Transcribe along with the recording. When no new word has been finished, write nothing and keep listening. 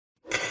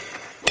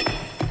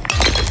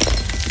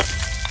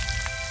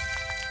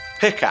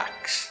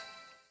Pickaxe.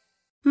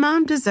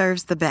 Mom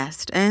deserves the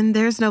best, and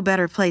there's no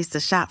better place to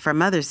shop for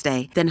Mother's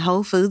Day than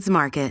Whole Foods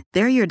Market.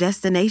 They're your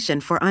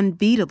destination for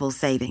unbeatable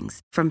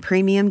savings, from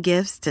premium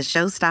gifts to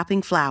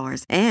show-stopping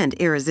flowers and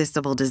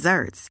irresistible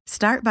desserts.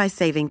 Start by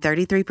saving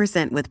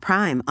 33% with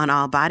Prime on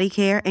all body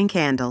care and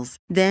candles.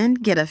 Then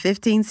get a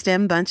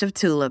 15-stem bunch of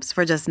tulips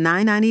for just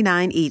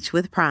 $9.99 each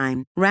with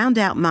Prime. Round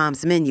out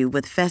Mom's menu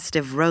with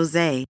festive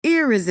rosé,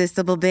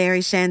 irresistible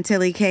berry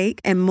chantilly cake,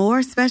 and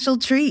more special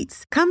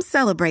treats. Come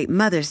celebrate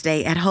Mother's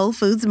Day at Whole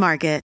Foods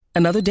Market.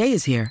 Another day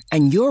is here,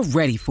 and you're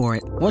ready for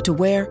it. What to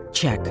wear?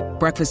 Check.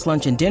 Breakfast,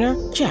 lunch, and dinner?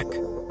 Check.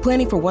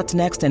 Planning for what's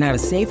next and how to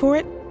save for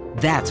it?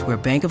 That's where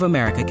Bank of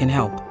America can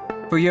help.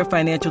 For your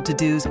financial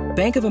to-dos,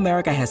 Bank of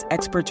America has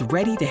experts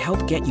ready to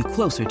help get you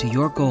closer to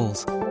your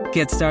goals.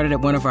 Get started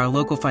at one of our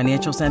local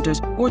financial centers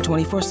or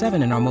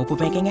 24/7 in our mobile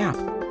banking app.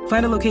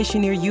 Find a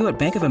location near you at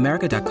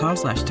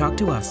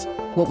bankofamerica.com/talktous.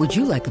 What would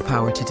you like the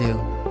power to do?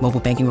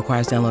 Mobile banking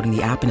requires downloading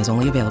the app and is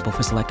only available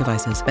for select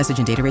devices. Message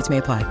and data rates may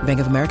apply.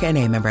 Bank of America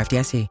NA, member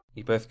FDIC.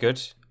 You both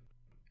good?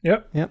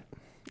 Yep.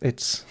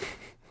 It's...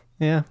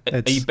 Yeah.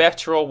 Are you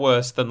better or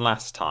worse than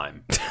last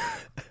time?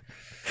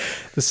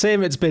 The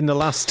same it's been the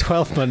last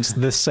 12 months,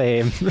 the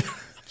same.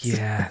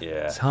 Yeah.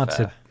 It's hard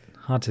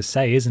to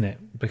say, isn't it?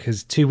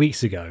 Because 2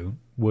 weeks ago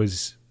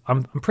was...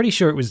 I'm pretty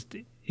sure it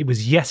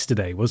was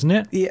yesterday, wasn't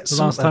it? Yeah, the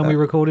last time we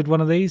recorded one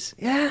of these?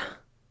 Yeah.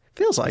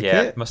 Feels like it.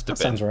 Yeah, it must have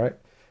been. Sounds right.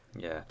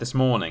 Yeah, this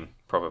morning,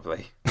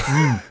 probably.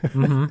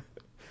 Mm-hmm.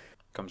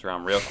 Comes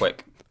around real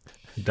quick.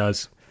 It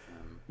does.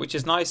 Which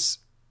is nice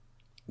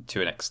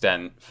to an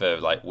extent for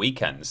like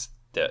weekends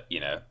that,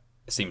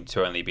 seem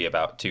to only be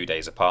about 2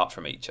 days apart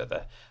from each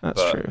other.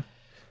 That's true.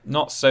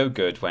 Not so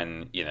good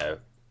when,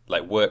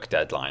 like work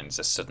deadlines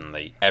are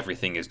suddenly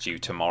everything is due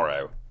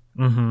tomorrow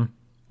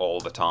all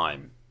the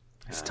time.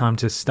 It's time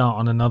to start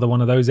on another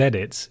one of those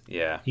edits.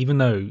 Yeah. Even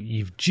though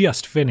you've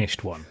just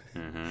finished one.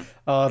 Mm-hmm.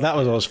 Oh, that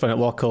was always fun at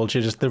What Culture,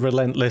 just the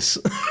relentless,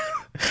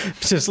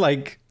 just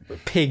like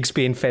pigs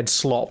being fed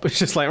slop. It's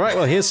just like, right,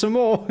 well, here's some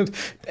more.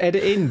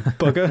 Edit in,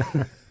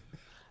 bugger.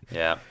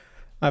 Yeah.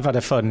 I've had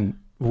a fun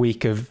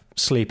week of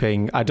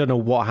sleeping. I don't know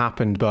what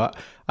happened, but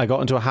I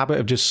got into a habit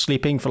of just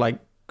sleeping for like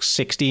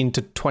 16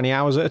 to 20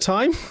 hours at a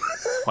time.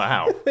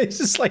 Wow. It's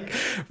just like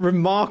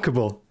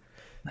remarkable.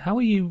 How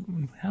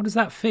does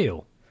that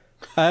feel?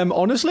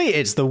 Honestly,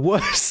 it's the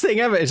worst thing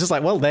ever. It's just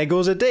like, well, there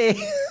goes a day.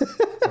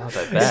 God,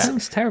 I bet. It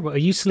sounds terrible. Are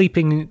you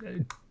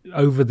sleeping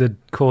over the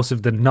course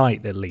of the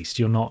night at least?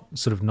 You're not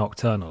sort of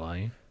nocturnal, are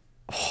you?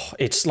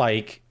 It's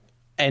like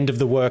end of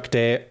the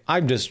workday.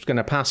 I'm just going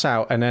to pass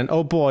out and then,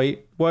 oh boy,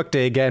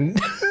 workday again.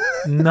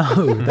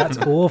 No, that's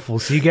awful.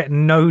 So you get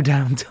no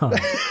downtime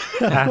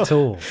at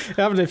all. It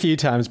happened a few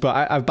times,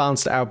 but I've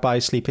balanced it out by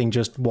sleeping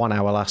just 1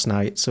 hour last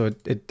night. So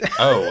it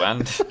Oh,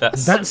 and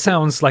that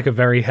sounds like a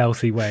very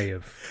healthy way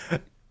of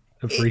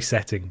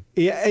resetting.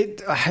 Yeah,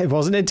 it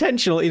wasn't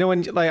intentional.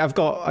 When like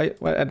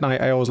at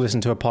night I always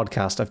listen to a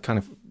podcast.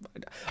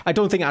 I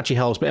don't think it actually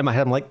helps, but in my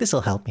head I'm like, this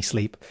will help me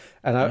sleep.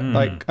 And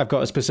I've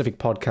got a specific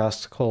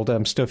podcast called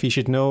Stuff You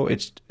Should Know.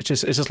 It's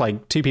just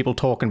like two people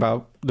talking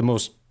about the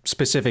most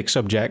specific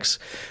subjects,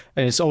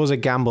 and it's always a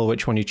gamble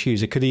which one you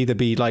choose. It could either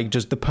be like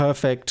just the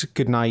perfect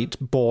goodnight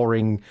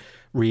boring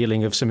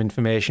reeling of some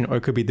information, or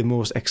it could be the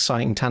most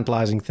exciting,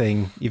 tantalizing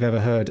thing you've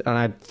ever heard. And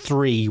I had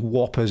 3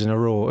 whoppers in a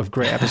row of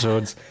great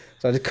episodes.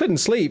 So I just couldn't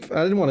sleep.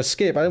 I didn't want to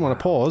skip. I didn't want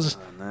to pause.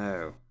 Oh,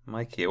 no.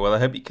 Mikey, well, I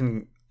hope you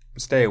can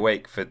stay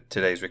awake for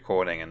today's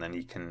recording, and then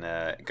you can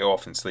go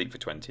off and sleep for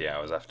 20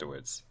 hours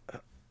afterwards.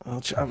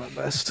 I'll try my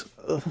best.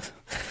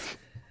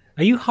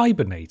 Are you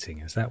hibernating?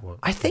 Is that what?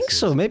 I think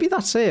so. Maybe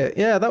that's it.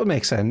 Yeah, that would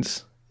make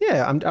sense.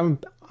 Yeah,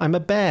 I'm a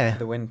bear.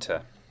 The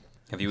winter.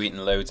 Have you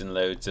eaten loads and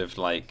loads of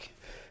like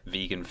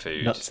vegan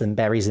food? Nuts and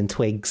berries and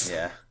twigs.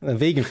 Yeah.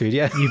 Vegan food,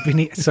 yeah. You've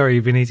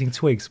been eating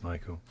twigs,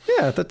 Michael.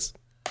 Yeah, that's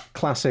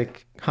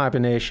classic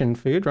hibernation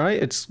food, right?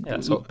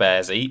 That's what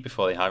bears eat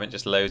before they hibernate,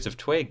 just loads of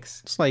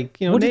twigs. It's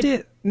like,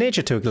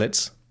 nature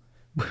twiglets.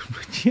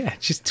 Yeah,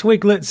 just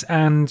twiglets.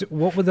 And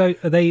what were they?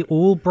 Are they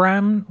all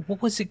bran?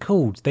 What was it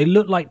called? They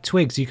look like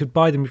twigs. You could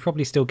buy them, you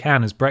probably still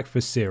can, as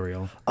breakfast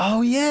cereal.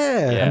 Oh,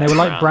 yeah. And they were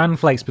like bran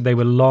flakes, but they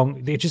were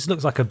long. It just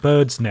looks like a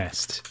bird's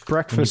nest.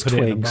 Breakfast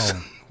twigs.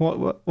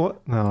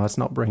 What? No, it's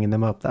not bringing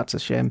them up. That's a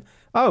shame.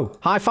 Oh,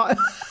 high five.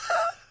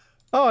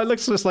 Oh, it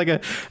looks just like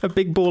a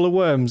big ball of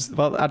worms.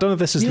 Well, I don't know if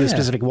this is the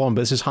specific one,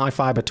 but this is high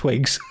fiber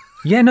twigs.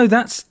 Yeah, no,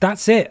 that's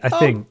it, I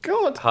think.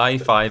 Oh, God. High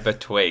fiber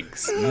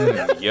twigs.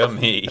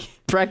 Yummy.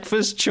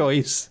 Breakfast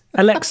choice.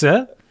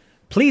 Alexa,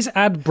 please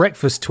add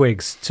breakfast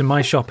twigs to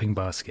my shopping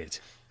basket.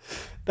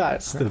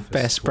 That's the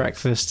best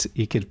breakfast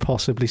you could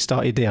possibly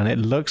start your day on. It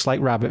looks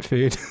like rabbit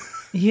food.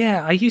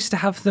 Yeah, I used to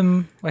have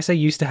them. I say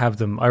used to have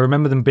them. I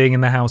remember them being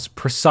in the house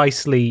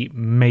precisely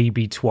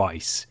maybe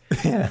twice.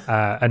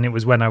 Yeah. And it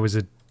was when I was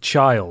a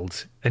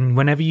child. And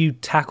whenever you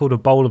tackled a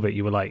bowl of it,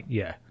 you were like,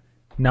 yeah,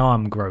 Now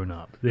I'm grown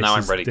up. Now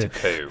I'm ready to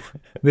poo.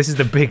 This is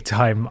the big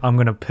time. I'm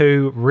going to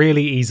poo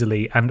really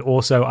easily. And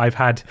also, I've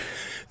had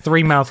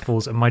 3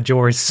 mouthfuls and my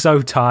jaw is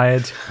so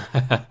tired.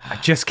 I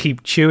just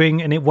keep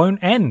chewing and it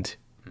won't end.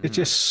 It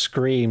just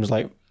screams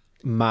like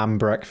mam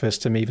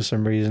breakfast to me for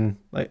some reason.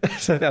 Like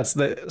so that's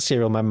the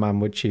cereal my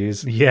mum would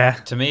choose. Yeah.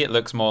 To me, it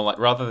looks more like,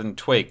 rather than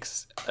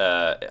twigs,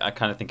 I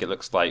kind of think it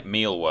looks like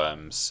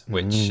mealworms,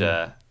 which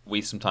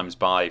we sometimes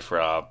buy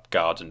for our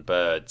garden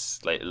birds,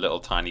 like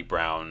little tiny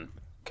brown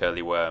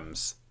curly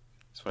worms.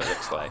 That's what it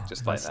looks like,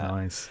 just like that.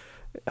 Nice.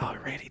 Oh,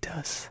 it really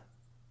does.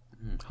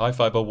 High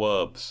fiber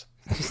worms.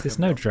 There's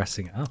no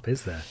dressing it up,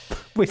 is there?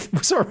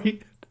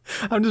 Sorry,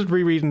 I'm just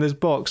rereading this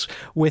box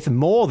with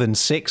more than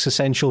 6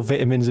 essential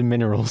vitamins and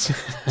minerals.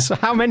 So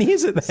how many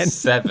is it then?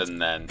 7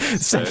 then.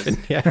 7,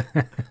 yeah.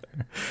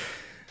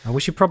 We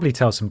should probably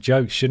tell some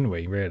jokes, shouldn't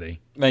we, really?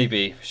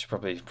 Maybe. We should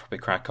probably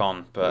crack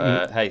on.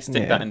 But hey,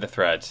 stick that in the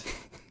thread.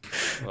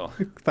 Well,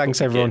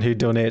 Thanks everyone who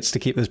donates to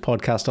keep this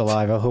podcast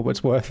alive. I hope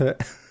it's worth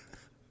it.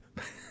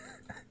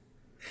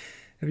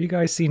 Have you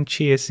guys seen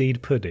chia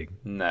seed pudding?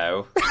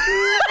 No.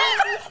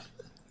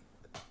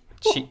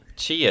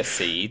 Chia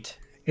seed?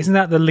 Isn't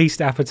that the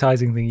least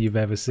appetizing thing you've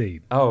ever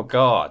seen? Oh,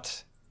 God.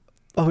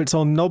 Oh, it's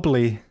all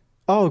knobbly.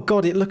 Oh,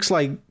 God, it looks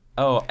like...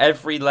 Oh,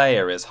 every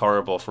layer is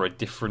horrible for a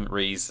different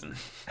reason.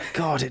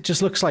 God, it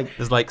just looks like...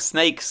 There's like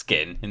snake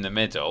skin in the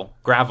middle,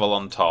 gravel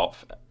on top,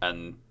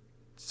 and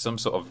some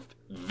sort of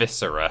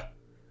viscera.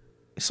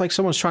 It's like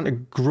someone's trying to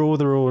grow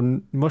their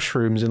own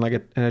mushrooms in like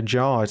in a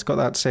jar. It's got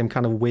that same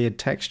kind of weird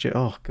texture.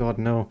 Oh, God,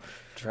 no.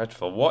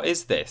 Dreadful. What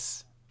is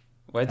this?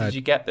 Where did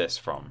you get this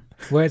from?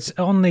 Well, it's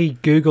on the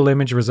Google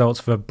image results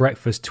for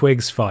breakfast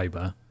Twigs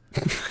fibre.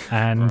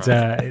 And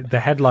the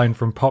headline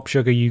from Pop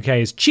Sugar UK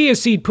is chia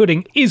seed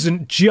pudding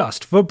isn't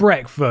just for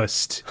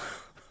breakfast.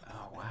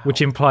 Oh, wow.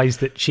 Which implies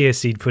that chia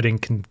seed pudding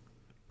can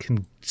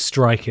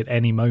strike at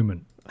any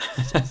moment.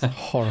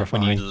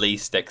 Horrifying. When you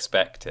least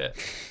expect it.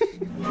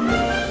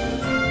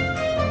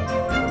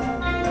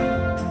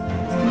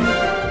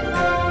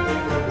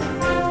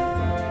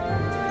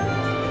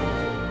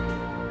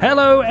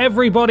 Hello,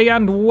 everybody,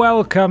 and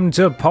welcome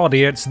to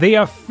Podiots, the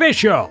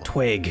official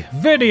Twig.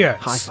 Vidiots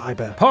High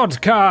fiber.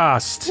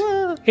 podcast.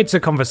 It's a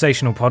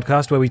conversational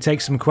podcast where we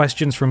take some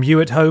questions from you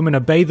at home and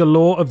obey the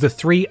law of the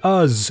 3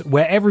 us,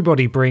 where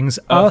everybody brings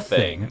a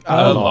thing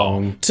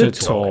along to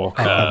talk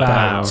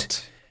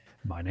about.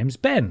 My name's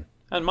Ben.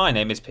 And my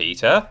name is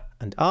Peter.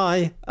 And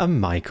I am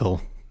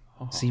Michael.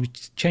 So you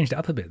changed it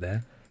up a bit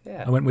there.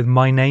 Yeah. I went with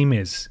my name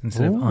is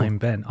instead of I'm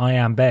Ben. I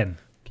am Ben.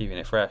 Keeping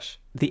it fresh.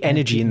 The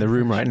energy in the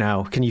room right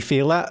now. Can you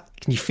feel that?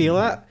 Can you feel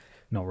that?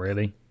 Not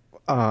really.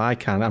 Oh, I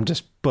can. I'm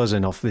just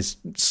buzzing off this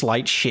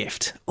slight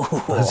shift.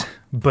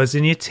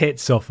 Buzzing your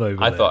tits off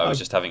over I there. thought I was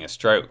just having a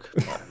stroke.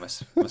 Well, it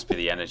must be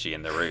the energy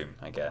in the room,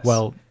 I guess.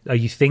 Well, are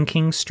you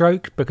thinking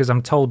stroke? Because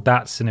I'm told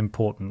that's an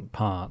important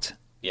part.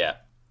 Yeah.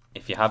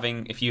 If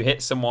you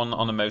hit someone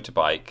on a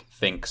motorbike,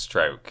 think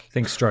stroke.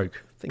 Think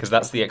stroke. Because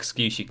that's the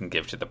excuse you can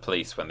give to the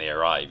police when they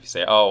arrive. You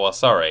say, "Oh, well,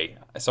 sorry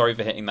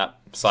for hitting that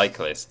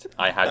cyclist.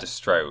 I had a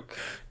stroke."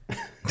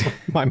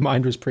 My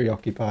mind was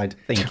preoccupied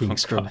thinking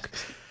stroke.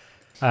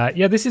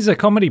 Yeah, this is a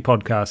comedy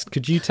podcast.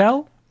 Could you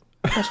tell?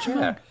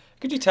 Yeah.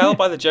 Could you tell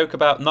by the joke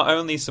about not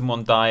only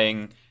someone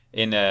dying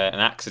in an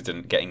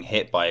accident, getting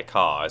hit by a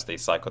car as they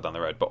cycle down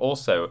the road, but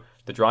also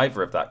the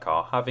driver of that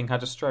car having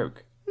had a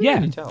stroke? Yeah.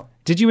 Can you tell?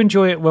 Did you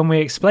enjoy it when we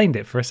explained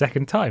it for a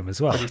second time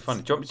as well? Pretty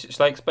funny. Do you want me to,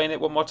 shall I explain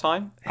it one more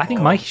time? I think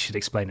Mikey should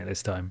explain it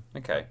this time.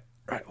 Okay.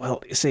 Right,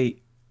 well, you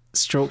see,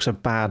 strokes are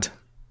bad.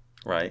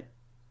 Right.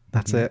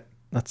 That's it.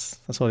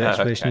 That's all the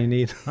explanation okay. you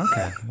need.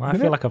 Okay. Well, I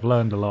feel like I've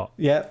learned a lot.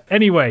 Yeah.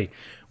 Anyway,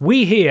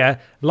 we here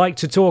like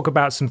to talk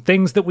about some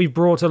things that we've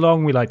brought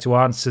along. We like to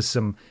answer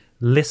some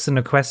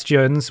listener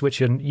questions,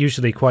 which are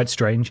usually quite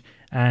strange.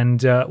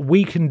 And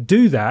we can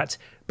do that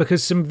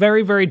because some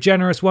very, very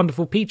generous,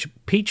 wonderful peach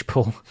pits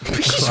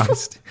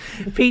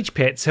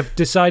have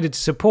decided to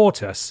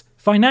support us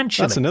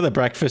financially. That's another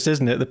breakfast,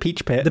 isn't it? The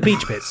Peach Pit. The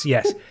Peach Pits,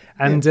 yes.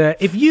 And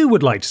if you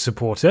would like to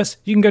support us,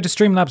 you can go to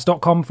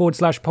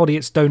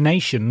streamlabs.com/Podiots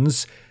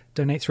donations.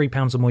 Donate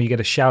 £3 or more, you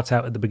get a shout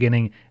out at the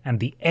beginning and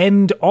the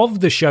end of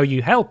the show.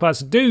 You help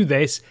us do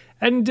this,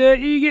 and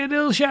you get a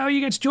little shout out.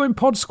 You get to join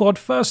Pod Squad.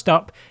 First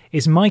up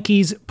is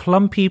Mikey's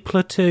Plumpy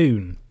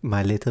Platoon.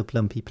 My little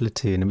plumpy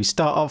platoon. And we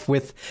start off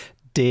with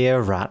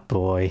Dear Rat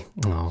Boy.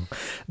 Oh.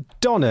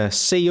 Donna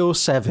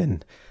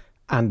CO7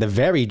 and the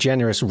very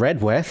generous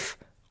Redweth.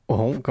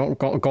 Oh,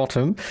 got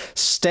him.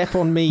 Step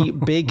on me,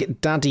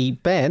 Big Daddy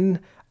Ben.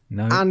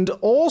 No. And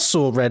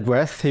also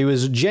Redworth, who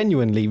is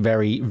genuinely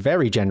very,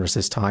 very generous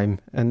this time.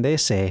 And they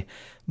say,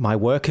 my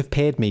work have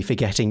paid me for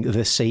getting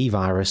the C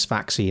virus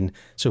vaccine.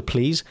 So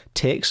please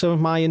take some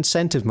of my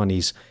incentive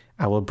monies.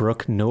 I will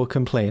brook no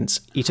complaints.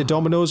 Eat a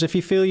Domino's if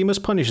you feel you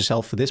must punish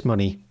yourself for this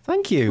money.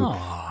 Thank you.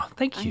 Aw,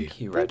 thank you.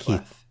 Thank you, Thank you.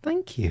 Redworth.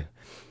 Thank you.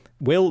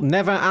 Will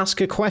never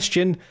ask a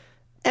question.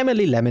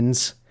 Emily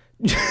Lemons.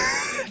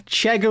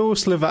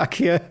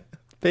 Czechoslovakia.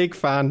 Big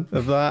fan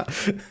of that.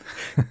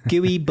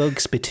 Gooey Bug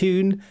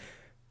Spittoon.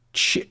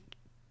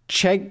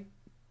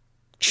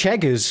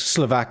 Cheggers,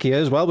 Slovakia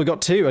as well. We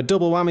got two, a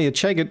double whammy of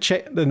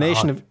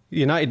the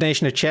United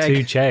Nation of Chegg.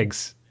 Two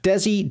Chegs.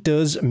 Desi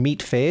Does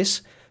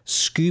Meatface,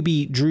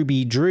 Scooby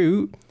Drooby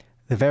Drew,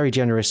 the very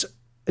generous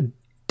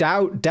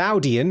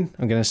Dowdian,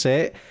 I'm going to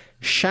say it.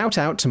 Shout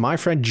out to my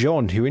friend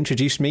John, who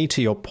introduced me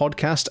to your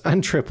podcast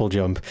and Triple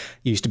Jump.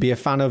 Used to be a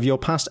fan of your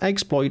past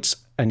exploits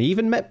and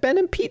even met Ben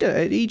and Peter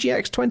at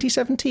EGX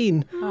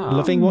 2017.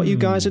 Loving what you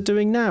guys are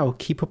doing now.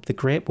 Keep up the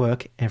great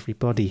work,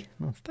 everybody.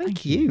 Oh,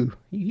 thank you.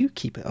 You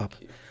keep it up.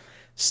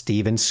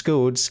 Stephen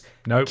Skodes.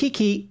 Nope.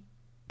 Kiki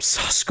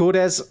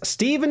Skodes.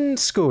 Stephen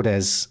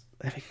Skodes.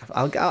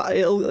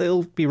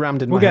 It'll be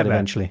rammed in my head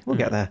eventually. We'll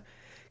get there.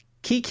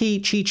 Kiki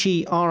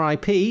Chichi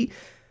RIP.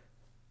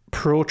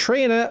 Pro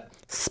Trainer.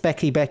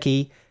 Specky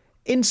Becky,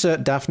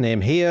 insert daft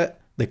name here,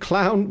 the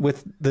clown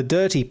with the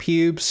dirty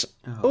pubes.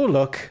 Oh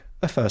look,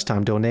 a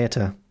first-time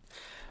donator.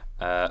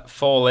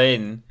 Fall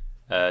in,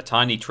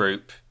 Tiny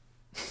Troop,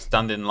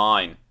 Stand in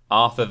Line,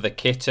 Arthur the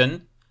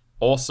Kitten,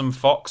 Awesome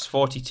Fox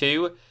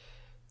 42,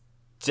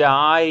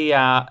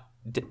 Dire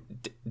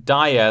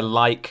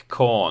Like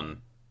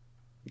Corn.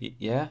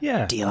 Yeah?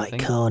 Yeah. Do you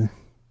like corn?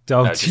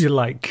 Do No, you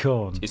like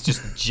corn? It's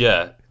just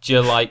J. Do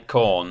you like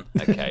corn?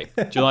 Okay.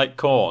 Do you like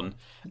corn?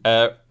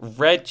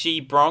 Reggie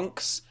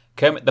Bronx,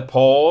 Kermit the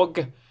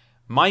Porg,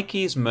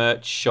 Mikey's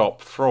Merch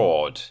Shop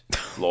Fraud,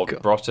 Lord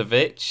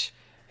Brotovich,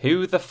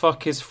 Who the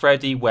Fuck is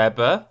Freddie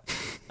Weber,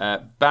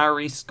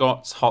 Barry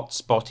Scott's Hot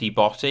Spotty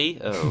Botty,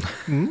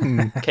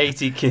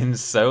 Katie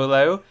Kins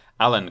Solo,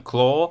 Alan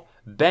Claw,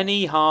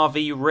 Benny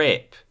Harvey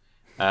Rip,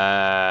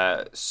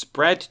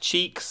 Spread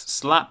Cheeks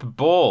Slap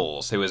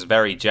Balls, who was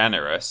very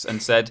generous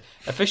and said,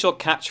 official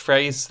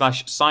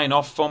catchphrase / sign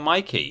off for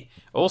Mikey.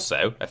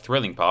 Also, a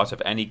thrilling part of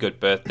any good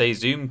birthday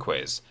Zoom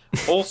quiz.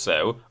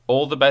 Also,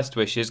 all the best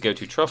wishes go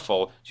to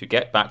Truffle to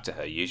get back to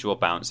her usual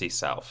bouncy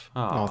self.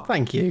 Oh,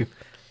 thank you.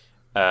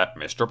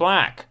 Mr.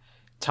 Black,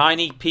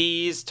 Tiny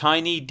Peas,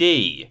 Tiny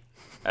D,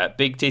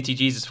 Big Titty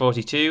Jesus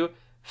 42,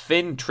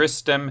 Finn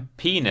Tristram,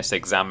 Penis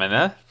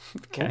Examiner,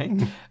 okay,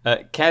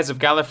 Cares of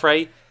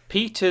Gallifrey,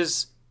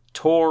 Peter's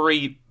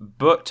Tory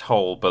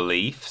butthole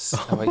beliefs.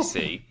 Oh, I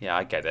see. Yeah,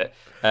 I get it.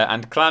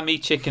 And Clammy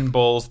Chicken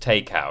Balls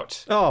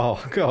Takeout.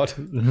 Oh, God.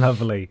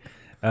 Lovely.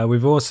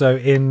 We've also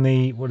in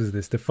the, what is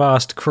this, the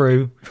Fast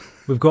Crew,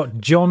 we've got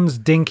John's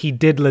Dinky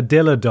Diddler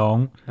Dilla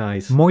Dong,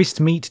 Nice. Moist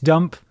Meat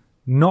Dump,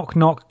 Knock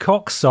Knock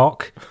Cock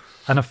Sock,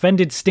 An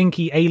Offended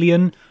Stinky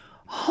Alien,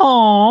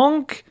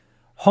 Honk,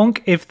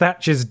 Honk If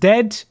Thatcher's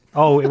Dead.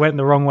 Oh, it went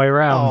the wrong way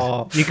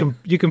around. You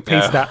can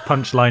piece that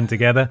punchline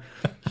together.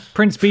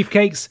 Prince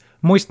Beefcakes,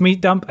 Moist Meat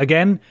Dump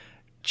again,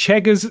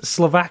 Cheggers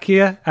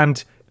Slovakia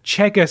and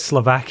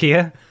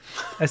Czechoslovakia.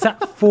 Is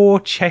that 4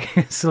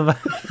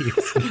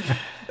 Czechoslovakias?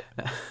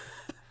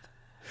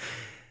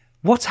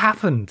 What's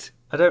happened?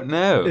 I don't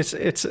know. This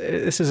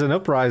is an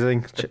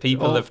uprising. The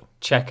people of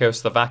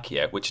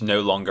Czechoslovakia, which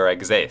no longer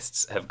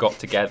exists, have got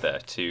together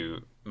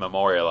to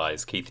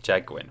memorialise Keith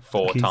Chegwin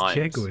 4 times.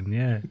 Keith Chegwin,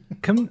 yeah.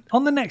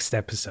 On the next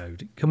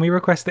episode, can we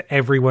request that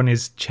everyone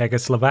is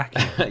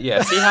Czechoslovakia?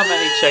 Yeah, see how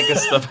many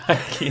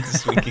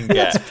Czechoslovakians we can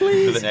get for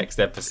the next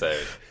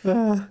episode.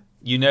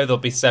 You know there'll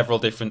be several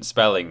different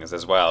spellings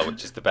as well,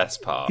 which is the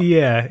best part.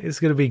 Yeah, it's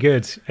going to be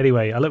good.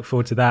 Anyway, I look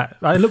forward to that.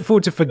 I look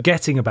forward to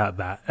forgetting about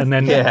that and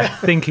then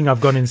thinking I've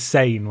gone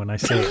insane when I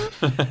see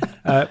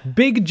it.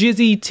 Big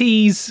Jizzy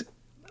T's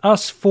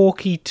Us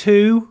Forky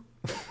 2.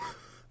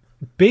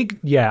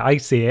 I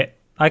see it.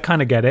 I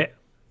kind of get it.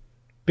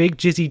 Big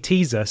Jizzy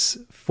Tease Us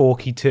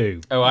Forky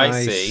 2. Oh, I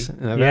Nice. see.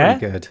 Very Yeah?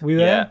 good. We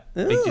there?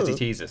 Yeah, Big Jizzy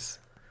Teasers.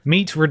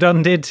 Meat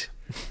Redunded.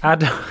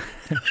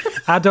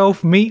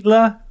 Adolf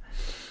Meatler.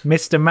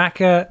 Mr.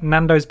 Macca,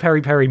 Nando's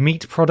Peri Peri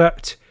Meat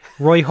Product,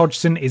 Roy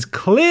Hodgson is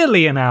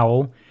clearly an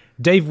owl,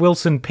 Dave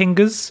Wilson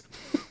Pingers,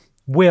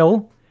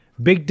 Will,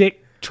 Big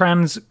Dick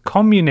Trans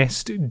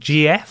Communist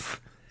GF,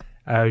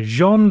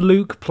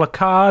 Jean-Luc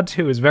Placard,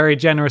 who was very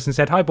generous and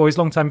said, "Hi boys,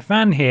 long-time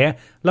fan here.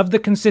 Love the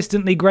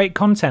consistently great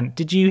content.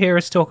 Did you hear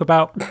us talk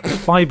about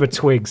fibre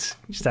twigs?"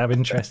 Just out of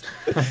interest.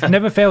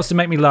 Never fails to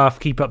make me laugh.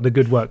 Keep up the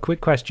good work.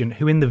 Quick question.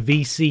 Who in the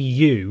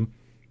VCU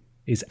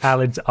is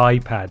Alad's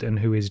iPad and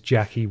who is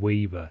Jackie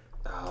Weaver?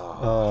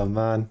 Oh,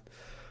 man.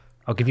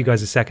 I'll give you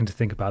guys a second to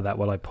think about that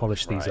while I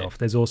polish these off.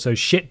 There's also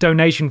Shit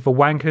Donation for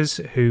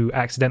Wankers, who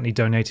accidentally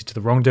donated to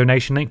the wrong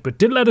donation link, but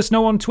did let us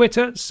know on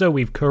Twitter, so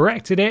we've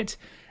corrected it.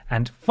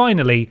 And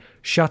finally,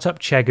 Shut Up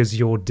Cheggers,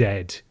 You're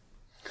Dead.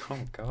 Oh,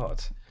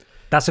 God.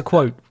 That's a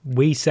quote.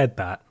 We said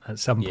that at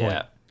some point.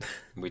 Yeah,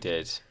 we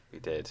did.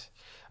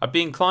 I'd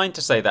be inclined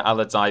to say that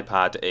Alad's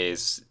iPad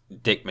is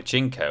Dick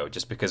Machinko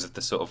just because of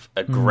the sort of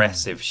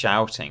aggressive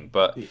shouting,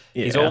 but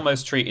he's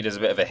almost treated as a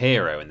bit of a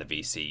hero in the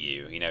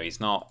VCU. You know, he's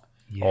not,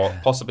 or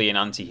possibly an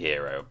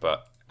anti-hero,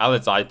 but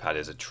Alad's iPad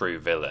is a true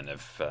villain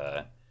of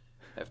the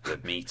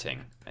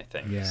meeting, I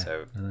think. Yeah,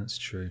 so that's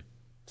true.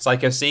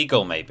 Psycho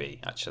Seagull, maybe,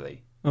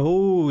 actually.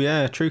 Oh,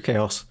 yeah, True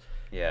Chaos.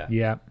 Yeah.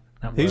 Yeah.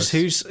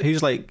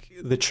 Who's like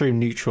the true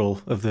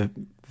neutral of the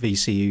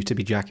VCU to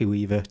be Jackie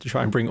Weaver to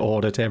try and bring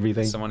order to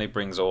everything? Someone who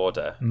brings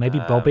order. Maybe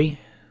Bobby?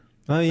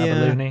 Oh, yeah.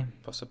 Abalone.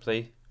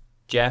 Possibly.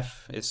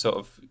 Jeff is sort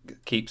of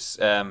keeps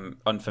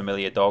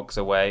unfamiliar dogs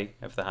away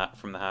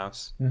from the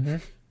house. Mm-hmm.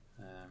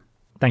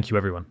 Thank you,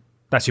 everyone.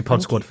 That's your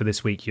pod squad for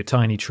this week. Your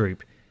tiny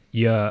troop.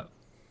 Your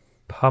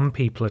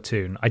Pumpy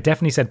platoon. I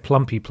definitely said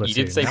Plumpy platoon.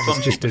 You did say that was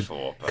Plumpy just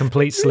before, a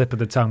complete slip of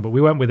the tongue, but we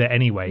went with it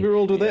anyway. We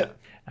rolled with it.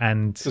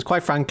 And Because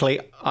quite frankly,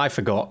 I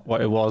forgot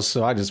what it was,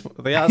 so I just...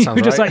 Yeah, that sounds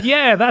we're just right. like,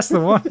 yeah, that's the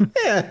one.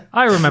 Yeah.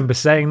 I remember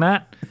saying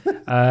that.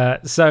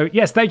 So,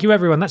 yes, thank you,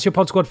 everyone. That's your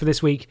pod squad for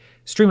this week.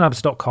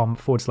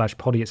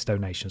 Streamlabs.com/Podiats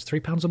donations.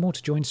 £3 or more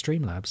to join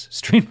Streamlabs.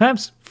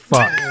 Streamlabs?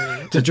 Fuck.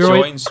 To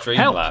join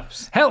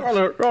Streamlabs. Help. On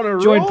a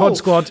Join roll. Pod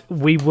Squad.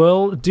 We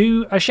will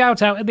do a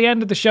shout out at the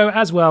end of the show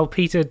as well.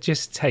 Peter,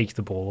 just take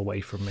the ball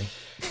away from me.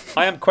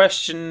 I am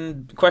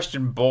question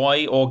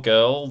boy or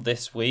girl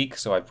this week,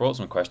 so I brought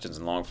some questions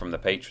along from the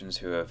patrons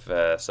who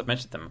have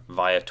submitted them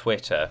via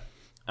Twitter.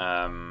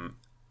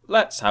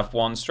 Let's have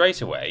one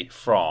straight away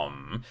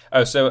from...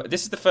 Oh, so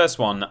this is the first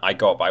one I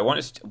got, but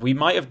we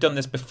might have done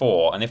this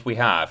before, and if we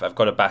have, I've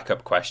got a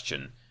backup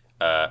question,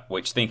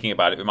 which, thinking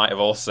about it, we might have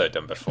also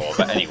done before.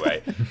 But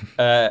anyway,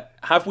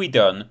 have we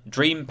done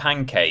Dream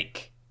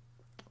Pancake?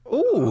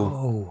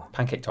 Ooh.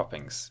 Pancake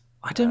toppings.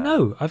 I don't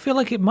know. I feel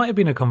like it might have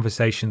been a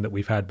conversation that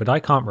we've had, but I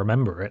can't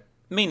remember it.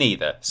 Me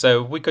neither.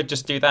 So we could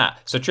just do that.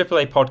 So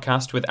AAA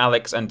Podcast with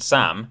Alex and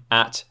Sam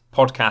at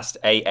Podcast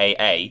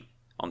AAA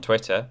on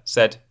Twitter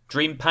said,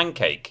 Dream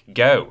Pancake,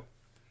 go.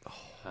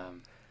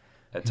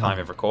 At time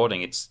of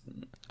recording, it's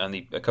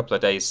only a couple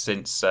of days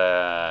since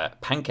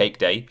Pancake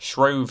Day,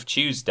 Shrove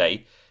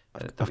Tuesday,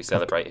 that we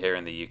celebrate here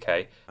in the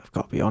UK. I've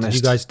got to be honest.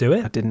 Did you guys do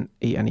it? I didn't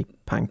eat any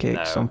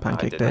pancakes No, on I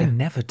Pancake didn't. I Day.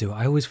 never do.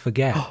 I always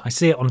forget. I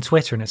see it on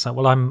Twitter and it's like,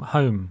 well, I'm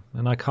home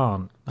and I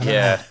can't. I don't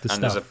Yeah, have the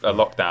and stuff. there's a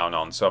lockdown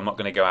on, so I'm not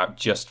going to go out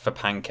just for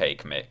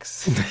pancake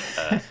mix.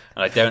 And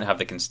I don't have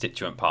the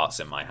constituent parts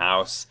in my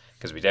house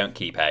because we don't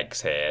keep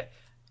eggs here.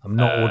 I'm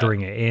not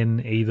ordering it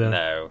in either.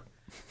 No.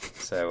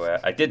 So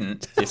I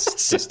didn't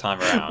this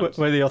time around.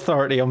 We're the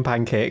authority on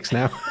pancakes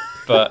now.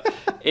 But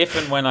if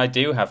and when I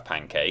do have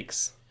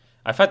pancakes,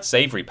 I've had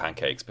savoury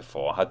pancakes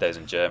before. I had those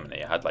in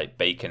Germany. I had like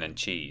bacon and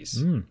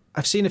cheese.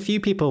 I've seen a few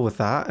people with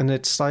that, and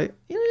it's like,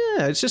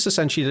 yeah, it's just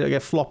essentially like a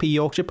floppy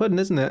Yorkshire pudding,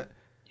 isn't it?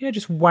 Yeah,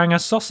 just wang a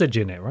sausage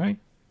in it, right?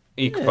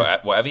 You can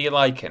put whatever you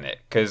like in it,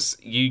 because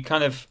you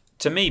kind of,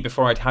 to me,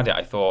 before I'd had it,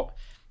 I thought,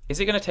 is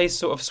it going to taste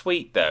sort of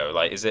sweet though?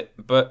 Like, is it?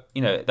 But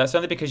you know, that's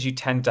only because you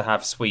tend to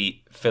have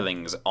sweet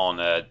fillings on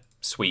a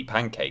sweet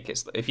pancake.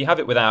 It's if you have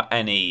it without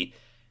any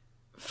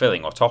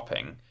filling or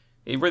topping,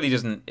 it really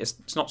doesn't.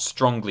 It's not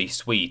strongly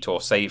sweet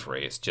or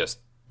savoury. It's just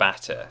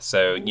batter.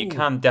 So you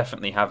can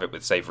definitely have it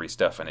with savoury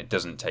stuff, and it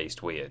doesn't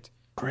taste weird.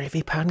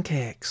 Gravy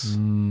pancakes.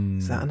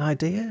 Is that an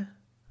idea?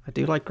 I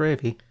do like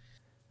gravy.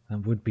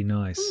 That would be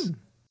nice.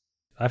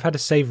 I've had a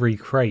savoury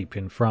crepe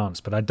in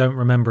France, but I don't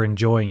remember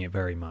enjoying it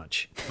very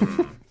much.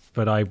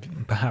 But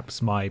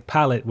perhaps my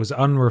palate was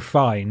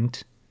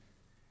unrefined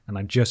and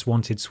I just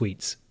wanted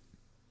sweets.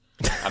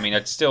 I mean,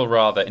 I'd still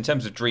rather, in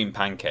terms of dream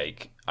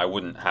pancake, I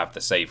wouldn't have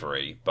the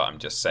savoury, but I'm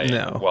just saying,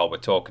 while we're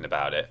talking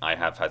about it, I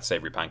have had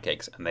savoury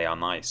pancakes and they are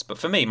nice. But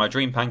for me, my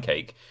dream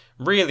pancake,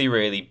 really,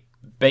 really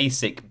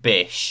basic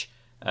bish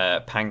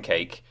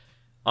pancake,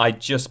 I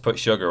just put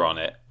sugar on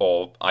it,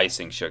 or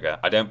icing sugar.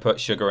 I don't put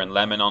sugar and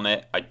lemon on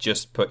it, I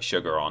just put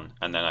sugar on,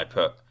 and then I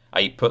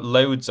put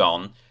loads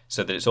on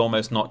so that it's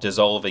almost not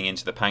dissolving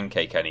into the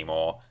pancake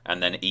anymore,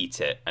 and then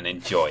eat it and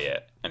enjoy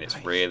it. And it's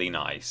really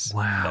nice.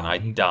 Wow. Then I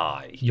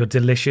die. Your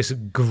delicious,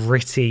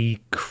 gritty,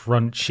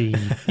 crunchy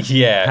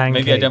Yeah,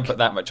 pancake. maybe I don't put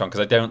that much on because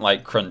I don't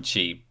like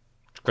crunchy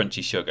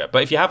sugar.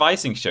 But if you have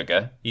icing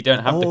sugar, you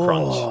don't have the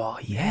crunch. Oh,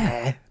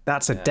 yeah.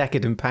 That's a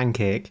decadent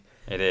pancake.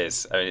 It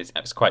is. I mean,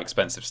 it's quite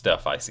expensive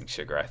stuff, icing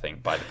sugar, I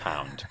think, by the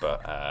pound.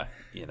 But,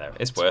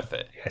 it's worth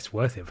it. Yeah, it's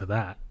worth it for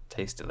that.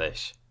 Tastes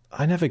delish.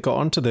 I never got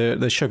onto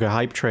the sugar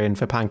hype train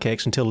for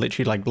pancakes until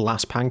literally like the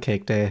last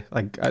Pancake Day.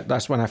 Like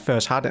that's when I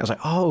first had it. I was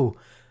like, oh,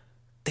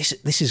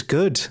 this is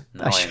good.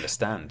 Now I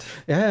understand.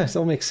 Yeah, it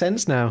all makes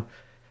sense now.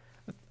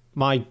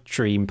 My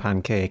dream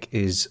pancake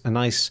is a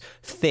nice,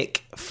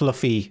 thick,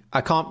 fluffy. I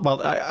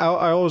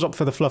always opt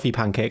for the fluffy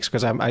pancakes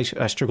because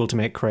I struggle to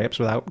make crepes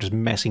without just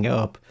messing it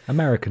up.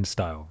 American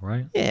style,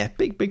 right? Yeah,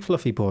 big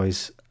fluffy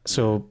boys.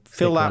 So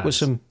fill that with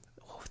some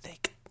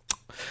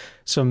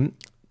some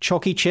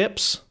chalky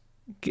chips.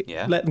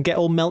 Let them get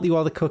all melty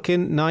while they're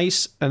cooking.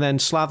 Nice. And then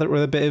slather it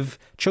with a bit of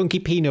chunky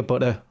peanut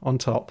butter on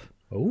top.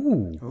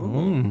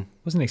 Ooh.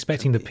 Wasn't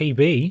expecting the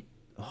PB.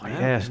 Oh,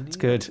 yeah, it's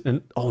good.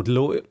 And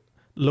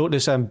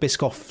Lotus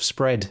Biscoff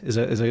spread is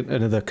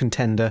another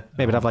contender.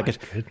 Maybe I'd have like a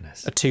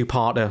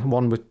two-parter,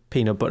 one with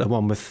peanut butter,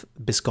 one with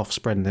Biscoff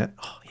spread in it.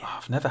 Oh, yeah.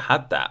 I've never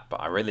had that, but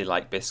I really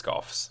like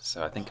Biscoffs,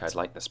 so I think I'd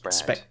like the spread.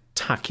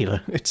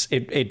 Spectacular.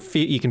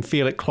 You can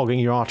feel it clogging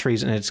your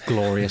arteries, and it's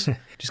glorious.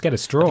 Just get a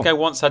straw. I think I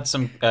once had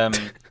some.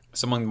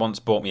 Someone once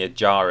bought me a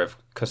jar of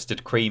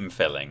custard cream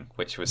filling,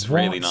 which was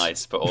really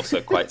nice, but also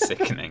quite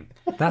sickening.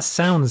 That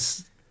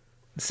sounds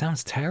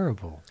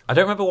terrible. I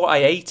don't remember what I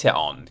ate it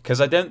on because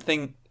I don't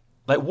think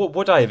Like, what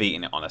would I have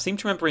eaten it on? I seem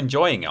to remember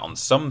enjoying it on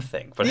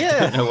something, but I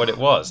don't know what it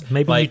was.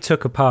 Maybe like, you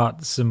took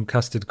apart some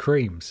custard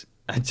creams.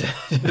 I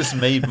just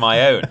made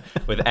my own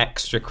with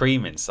extra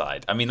cream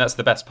inside. I mean, that's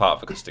the best part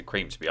of a custard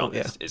cream, to be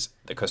honest, is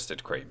the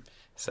custard cream.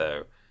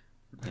 So,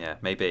 yeah,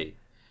 maybe.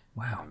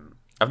 Wow.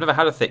 I've never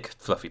had a thick,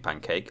 fluffy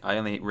pancake. I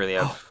only really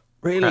have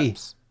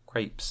crepes.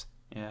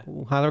 Yeah.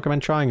 Ooh, highly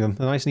recommend trying them.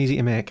 They're nice and easy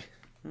to make.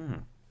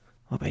 What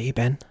about you,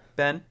 Ben?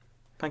 Ben,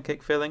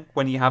 pancake filling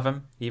when you have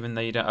them, even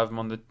though you don't have them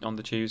on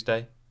the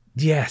Tuesday.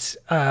 Yes.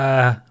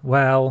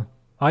 Well,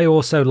 I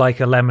also like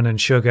a lemon and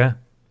sugar,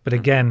 but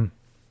again,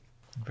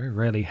 I very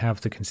rarely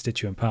have the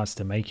constituent parts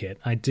to make it.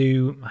 I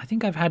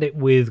think I've had it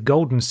with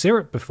golden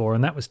syrup before,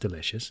 and that was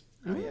delicious.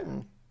 Oh yeah.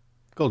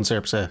 Golden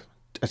syrup's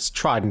it's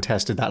tried and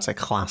tested. That's a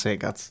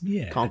classic.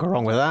 Can't go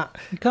wrong with that.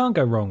 You can't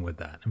go wrong with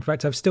that. In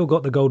fact, I've still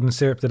got the golden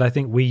syrup that I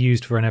think we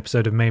used for an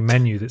episode of Main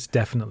Menu that's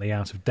definitely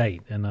out of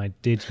date, and I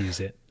did use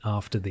it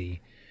after the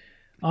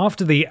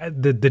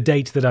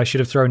date that I should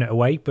have thrown it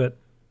away, but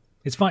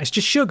it's fine. It's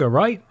just sugar,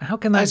 right? How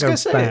can that go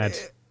bad?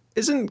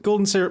 Isn't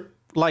golden syrup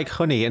like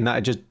honey in that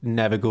it just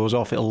never goes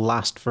off? It'll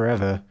last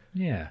forever.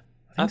 Yeah,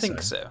 I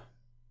think so.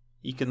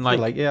 You can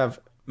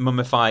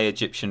mummify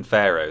Egyptian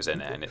pharaohs in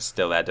it, and it's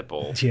still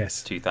edible.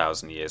 Yes,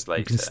 2,000 years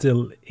later, you can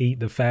still eat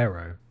the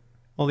pharaoh.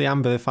 All the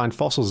amber they find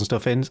fossils and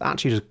stuff in is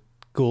actually just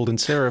golden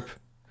syrup.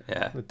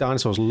 Yeah, the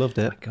dinosaurs loved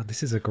it. Oh God,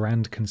 this is a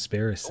grand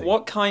conspiracy.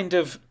 What kind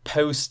of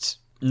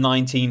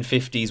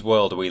post-1950s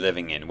world are we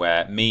living in,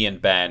 where me and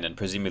Ben and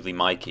presumably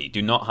Mikey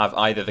do not have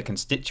either the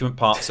constituent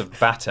parts of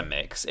batter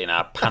mix in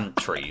our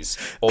pantries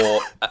or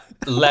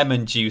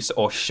lemon juice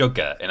or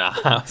sugar in our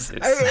houses?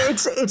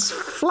 It's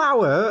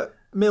flour,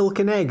 milk,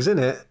 and eggs,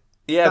 isn't it?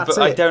 Yeah, but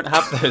I don't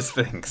have those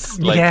things.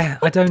 Yeah,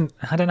 I don't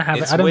have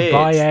it. I don't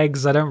buy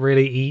eggs. I don't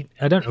really eat.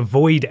 I don't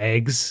avoid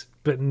eggs,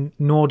 but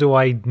nor do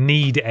I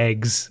need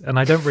eggs, and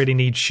I don't really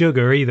need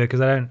sugar either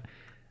because I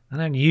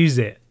don't use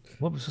it.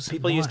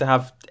 People used to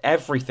have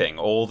everything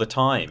all the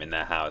time in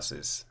their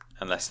houses,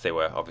 unless they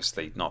were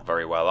obviously not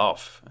very well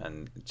off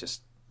and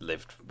just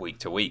lived week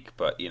to week.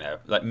 But,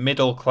 like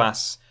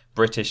middle-class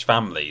British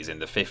families in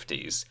the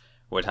 50s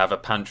would have a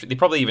pantry. They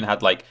probably even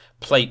had, like,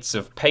 plates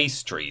of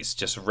pastries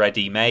just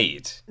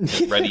ready-made,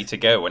 ready to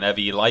go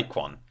whenever you like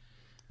one.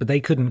 But they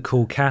couldn't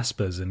call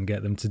Casper's and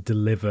get them to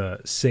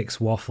deliver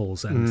 6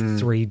 waffles and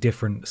 3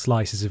 different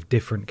slices of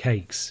different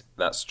cakes.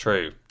 That's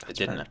true. They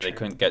didn't. They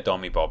couldn't get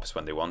Dommy Bobs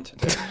when they wanted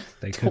to.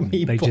 They couldn't.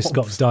 They just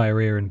got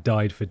diarrhea and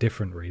died for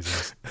different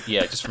reasons.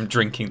 Yeah, just from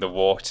drinking the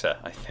water,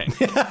 I think.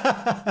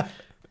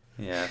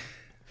 Yeah.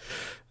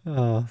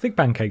 I think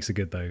pancakes are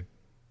good, though.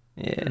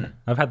 Yeah.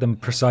 I've had them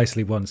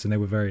precisely once, and they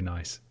were very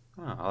nice.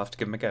 Oh, I'll have to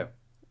give them a go.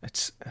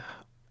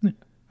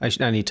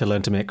 I need to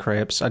learn to make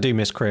crepes. I do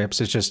miss crepes.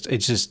 It's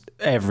just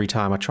every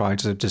time I try,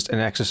 it's just an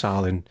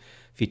exercise in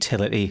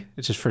futility.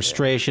 It's just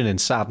frustration and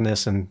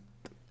sadness. And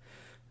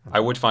I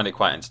would find it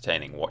quite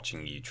entertaining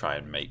watching you try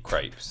and make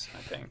crepes,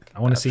 I think.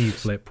 I want to see you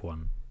flip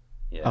one.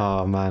 Yeah.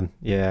 Oh, man.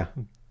 Yeah.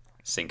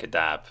 Sink a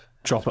dab.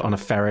 Drop it on a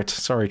ferret.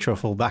 Sorry,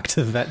 Truffle. Back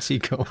to the vets you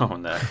go. Oh,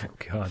 no. Oh,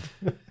 God.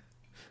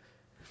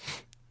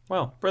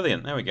 Well,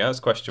 brilliant. There we go.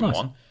 That's question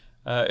 1.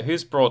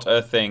 Who's brought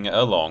a thing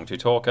along to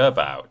talk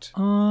about?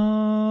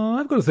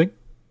 I've got a thing.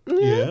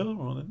 Yeah.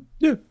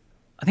 Yeah.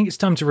 I think it's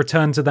time to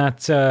return to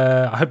that.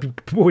 I hope you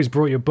always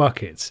brought your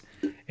buckets.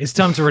 It's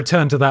time to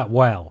return to that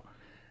well.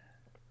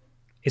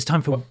 It's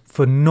time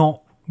for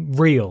not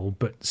real,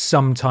 but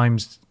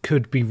sometimes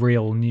could be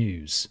real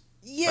news.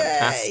 Yay!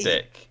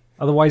 Fantastic.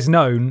 Otherwise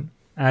known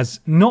as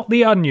Not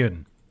the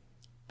Onion.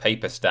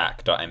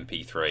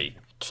 Paperstack.mp3.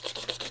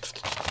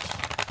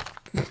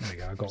 There you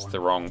go, I got it's one. the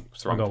wrong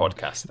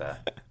podcast there.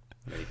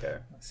 There you go.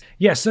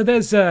 Yeah, so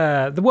there's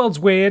the world's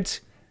weird,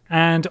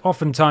 and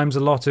oftentimes a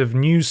lot of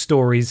news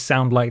stories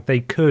sound like they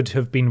could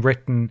have been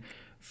written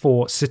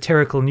for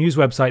satirical news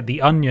website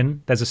The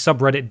Onion. There's a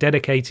subreddit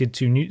dedicated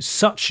to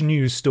such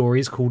news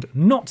stories called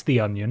Not the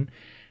Onion.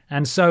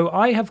 And so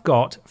I have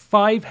got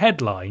 5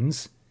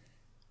 headlines,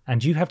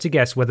 and you have to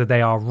guess whether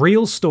they are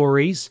real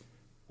stories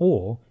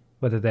or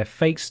whether they're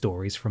fake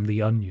stories from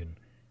The Onion.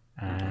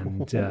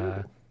 And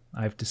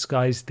I've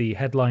disguised the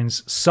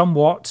headlines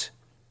somewhat,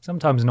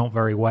 sometimes not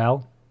very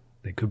well.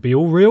 They could be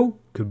all real,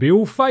 could be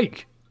all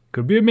fake,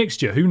 could be a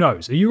mixture. Who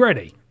knows? Are you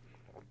ready?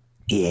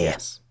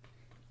 Yes.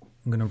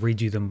 I'm going to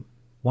read you them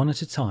one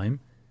at a time,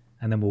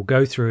 and then we'll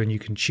go through and you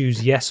can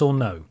choose yes or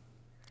no.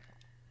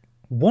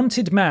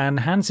 Wanted man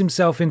hands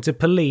himself into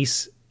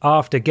police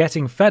after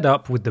getting fed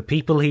up with the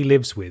people he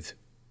lives with.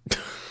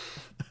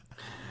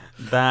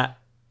 That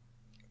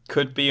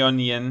could be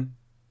Onion,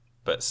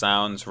 but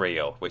sounds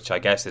real, which I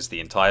guess is the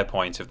entire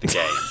point of the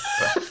game.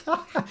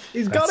 But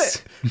he's got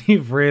it.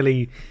 You've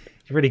really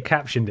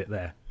captioned it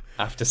there.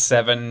 After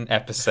 7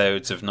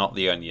 episodes of Not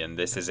the Onion,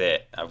 this is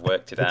it. I've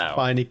worked it out.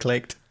 Finally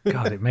clicked.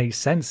 God, it makes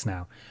sense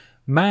now.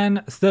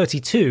 Man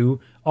 32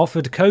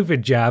 offered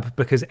COVID jab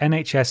because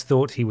NHS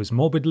thought he was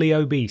morbidly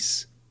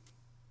obese.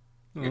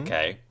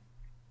 Okay.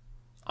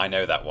 I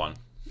know that one.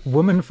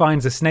 Woman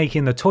finds a snake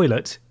in the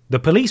toilet. The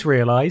police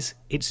realise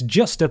it's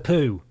just a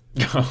poo.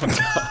 Oh,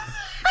 God.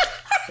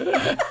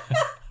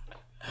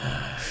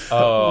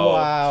 Oh,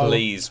 Wow.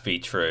 please be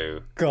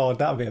true. God,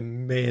 that'd be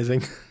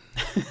amazing.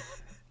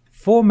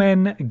 4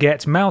 men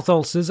get mouth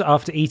ulcers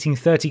after eating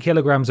 30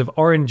 kilograms of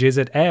oranges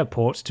at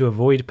airport to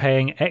avoid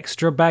paying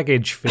extra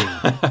baggage fee.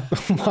 Oh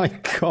my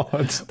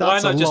God, that's Why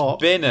not a just lot.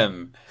 bin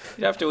them?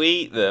 You'd have to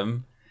eat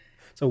them.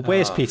 So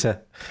where's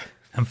Peter?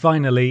 And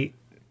finally,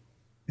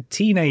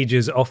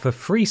 teenagers offer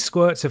free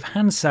squirts of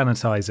hand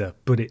sanitizer,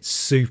 but it's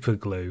super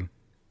glue.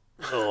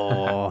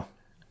 Oh,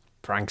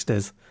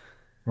 pranksters.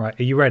 Right,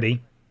 are you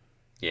ready?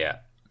 Yeah.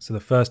 So the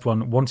first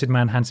one, wanted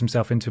man hands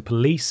himself into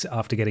police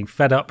after getting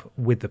fed up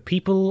with the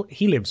people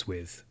he lives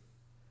with.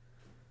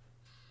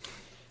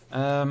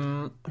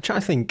 I'm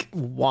trying to think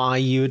why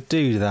you would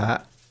do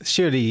that.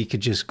 Surely you could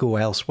just go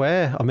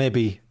elsewhere, or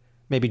maybe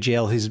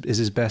jail is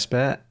his best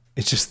bet.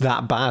 It's just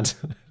that bad.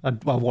 I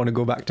want to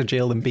go back to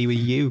jail than be with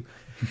you,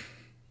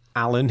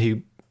 Alan,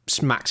 who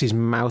smacks his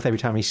mouth every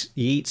time he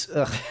eats.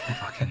 Ugh.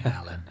 Fucking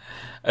Alan.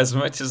 As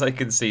much as I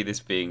can see this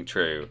being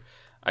true,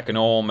 I can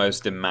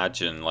almost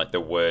imagine like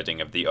the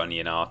wording of the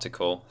Onion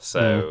article.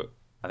 So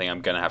I think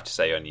I'm going to have to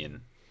say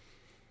Onion.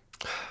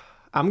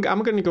 I'm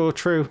going to go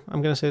true.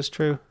 I'm going to say it's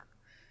true.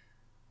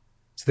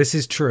 So this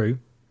is true.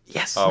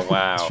 Yes. Oh,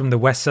 wow. It's from the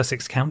West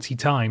Sussex County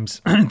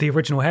Times. The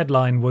original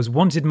headline was,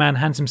 wanted man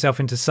hands himself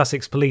into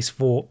Sussex police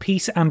for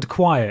peace and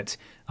quiet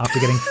after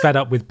getting fed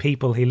up with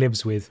people he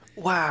lives with.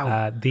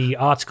 Wow. The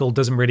article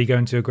doesn't really go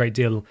into a great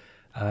deal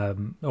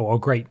or a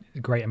great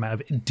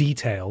amount of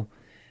detail.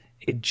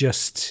 It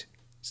just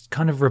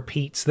kind of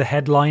repeats the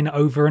headline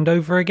over and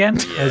over again,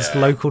 as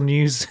local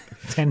news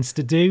tends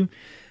to do.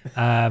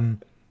 But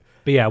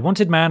yeah,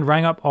 wanted man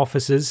rang up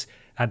officers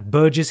at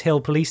Burgess Hill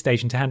police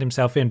station to hand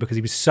himself in because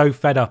he was so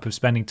fed up of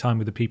spending time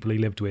with the people he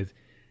lived with.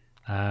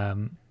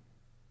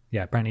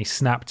 Apparently he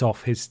snapped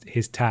off his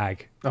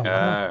tag.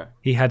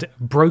 He had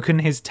broken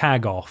his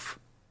tag off,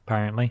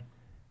 apparently,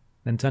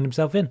 then turned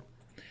himself in.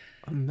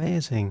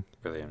 Amazing.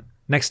 Brilliant.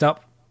 Next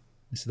up,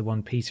 this is the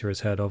one Peter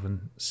has heard of,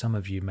 and some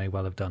of you may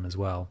well have done as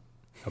well.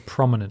 A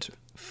prominent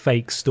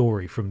fake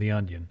story from The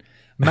Onion.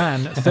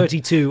 Man,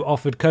 32,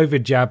 offered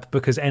COVID jab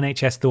because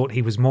NHS thought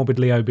he was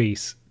morbidly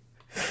obese.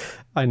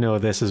 I know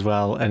this as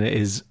well, and it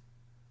is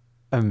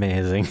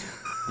amazing.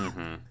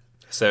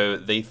 So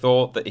they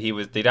thought that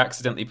they'd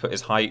accidentally put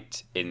his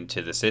height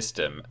into the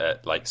system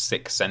at like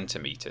 6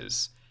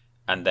 centimeters.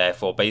 And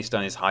therefore, based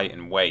on his height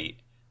and weight,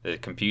 the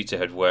computer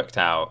had worked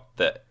out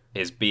that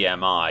his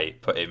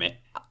BMI put him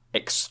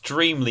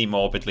extremely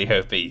morbidly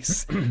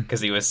obese because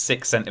he was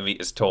 6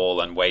 centimeters tall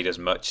and weighed as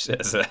much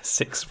as a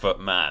 6 foot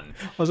man.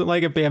 Wasn't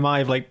like a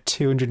BMI of like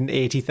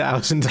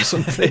 280,000 or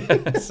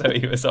something? So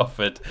he was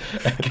offered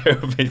a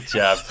COVID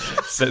jab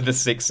so the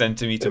 6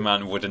 centimeter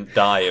man wouldn't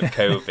die of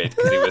COVID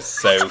because he was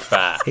so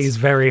fat. He's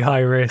very high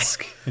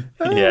risk.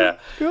 Yeah.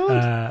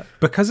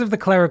 Because of the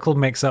clerical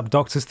mix-up,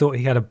 doctors thought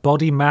he had a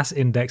body mass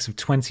index of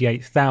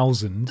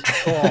 28,000.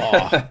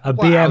 A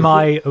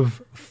BMI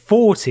of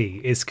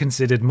 40 is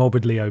considered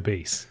morbidly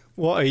obese.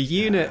 What a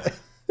unit.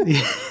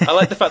 I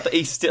like the fact that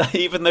he's still,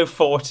 even though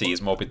 40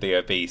 is morbidly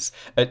obese,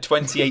 at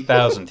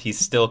 28,000 he's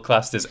still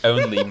classed as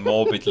only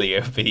morbidly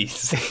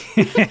obese.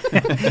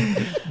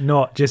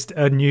 Not just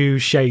a new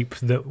shape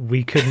that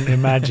we couldn't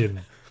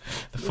imagine.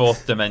 The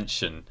fourth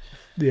dimension.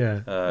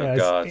 Yeah. Oh,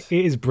 God.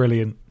 It is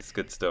brilliant. It's a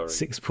good story.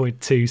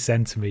 6.2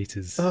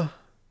 centimetres.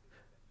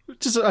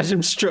 Just as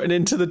I'm strutting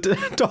into the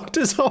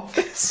doctor's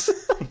office.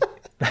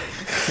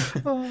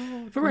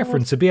 For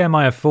reference, a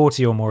BMI of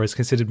 40 or more is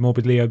considered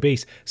morbidly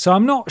obese, so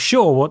I'm not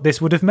sure what this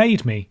would have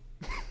made me,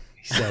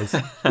 he says.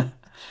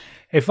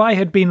 If I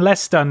had been less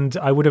stunned,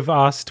 I would have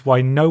asked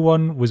why no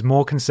one was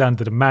more concerned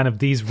that a man of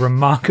these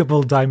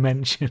remarkable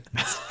dimensions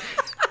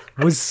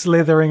was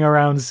slithering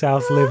around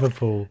South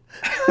Liverpool.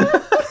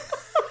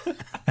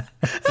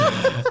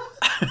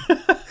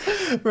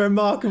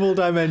 Remarkable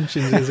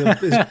dimensions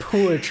is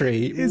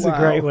poetry. It's a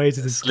great way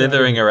to describe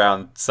Slithering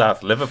around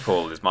South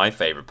Liverpool is my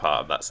favourite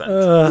part of that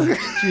sentence.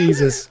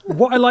 Jesus.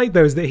 What I like,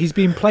 though, is that he's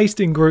been placed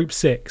in Group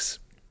 6.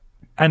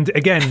 And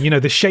again,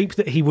 the shape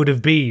that he would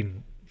have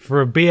been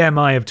for a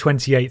BMI of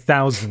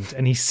 28,000,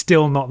 and he's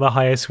still not the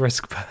highest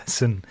risk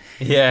person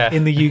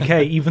in the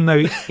UK, even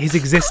though his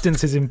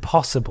existence is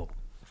impossible.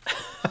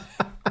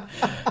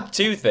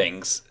 Two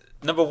things.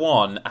 Number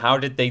one, how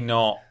did they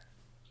not...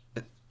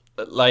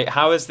 Like,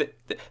 how is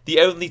the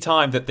only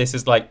time that this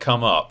has like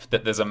come up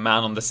that there's a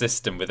man on the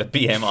system with a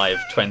BMI of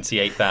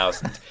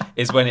 28,000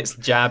 is when it's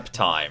jab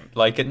time.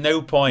 Like, at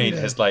no point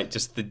has like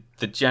just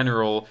the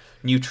general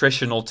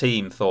nutritional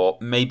team thought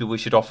maybe we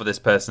should offer this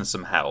person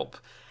some help.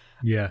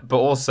 Yeah. But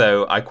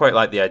also, I quite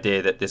like the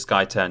idea that this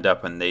guy turned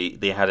up and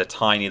they had a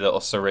tiny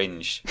little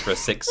syringe for a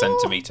 6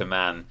 centimeter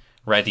man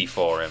ready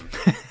for him.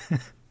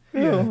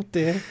 Oh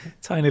dear.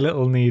 Tiny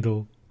little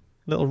needle.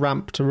 Little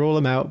ramp to roll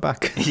him out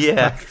back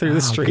through the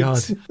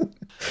streets. God.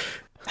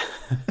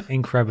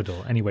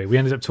 Incredible. Anyway, we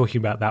ended up talking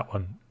about that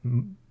one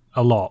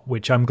a lot,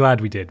 which I'm glad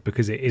we did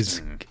because it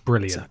is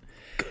brilliant.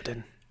 Good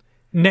one.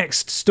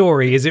 Next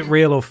story, is it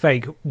real or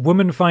fake?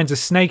 Woman finds a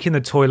snake in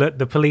the toilet.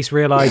 The police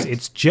realise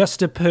it's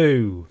just a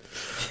poo.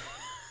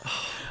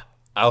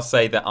 I'll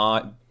say that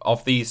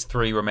of these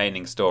 3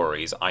 remaining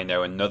stories, I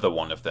know another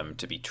one of them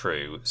to be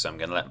true, so I'm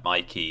going to let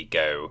Mikey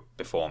go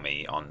before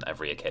me on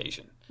every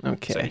occasion.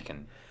 Okay. So he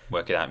can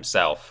work it out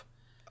himself.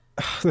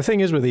 The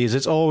thing is with these,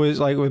 it's always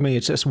like with me,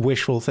 it's just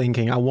wishful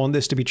thinking. I want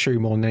this to be true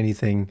more than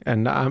anything,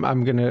 and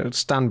I'm going to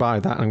stand by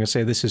that. I'm going to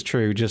say this is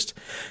true. I just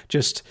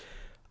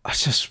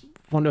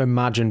want to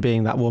imagine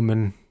being that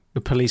woman.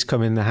 The police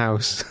come in the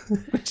house.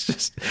 It's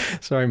just,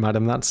 sorry,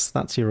 madam,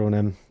 that's your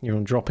own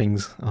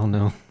droppings. Oh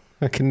no,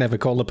 I can never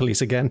call the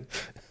police again.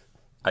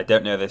 I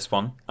don't know this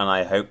one, and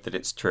I hope that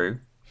it's true,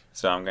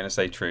 so I'm going to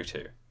say true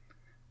too.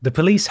 The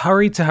police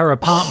hurried to her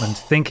apartment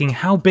thinking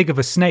how big of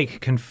a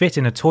snake can fit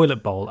in a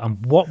toilet bowl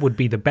and what would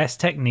be the best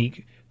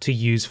technique to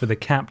use for the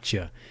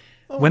capture.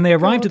 When they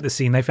arrived at the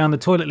scene, they found the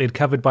toilet lid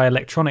covered by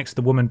electronics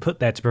the woman put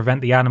there to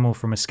prevent the animal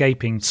from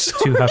escaping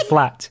to her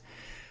flat.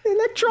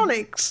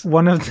 Electronics.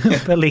 One of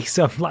the police,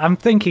 I'm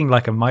thinking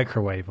like a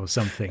microwave or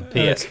something.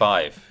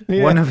 PS5.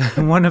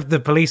 Yeah. One of the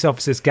police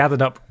officers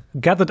gathered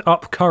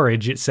up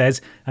courage, it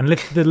says, and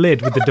lifted the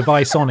lid with the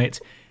device on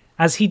it.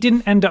 As he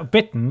didn't end up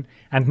bitten,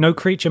 and no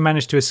creature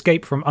managed to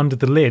escape from under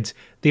the lid,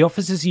 the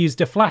officers used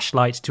a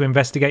flashlight to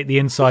investigate the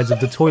insides of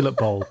the toilet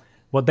bowl.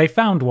 What they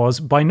found was,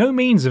 by no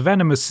means a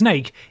venomous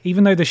snake,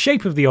 even though the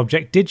shape of the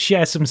object did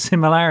share some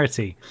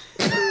similarity.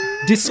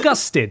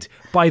 Disgusted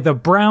by the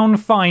brown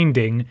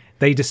finding,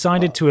 they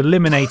decided to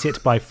eliminate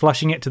it by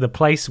flushing it to the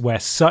place where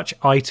such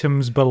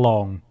items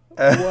belong.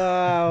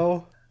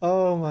 Wow.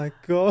 Oh my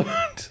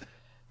god.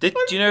 Do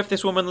you know if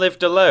this woman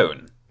lived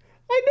alone?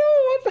 I know.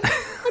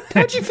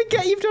 How'd you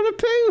forget you've done a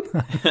poo?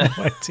 No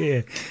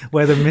idea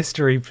where the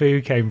mystery poo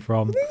came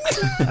from.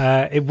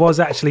 It was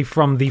actually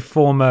from the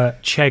former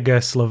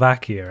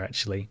Czechoslovakia,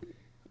 actually.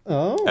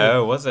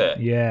 Oh, was it?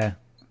 Yeah.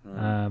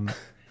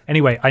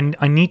 Anyway,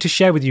 I need to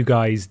share with you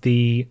guys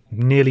the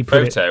nearly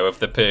put photo of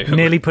the poo.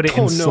 Nearly put it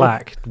in no.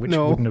 Slack, which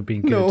No. wouldn't have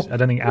been good. No. I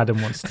don't think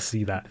Adam wants to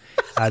see that.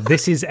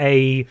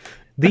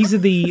 These are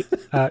the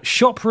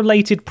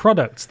shop-related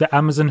products that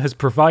Amazon has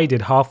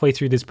provided halfway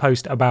through this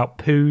post about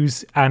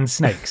poos and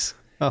snakes.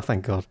 Oh,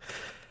 thank God.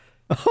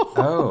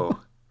 Oh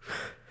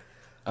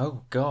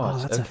God. Oh,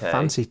 that's okay. a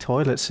fancy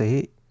toilet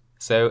seat.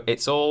 So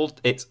it's all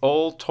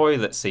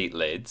toilet seat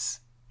lids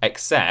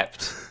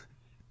except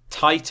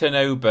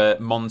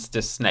Titanober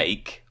Monster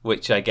Snake,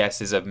 which I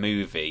guess is a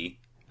movie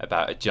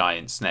about a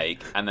giant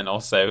snake, and then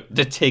also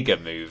the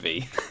Tigger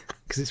movie.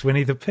 Because it's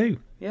Winnie the Pooh.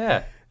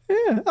 Yeah.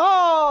 Yeah.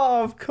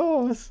 Oh, of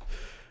course.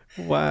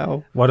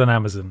 Wow. What on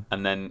Amazon?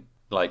 And then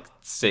like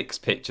 6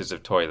 pictures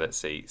of toilet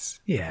seats.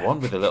 Yeah. One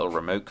with a little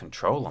remote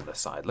control on the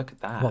side. Look at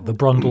that. What, the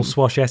Brundle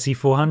Swash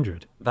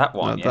SE400? That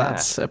one, yeah.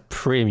 That's a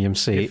premium It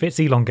seat. fits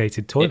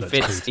elongated toilets.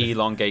 It fits Peter.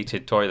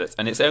 elongated toilets,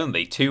 and it's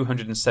only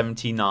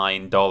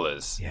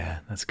 $279. Yeah,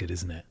 that's good,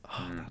 isn't it?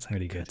 Oh, that's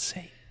really good.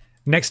 seat.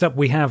 Next up,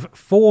 we have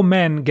 4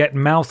 men get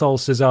mouth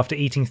ulcers after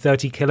eating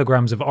 30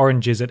 kilograms of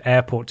oranges at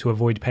airport to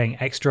avoid paying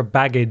extra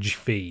baggage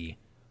fee.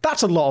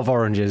 That's a lot of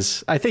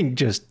oranges. I think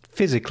just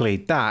physically,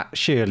 that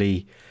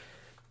surely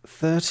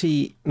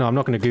 30... No, I'm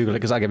not going to Google it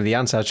because I give me the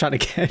answer. I was trying to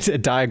get a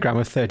diagram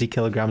of 30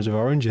 kilograms of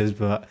oranges,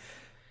 but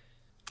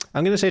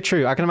I'm going to say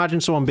true. I can imagine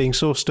someone being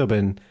so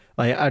stubborn.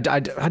 Like, I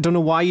don't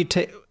know why you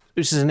take...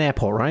 This is an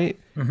airport, right?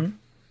 Mm-hmm.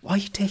 Why are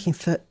you taking...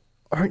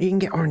 You can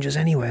get oranges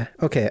anywhere.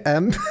 Okay,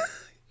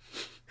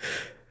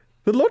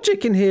 the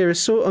logic in here is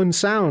so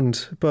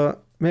unsound,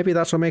 but maybe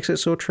that's what makes it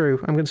so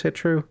true. I'm going to say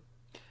true.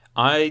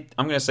 I'm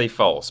going to say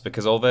false,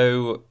 because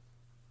although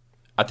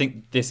I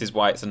think this is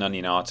why it's an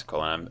Onion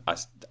article, and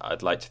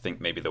I'd like to think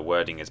maybe the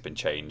wording has been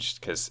changed,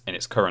 because in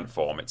its current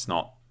form it's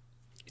not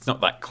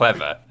that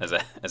clever as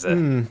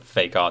a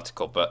fake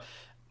article, but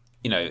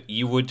you know,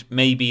 you would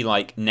maybe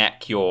like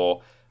neck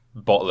your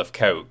bottle of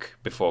Coke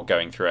before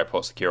going through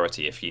airport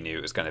security if you knew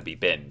it was going to be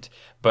binned.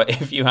 But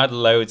if you had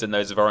loads and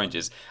loads of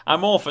oranges,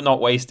 I'm all for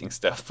not wasting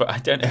stuff, but I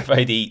don't know if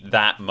I'd eat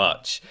that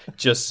much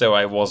just so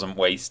I wasn't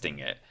wasting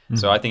it.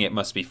 So I think it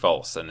must be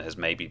false and has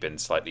maybe been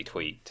slightly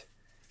tweaked.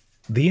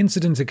 The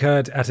incident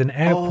occurred at an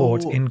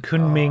airport in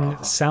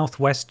Kunming,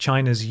 southwest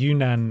China's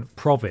Yunnan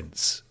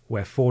province,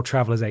 where 4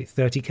 travellers ate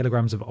 30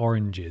 kilograms of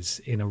oranges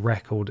in a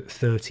record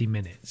 30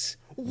 minutes.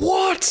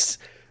 What?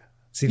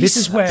 See, this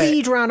is where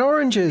speed ran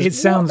oranges. it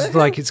sounds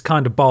like it's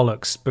kind of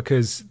bollocks,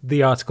 because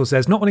the article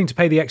says, not wanting to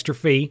pay the extra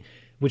fee,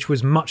 which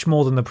was much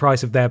more than the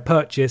price of their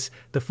purchase,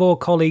 the 4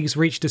 colleagues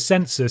reached a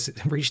census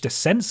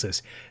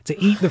to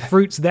eat the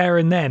fruits there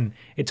and then.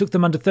 It took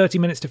them under 30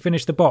 minutes to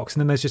finish the box. And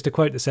then there's just a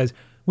quote that says,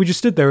 we just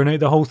stood there and ate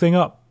the whole thing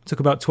up. It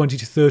took about 20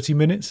 to 30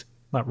 minutes.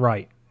 Like,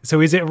 right.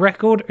 So is it a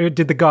record, or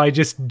did the guy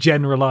just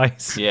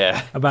generalise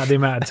about the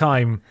amount of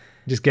time?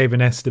 Just gave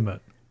an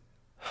estimate.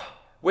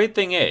 Weird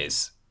thing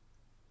is,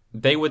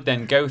 they would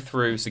then go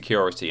through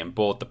security and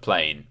board the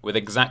plane with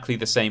exactly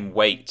the same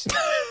weight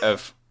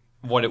of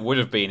what it would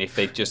have been if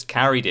they'd just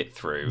carried it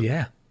through.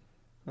 Yeah.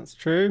 That's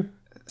true.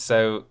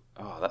 So,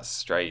 that's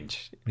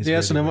strange. It's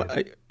Yes, really and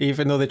weird.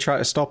 even though they tried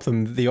to stop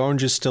them, the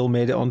oranges still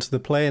made it onto the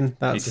plane.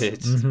 That's They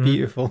did.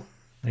 beautiful.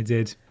 They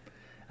did.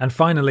 And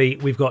finally,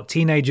 we've got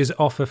teenagers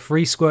offer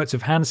free squirts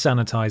of hand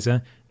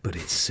sanitizer but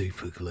it's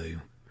super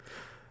glue.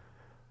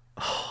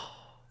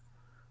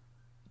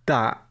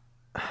 That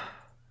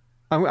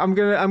I'm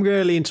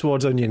gonna lean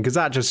towards onion because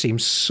that just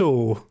seems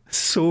so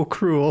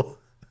cruel.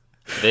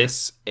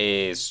 This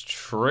is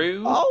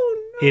true.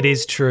 Oh no! It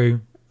is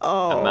true.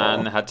 A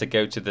man had to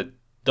go to the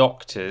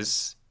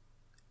doctors.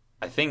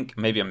 I think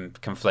maybe I'm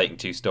conflating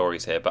two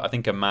stories here, but I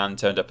think a man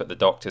turned up at the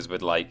doctor's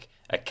with like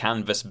a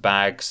canvas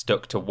bag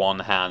stuck to one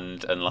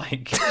hand and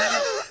like,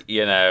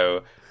 you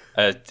know,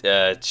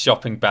 a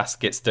shopping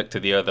basket stuck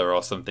to the other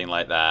or something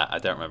like that. I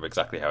don't remember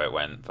exactly how it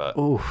went, but...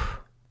 Oof.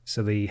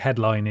 So the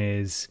headline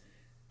is,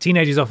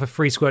 teenagers offer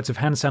free squirts of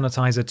hand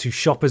sanitizer to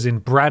shoppers in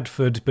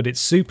Bradford, but it's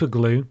super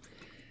glue.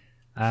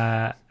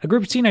 A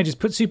group of teenagers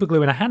put super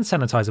glue in a hand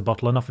sanitizer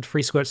bottle and offered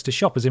free squirts to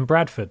shoppers in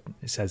Bradford,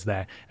 it says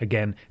there.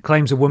 Again,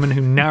 claims a woman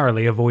who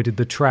narrowly avoided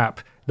the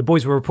trap. The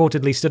boys were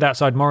reportedly stood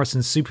outside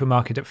Morrison's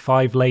supermarket at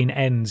 5 Lane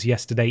Ends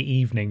yesterday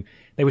evening.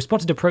 They were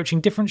spotted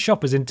approaching different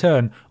shoppers in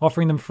turn,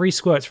 offering them free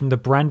squirts from the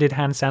branded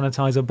hand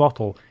sanitizer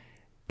bottle.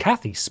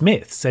 Kathy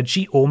Smith said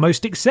she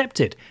almost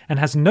accepted and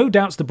has no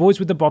doubts the boys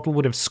with the bottle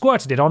would have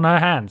squirted it on her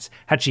hands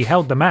had she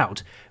held them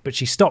out, but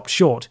she stopped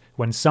short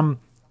when some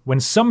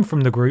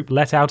from the group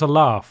let out a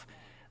laugh.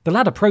 The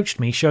lad approached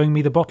me, showing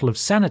me the bottle of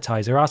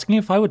sanitizer, asking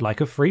if I would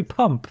like a free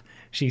pump,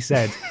 she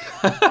said.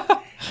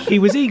 He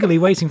was eagerly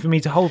waiting for me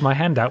to hold my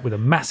hand out with a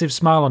massive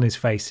smile on his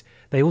face.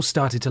 They all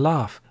started to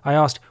laugh. I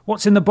asked,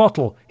 "What's in the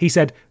bottle?" He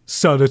said,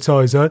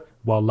 "Sanitizer,"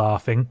 while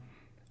laughing.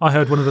 I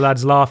heard one of the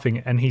lads laughing,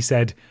 and he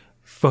said,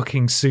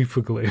 "Fucking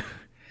super glue."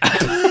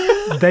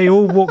 They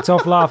all walked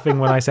off laughing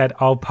when I said,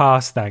 "I'll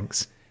pass,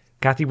 thanks."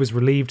 Kathy was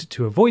relieved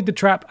to avoid the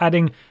trap,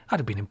 adding,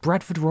 "I'd have been in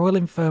Bradford Royal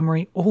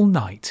Infirmary all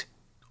night."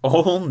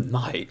 All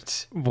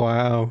night?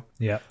 Wow.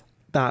 Yeah.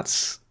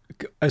 That's...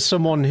 As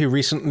someone who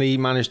recently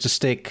managed to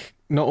stick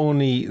not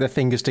only the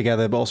fingers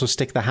together, but also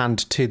stick the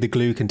hand to the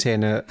glue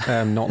container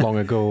not long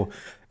ago,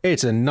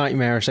 it's a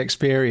nightmarish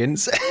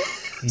experience.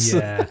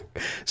 Yeah.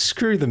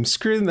 Screw them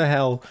the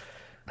hell.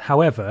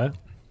 However,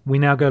 we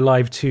now go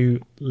live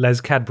to Les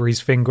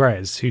Cadbury's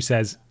Fingres, who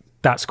says,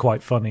 "That's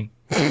quite funny."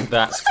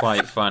 That's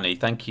quite funny.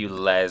 Thank you,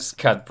 Les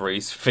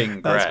Cadbury's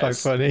Fingres. That's quite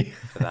funny.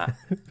 For that.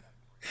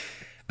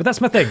 But that's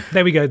my thing.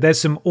 There we go.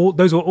 Those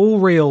were all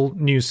real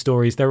news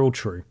stories. They're all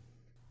true.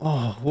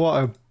 Oh,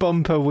 what a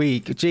bumper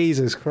week.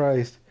 Jesus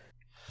Christ.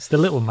 It's the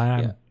little man.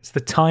 Yeah. It's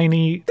the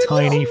tiny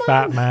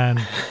fat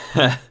man.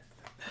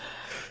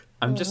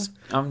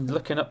 I'm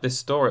looking up this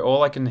story.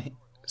 All I can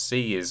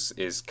see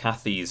is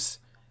Kathy's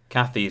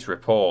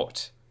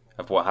report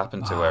of what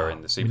happened to her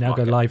in the supermarket.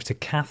 We now go live to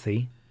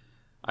Kathy.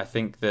 I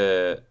think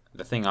the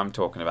thing I'm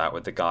talking about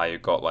with the guy who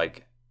got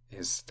like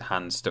his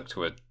hand stuck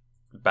to a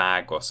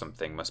bag or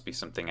something must be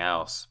something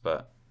else.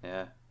 But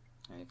yeah,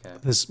 there you go.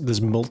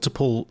 There's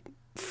multiple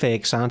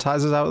fake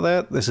sanitizers out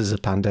there. This is a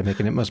pandemic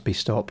and it must be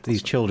stopped.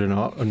 These children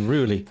are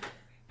unruly.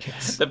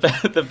 Yes.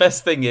 The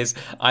best thing is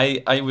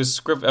I was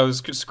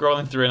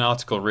scrolling through an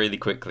article really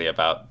quickly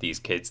about these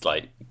kids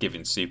like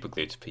giving super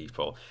glue to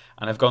people,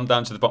 and I've gone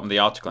down to the bottom of the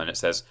article and it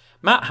says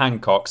Matt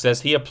Hancock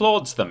says he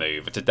applauds the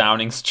move at a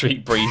Downing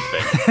Street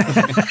briefing,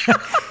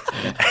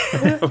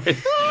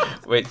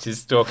 which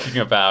is talking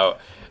about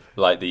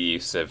like the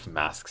use of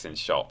masks in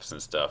shops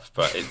and stuff,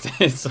 but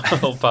it's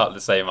all part of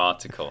the same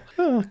article.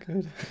 Oh,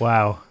 good.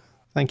 Wow.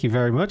 Thank you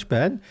very much,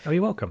 Ben. Oh,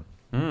 you're welcome.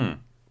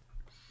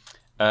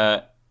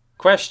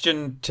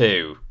 Question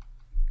 2.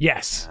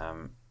 Yes.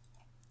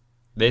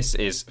 This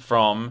is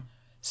from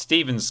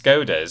Stephen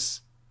Skodes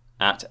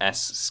at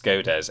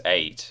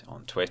 @sskodes8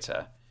 on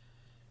Twitter.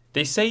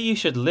 They say you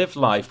should live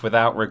life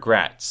without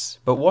regrets,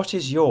 but what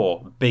is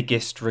your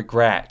biggest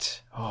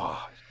regret?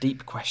 Oh,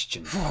 deep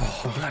question.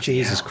 Oh,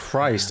 Jesus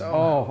Christ.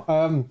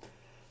 Oh,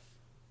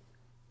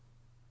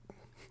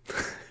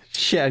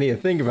 shit, I need to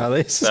think about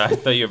this. I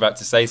thought you were about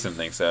to say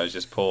something, so I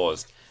just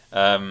paused.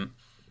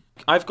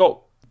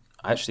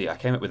 I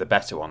came up with a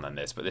better one than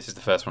this, but this is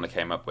the first one I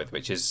came up with,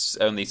 which is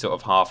only sort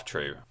of half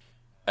true.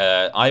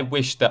 I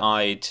wish that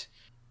I'd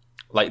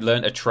like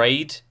learned a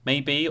trade,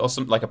 maybe, or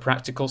something like a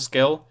practical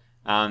skill.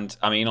 And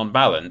I mean, on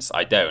balance,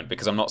 I don't,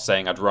 because I'm not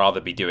saying I'd rather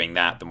be doing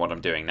that than what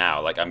I'm doing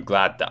now. Like, I'm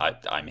glad that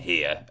I'm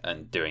here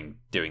and doing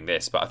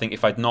this. But I think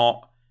if I'd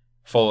not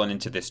fallen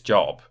into this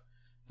job,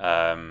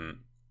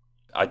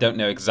 I don't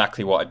know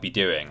exactly what I'd be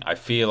doing. I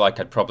feel like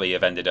I'd probably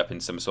have ended up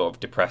in some sort of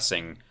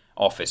depressing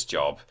office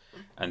job.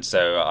 And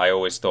so I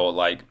always thought,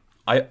 like,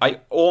 I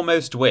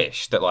almost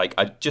wish that, like,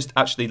 I'd just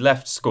actually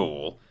left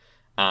school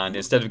and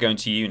instead of going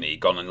to uni,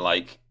 gone and,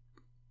 like,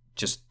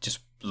 just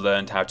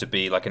learned how to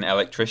be, like, an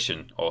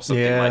electrician or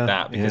something like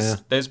that.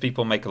 Because those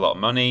people make a lot of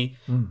money.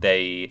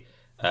 They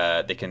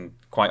can,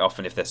 quite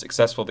often, if they're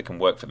successful, they can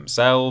work for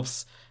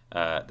themselves.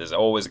 There's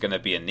always going to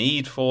be a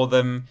need for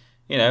them.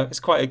 You know, it's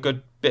quite a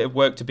good bit of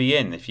work to be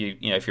in. If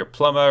if you're a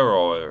plumber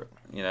or,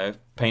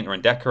 painter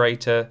and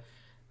decorator,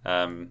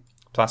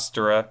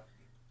 plasterer,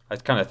 I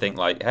kind of think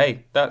like,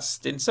 hey,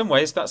 in some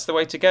ways that's the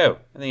way to go.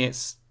 I think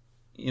it's,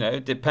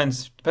 it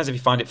depends if you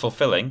find it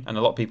fulfilling, and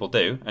a lot of people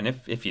do. And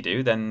if you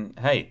do, then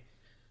hey,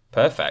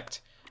 perfect.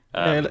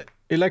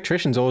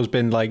 electrician's always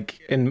been like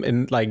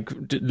in like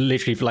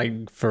literally for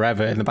like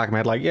forever in the back of my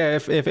head. Like, yeah,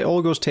 if it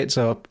all goes tits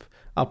up,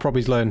 I'll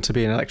probably learn to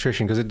be an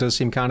electrician because it does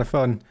seem kind of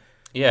fun.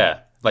 Yeah,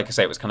 like I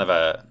say, it was kind of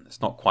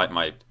it's not quite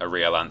a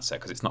real answer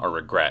because it's not a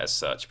regret as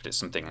such, but it's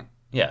something.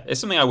 Yeah, it's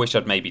something I wish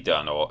I'd maybe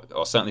done, or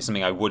certainly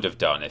something I would have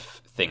done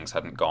if things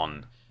hadn't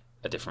gone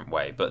a different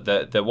way. But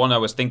the one I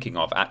was thinking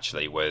of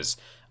actually was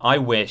I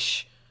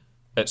wish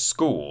at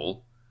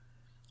school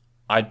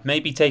I'd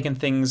maybe taken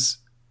things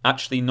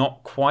actually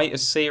not quite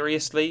as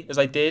seriously as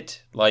I did.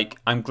 Like,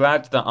 I'm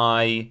glad that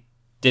I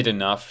did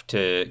enough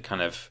to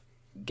kind of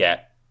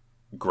get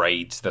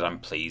grades that I'm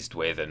pleased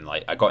with, and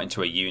like I got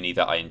into a uni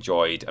that I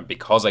enjoyed, and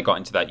because I got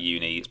into that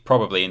uni, it's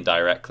probably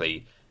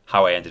indirectly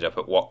how I ended up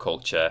at What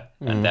Culture,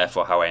 and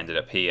therefore how I ended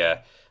up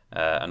here,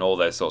 and all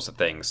those sorts of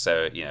things.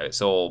 So, you know,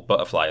 it's all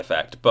butterfly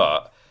effect.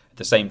 But at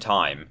the same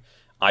time,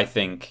 I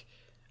think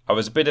I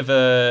was a bit of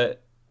a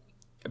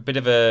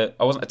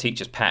I wasn't a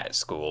teacher's pet at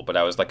school, but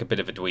I was like a bit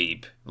of a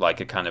dweeb.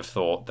 Like, I kind of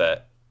thought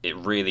that it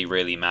really,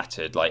 really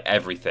mattered. Like,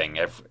 everything,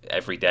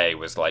 every day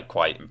was like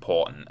quite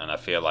important, and I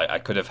feel like I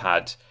could have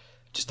had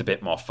just a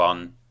bit more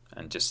fun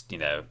and just, you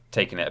know,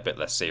 taken it a bit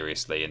less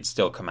seriously and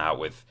still come out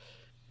with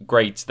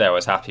grades that I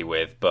was happy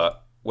with,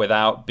 but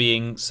without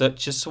being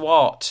such a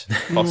swot,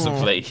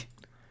 possibly.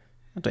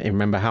 I don't even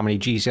remember how many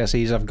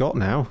GCSEs I've got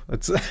now.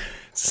 It's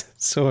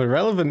so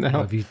irrelevant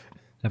now.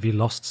 Have you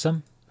lost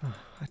some?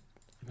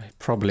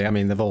 Probably. I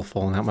mean, they've all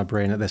fallen out my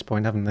brain at this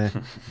point, haven't they?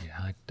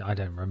 Yeah, I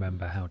don't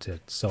remember how to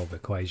solve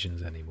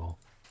equations anymore.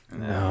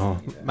 No,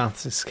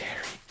 maths is scary.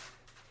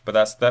 But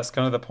that's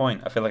kind of the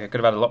point. I feel like I could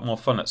have had a lot more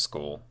fun at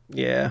school.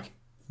 Yeah.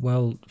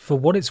 Well, for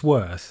what it's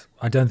worth,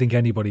 I don't think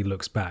anybody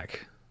looks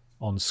back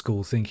on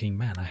school thinking,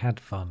 man, I had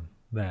fun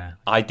there.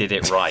 I did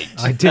it right.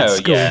 I did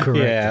school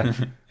correctly. Yeah.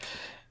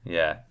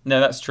 Yeah. No,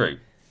 that's true.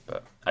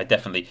 But I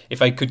definitely,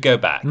 if I could go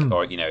back,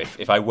 or, you know,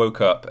 if I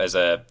woke up as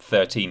a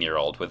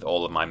 13-year-old with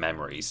all of my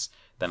memories,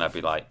 then I'd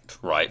be like,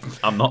 right,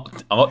 I'm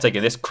not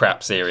taking this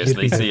crap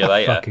seriously. See you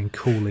later. Fucking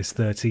coolest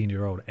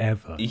 13-year-old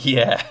ever.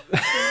 Yeah.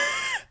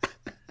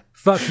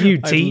 Fuck you,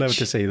 Teach. I'd love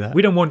to see that.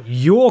 We don't want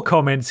your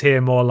comments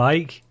here, more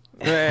like.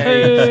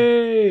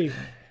 Hey!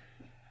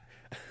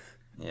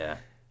 Yeah.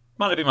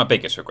 Might have been my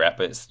biggest regret,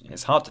 but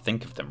it's hard to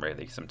think of them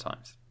really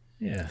sometimes.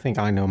 Yeah. I think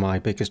I know my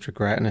biggest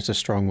regret, and it's a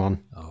strong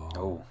one.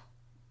 Oh.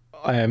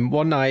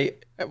 One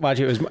night,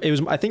 actually, it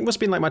was I think it must have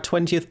been like my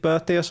 20th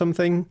birthday or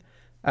something.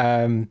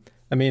 And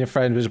me and a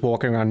friend was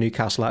walking around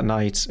Newcastle at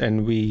night,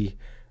 and we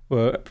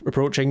were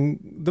approaching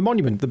the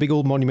monument, the big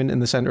old monument in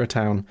the centre of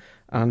town,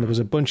 and there was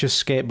a bunch of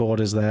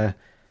skateboarders there,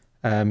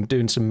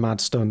 doing some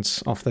mad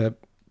stunts off their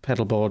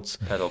pedal boards.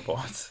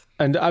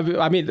 And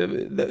I mean,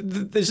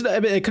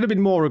 it could have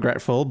been more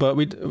regretful, but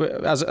we,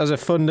 as a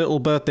fun little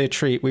birthday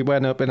treat, we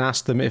went up and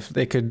asked them if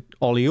they could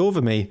ollie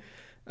over me.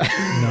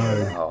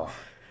 No.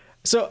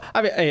 So,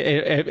 I mean,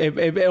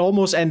 it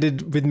almost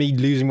ended with me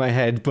losing my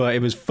head, but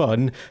it was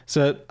fun.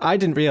 So I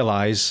didn't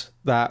realise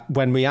that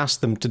when we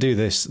asked them to do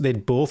this,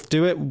 they'd both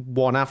do it,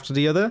 one after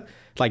the other,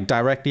 like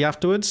directly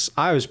afterwards.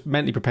 I was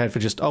mentally prepared for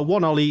just,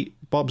 one ollie,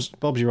 Bob's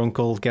your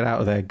uncle, get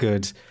out of there,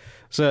 good.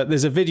 So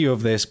there's a video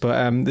of this,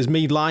 but there's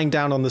me lying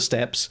down on the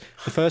steps.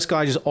 The first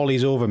guy just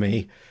ollies over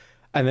me.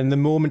 And then the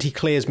moment he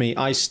clears me,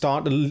 I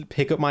start to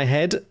pick up my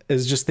head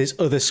as just this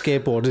other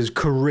skateboarder is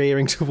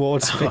careering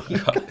towards me.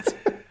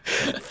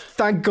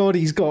 Thank God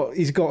he's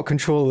got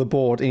control of the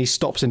board and he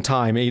stops in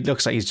time. And he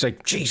looks like he's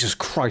like, Jesus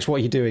Christ, what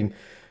are you doing?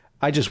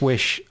 I just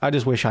wish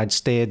I'd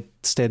stayed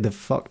the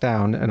fuck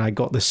down and I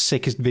got the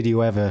sickest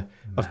video ever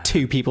of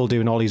two people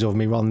doing ollies over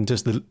me rather than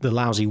just the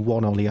lousy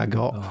one ollie I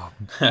got. Oh,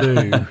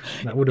 boo.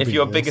 That would have If been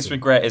your awesome. biggest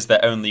regret is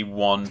that only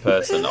one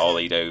person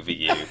ollied over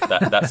you,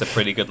 that's a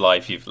pretty good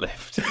life you've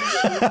lived.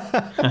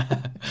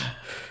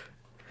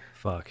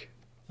 Fuck.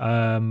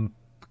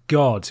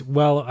 God.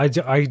 Well,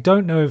 I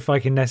don't know if I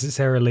can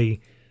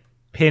necessarily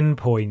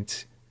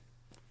pinpoint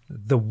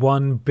the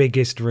one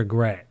biggest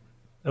regret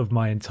of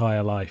my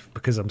entire life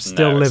because I'm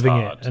still it's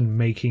living hard. it and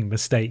making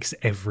mistakes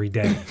every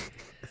day.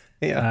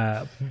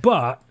 Yeah.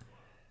 But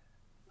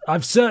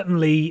I've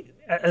certainly,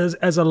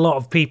 as a lot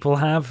of people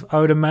have, I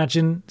would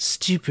imagine,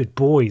 stupid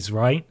boys,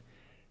 right?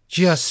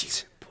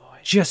 Just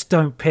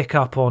don't pick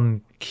up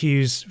on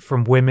cues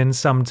from women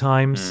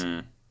sometimes.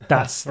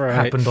 That's Right.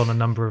 happened on a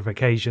number of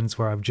occasions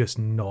where I've just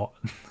not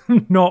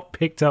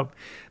picked up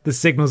the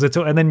signals at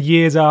all. And then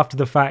years after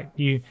the fact,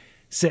 you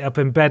sit up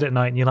in bed at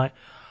night and you're like,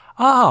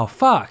 oh,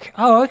 fuck.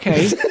 Oh,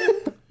 okay.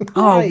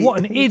 Oh, what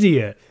an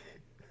idiot.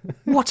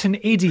 What an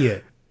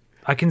idiot.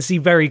 I can see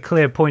very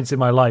clear points in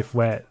my life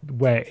where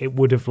it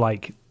would have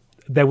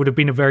there would have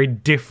been a very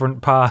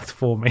different path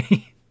for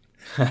me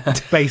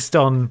based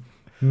on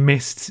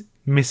missed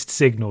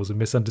signals and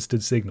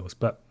misunderstood signals.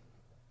 But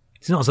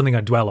it's not something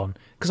I dwell on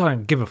because I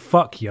don't give a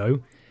fuck,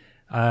 yo.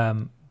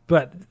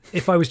 But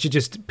if I was to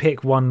just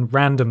pick one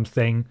random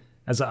thing,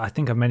 as I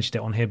think I mentioned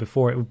it on here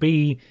before, it would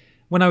be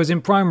when I was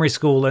in primary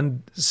school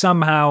and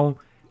somehow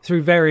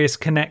through various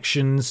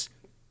connections,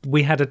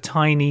 we had a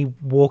tiny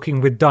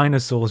Walking with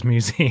Dinosaurs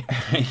museum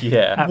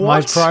Yeah. at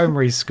my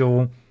primary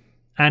school.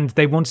 and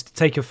they wanted to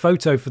take a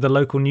photo for the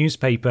local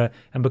newspaper.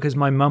 And because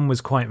my mum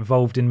was quite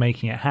involved in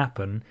making it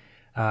happen,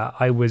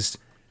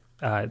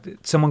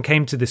 someone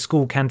came to the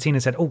school canteen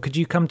and said, "Oh, could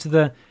you come to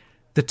the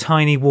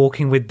tiny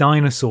Walking with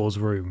Dinosaurs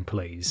room,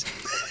 please,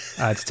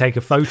 to take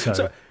a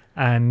photo?"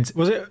 And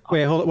was it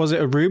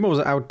a room or was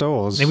it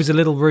outdoors? It was a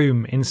little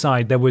room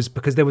inside. There was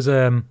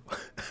some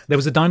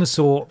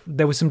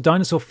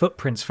dinosaur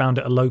footprints found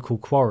at a local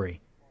quarry.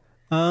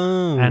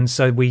 Oh. And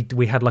so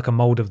we had like a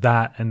mold of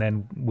that, and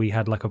then we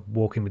had like a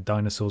Walking with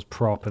Dinosaurs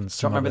prop and I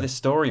some. don't remember this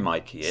story,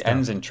 Mikey. It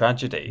ends in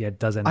tragedy. Yeah, it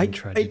does end in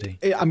tragedy.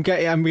 I'm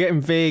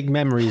getting vague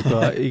memories,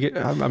 but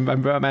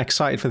I'm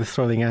excited for the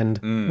thrilling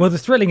end. Well, the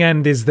thrilling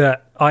end is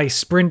that I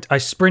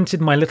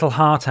sprinted my little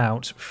heart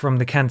out from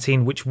the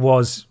canteen, which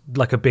was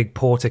like a big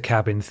porter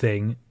cabin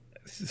thing,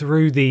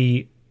 through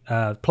the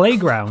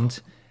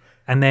playground,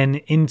 and then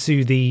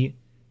into the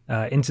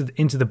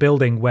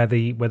building where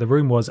the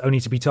room was, only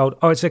to be told,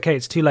 "Oh, it's okay,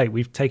 it's too late.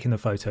 We've taken the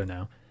photo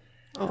now."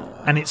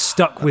 Oh. And it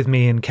stuck with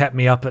me and kept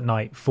me up at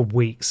night for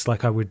weeks.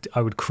 Like I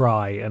would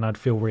cry and I'd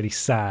feel really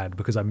sad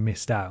because I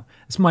missed out.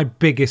 It's my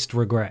biggest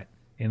regret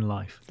in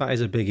life. That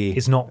is a biggie.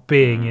 It's not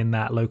being in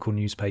that local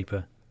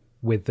newspaper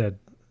with the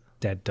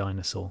dead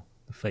dinosaur,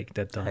 the fake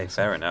dead dinosaur. Hey,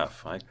 fair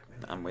enough.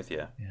 I'm with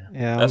you.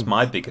 Yeah. That's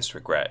my biggest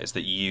regret, is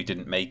that you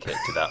didn't make it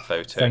to that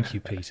photo. Thank you,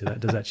 Peter.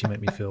 That does actually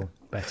make me feel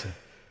better.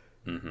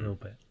 A little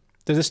bit.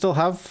 Do they still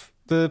have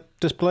the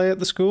display at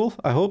the school?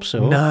 I hope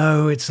so.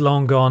 No, it's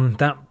long gone.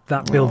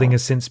 That building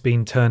has since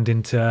been turned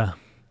into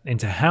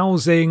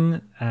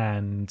housing,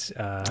 and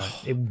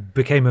it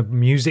became a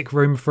music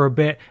room for a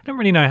bit. I don't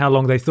really know how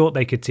long they thought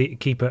they could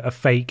keep a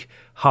fake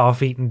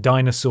half-eaten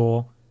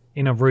dinosaur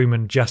in a room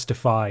and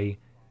justify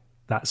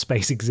that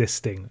space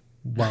existing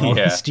while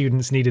the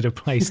students needed a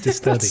place to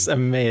study. That's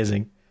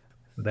amazing.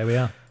 But there we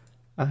are.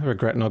 I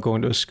regret not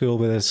going to a school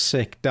with a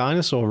sick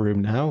dinosaur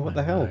room now. What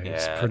the hell?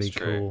 It's pretty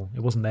cool. It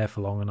wasn't there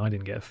for long, and I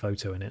didn't get a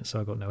photo in it, so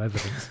I got no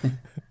evidence.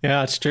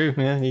 Yeah, it's true.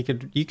 Yeah, you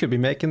could be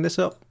making this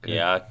up.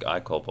 Yeah, I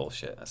call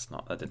bullshit.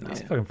 That didn't See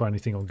happen. if I can find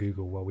anything on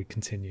Google while we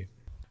continue.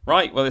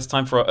 Right, well, it's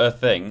time for our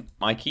thing.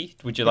 Mikey,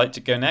 would you like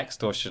to go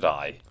next, or should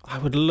I? I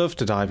would love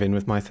to dive in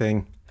with my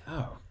thing.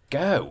 Oh,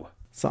 go.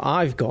 So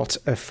I've got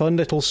a fun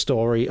little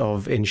story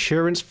of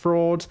insurance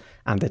fraud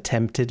and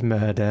attempted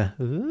murder.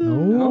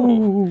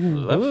 Oh,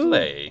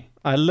 lovely.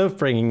 I love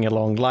bringing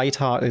along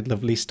light-hearted,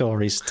 lovely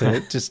stories to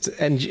just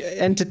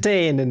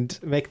entertain and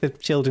make the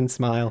children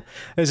smile.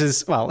 This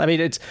is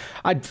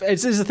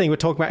the thing. We're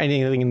talking about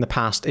anything in the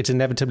past. It's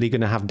inevitably going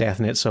to have death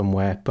in it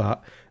somewhere,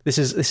 but this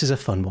is a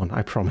fun one,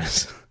 I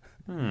promise.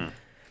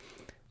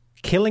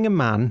 Killing a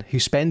man who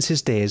spends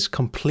his days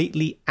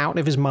completely out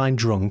of his mind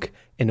drunk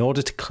in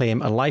order to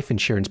claim a life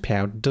insurance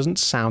payout doesn't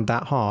sound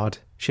that hard,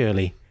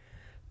 surely.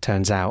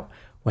 Turns out,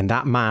 when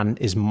that man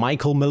is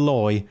Michael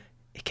Malloy,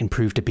 it can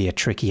prove to be a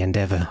tricky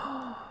endeavour.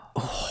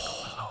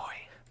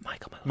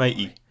 Michael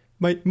Malloy.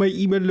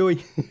 Mikey Malloy.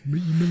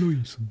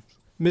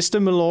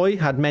 Mr. Malloy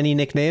had many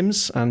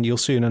nicknames, and you'll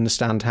soon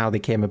understand how they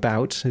came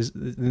about.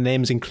 The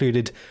names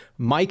included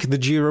Mike the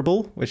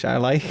Durable, which I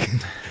like,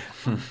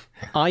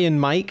 Iron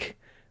Mike,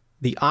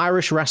 the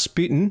Irish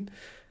Rasputin,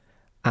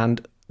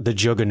 and the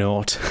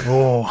Juggernaut.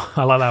 Oh,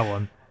 I like that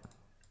one.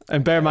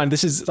 And bear in mind,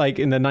 this is like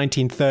in the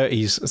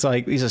 1930s. It's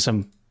like this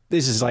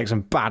is like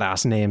some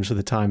badass names for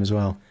the time as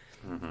well.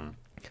 Mm-hmm.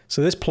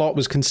 So this plot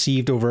was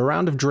conceived over a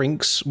round of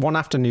drinks one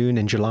afternoon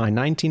in July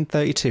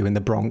 1932 in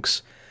the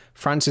Bronx.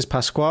 Francis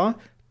Pasqua,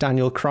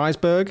 Daniel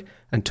Kreisberg,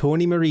 and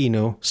Tony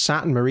Marino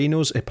sat in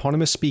Marino's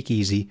eponymous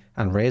speakeasy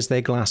and raised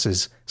their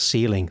glasses,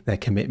 sealing their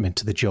commitment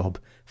to the job,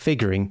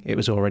 figuring it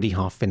was already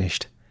half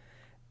finished.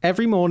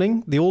 Every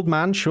morning, the old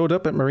man showed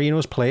up at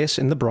Marino's place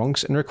in the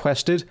Bronx and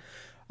requested,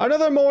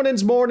 "Another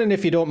morning,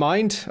 if you don't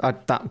mind."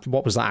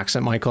 What was that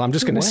accent, Michael? I'm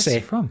just going to say.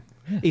 Where's he from?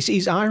 Yeah.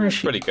 He's Irish.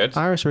 That's pretty good.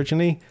 Irish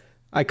originally.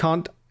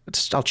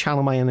 I'll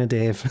channel my inner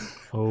Dave.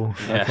 Oh,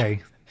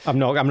 okay. I'm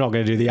not going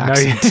to do the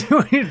accent.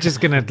 No, you're just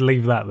going to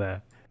leave that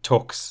there.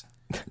 Tux.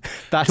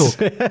 That's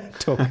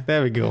Tuck.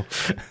 There we go.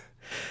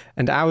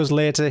 And hours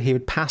later, he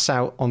would pass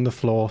out on the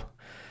floor.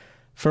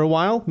 For a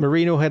while,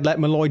 Marino had let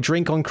Malloy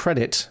drink on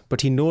credit,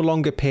 but he no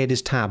longer paid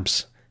his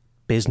tabs.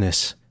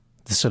 Business,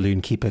 the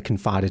saloon keeper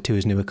confided to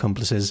his new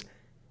accomplices,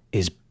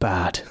 is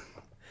bad.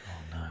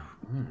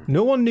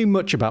 No one knew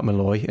much about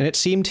Malloy, and it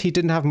seemed he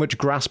didn't have much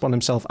grasp on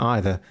himself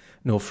either.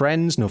 No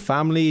friends, no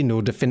family,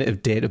 no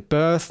definitive date of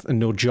birth, and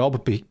no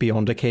job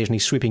beyond occasionally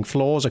sweeping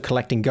floors or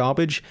collecting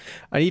garbage.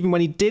 And even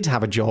when he did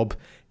have a job,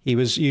 he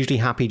was usually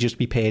happy just to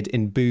be paid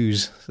in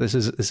booze. This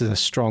is a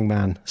strong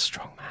man.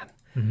 Strong man.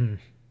 Mm-hmm.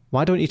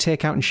 "Why don't you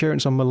take out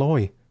insurance on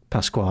Malloy?"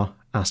 Pasqua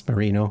asked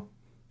Marino.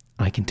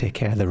 "I can take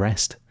care of the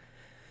rest."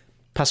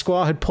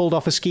 Pasqua had pulled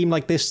off a scheme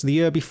like this the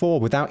year before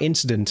without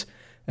incident,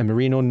 and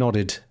Marino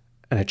nodded.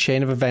 And a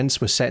chain of events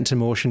was set into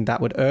motion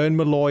that would earn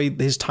Malloy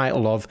his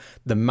title of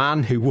the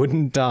man who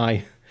wouldn't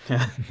die.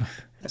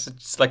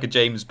 It's like a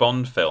James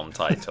Bond film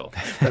title.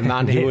 The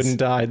man who wouldn't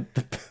die.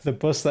 The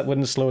bus that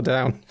wouldn't slow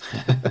down.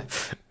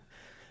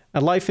 A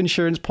life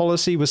insurance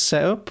policy was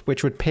set up,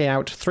 which would pay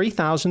out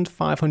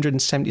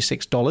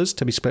 $3,576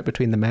 to be split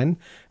between the men.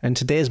 And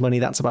today's money,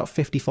 that's about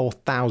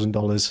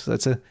 $54,000. So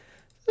that's a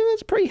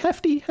pretty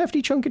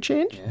hefty chunk of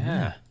change.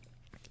 Yeah.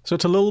 So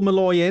to lull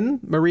Malloy in,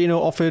 Marino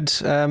offered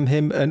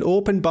him an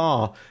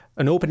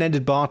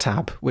open-ended bar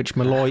tab, which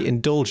Malloy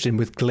indulged in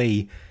with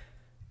glee.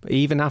 But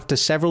even after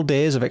several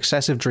days of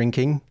excessive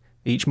drinking,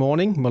 each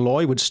morning,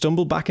 Malloy would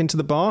stumble back into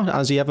the bar,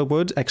 as he ever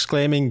would,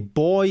 exclaiming,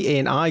 "Boy,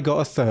 ain't I got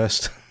a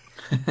thirst."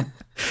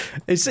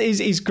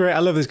 He's great. I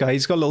love this guy.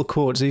 He's got little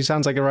quotes. He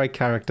sounds like a right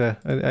character.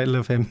 I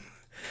love him.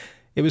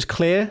 It was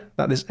clear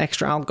that this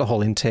extra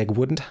alcohol intake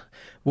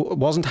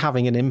wasn't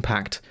having an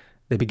impact.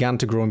 They began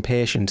to grow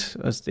impatient.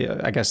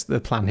 I guess the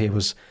plan here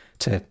was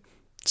to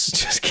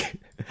just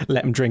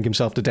let him drink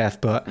himself to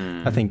death. But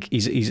I think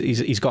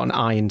he's got an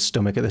iron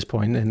stomach at this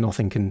point, and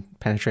nothing can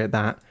penetrate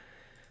that.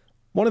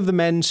 One of the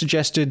men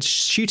suggested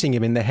shooting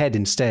him in the head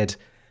instead,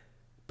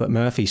 but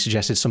Murphy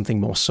suggested something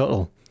more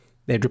subtle.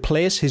 They'd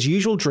replace his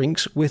usual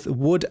drinks with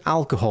wood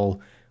alcohol,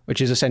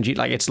 which is essentially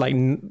it's like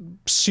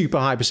super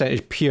high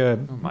percentage pure,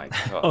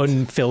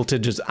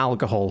 unfiltered just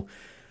alcohol.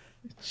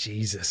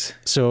 Jesus.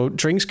 So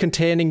drinks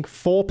containing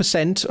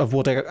 4% of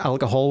wood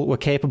alcohol were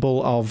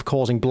capable of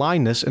causing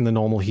blindness in the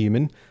normal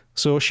human.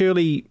 So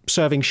surely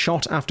serving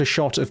shot after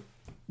shot of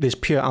this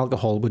pure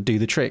alcohol would do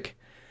the trick.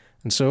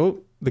 And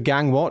so the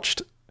gang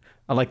watched.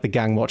 I like the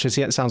gang watchers.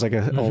 Yeah, it sounds like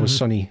a Always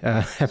Sunny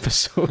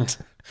episode.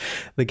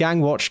 The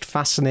gang watched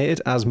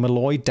fascinated as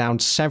Malloy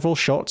downed several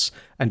shots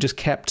and just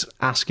kept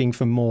asking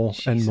for more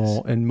and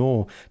more and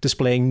more,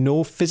 displaying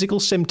no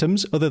physical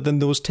symptoms other than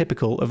those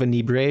typical of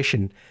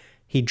inebriation.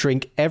 He'd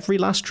drink every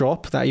last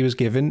drop that he was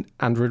given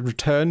and would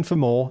return for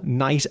more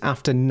night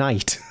after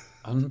night.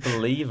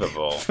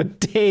 Unbelievable. For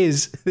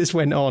days this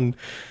went on.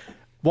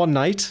 One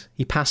night,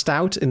 he passed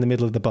out in the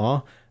middle of the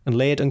bar and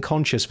laid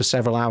unconscious for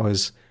several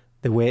hours.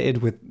 They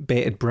waited with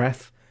bated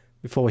breath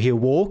before he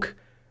awoke,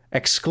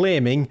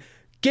 exclaiming,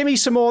 "Give me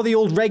some more of the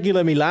old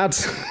regular, me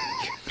lads."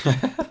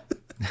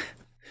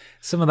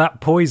 Some of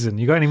that poison.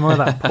 You got any more of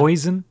that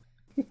poison?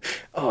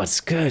 Oh, it's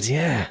good,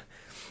 yeah.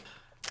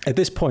 At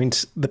this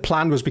point, the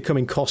plan was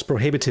becoming cost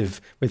prohibitive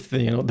with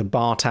the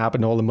bar tab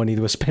and all the money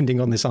they were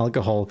spending on this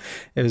alcohol.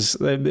 It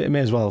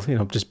may as well,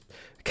 just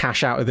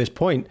cash out at this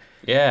point.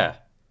 Yeah.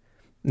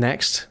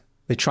 Next,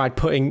 they tried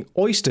putting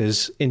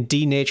oysters in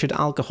denatured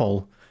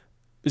alcohol.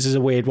 This is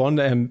a weird one.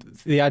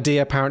 The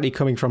idea apparently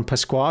coming from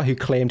Pasqua, who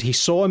claimed he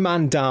saw a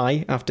man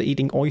die after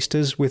eating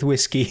oysters with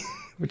whiskey.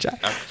 Which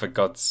for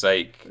God's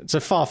sake. It's a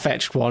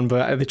far-fetched one,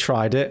 but they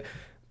tried it.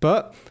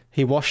 But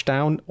he washed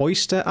down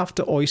oyster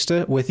after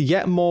oyster with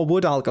yet more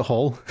wood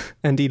alcohol,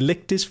 and he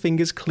licked his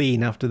fingers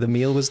clean after the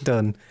meal was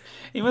done.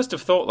 He must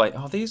have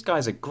thought, these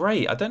guys are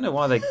great. I don't know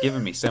why they're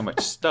giving me so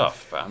much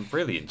stuff, but I'm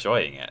really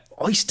enjoying it.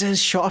 Oysters,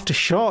 shot after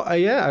shot.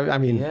 Yeah, I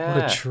mean,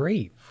 what a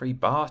treat. Free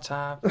bar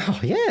tab. Oh,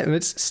 yeah, and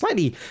it's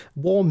slightly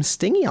warm,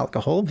 stingy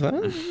alcohol, but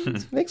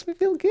it makes me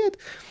feel good.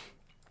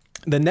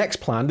 The next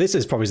plan, this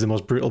is probably the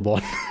most brutal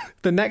one.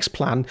 The next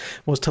plan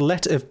was to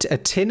let a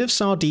tin of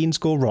sardines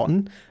go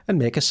rotten and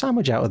make a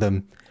sandwich out of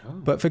them. Oh.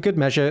 But for good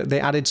measure, they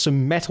added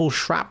some metal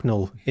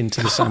shrapnel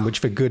into the sandwich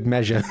for good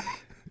measure.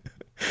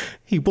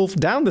 He wolfed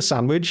down the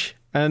sandwich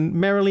and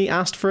merrily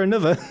asked for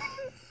another.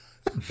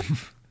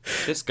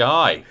 This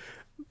guy.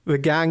 The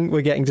gang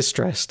were getting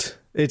distressed.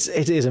 It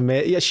is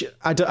amazing.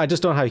 I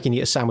just don't know how you can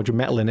eat a sandwich with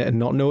metal in it and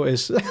not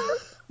notice.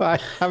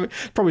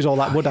 Probably it's all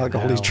that wood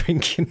alcohol he's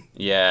drinking.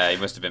 Yeah, he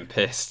must have been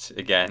pissed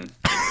again.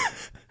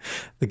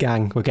 The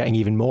gang were getting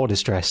even more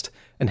distressed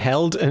and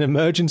held an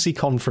emergency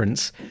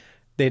conference.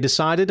 They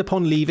decided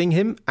upon leaving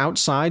him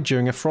outside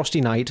during a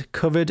frosty night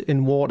covered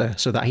in water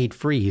so that he'd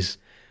freeze.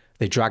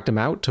 They dragged him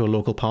out to a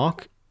local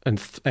park, and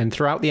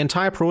throughout the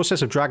entire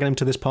process of dragging him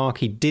to this park,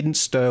 he didn't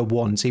stir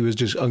once. He was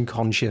just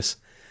unconscious.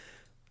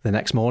 The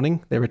next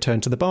morning, they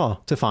returned to the bar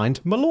to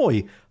find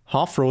Malloy,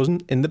 half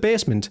frozen, in the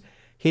basement.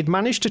 He'd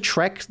managed to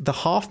trek the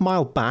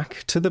half-mile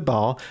back to the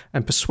bar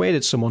and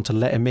persuaded someone to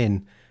let him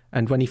in.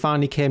 And when he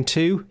finally came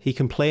to, he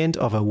complained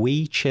of a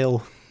wee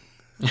chill.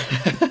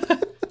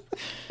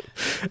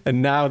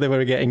 And now they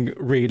were getting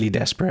really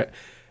desperate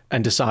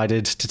and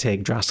decided to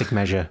take drastic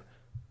measure.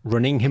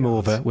 Running him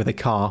over with a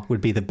car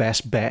would be the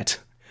best bet.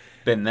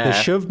 Been there. They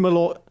shoved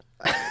Malloy...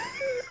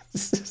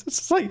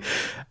 It's like,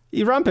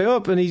 you ramp it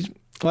up and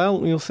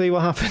you'll see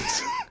what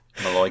happens.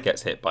 Malloy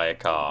gets hit by a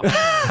car.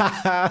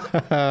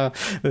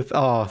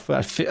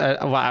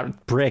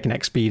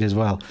 Breakneck speed as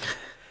well.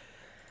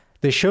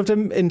 They shoved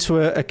him into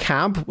a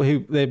cab.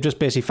 They've just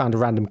basically found a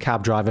random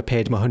cab driver,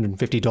 paid him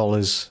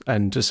 $150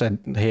 and just said,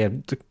 "Here,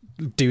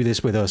 do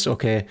this with us,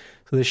 okay?"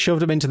 So they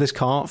shoved him into this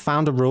car,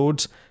 found a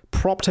road,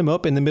 propped him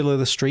up in the middle of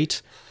the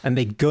street, and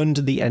they gunned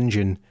the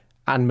engine.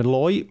 And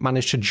Malloy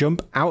managed to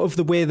jump out of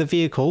the way of the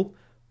vehicle,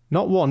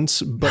 not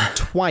once, but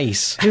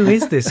twice. Who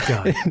is this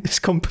guy? It's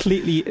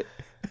completely...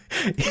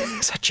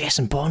 Is that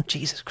Jason Bourne?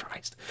 Jesus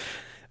Christ.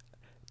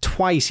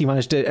 Twice he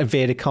managed to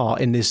evade a car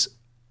in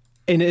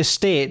a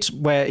state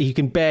where he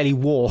can barely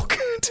walk,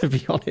 to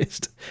be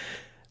honest.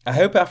 I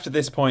hope after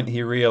this point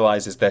he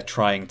realises they're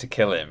trying to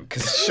kill him,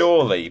 because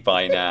surely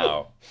by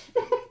now...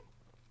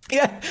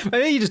 Yeah,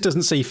 maybe he just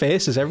doesn't see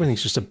faces.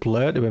 Everything's just a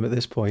blur to him at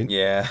this point.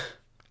 Yeah.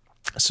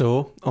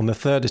 So, on the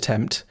third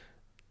attempt,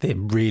 they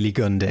really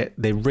gunned it.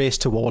 They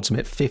raced towards him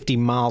at 50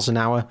 miles an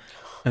hour,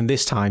 and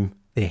this time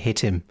they hit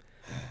him.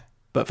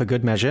 But for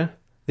good measure,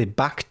 they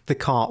backed the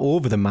car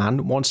over the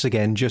man once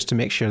again just to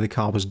make sure the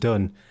car was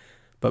done.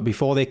 But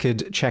before they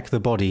could check the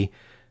body,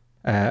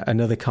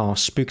 another car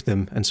spooked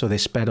them, and so they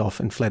sped off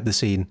and fled the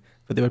scene.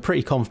 But they were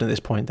pretty confident at this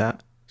point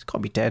that he's got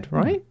to be dead,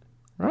 right?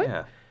 Right?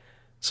 Yeah.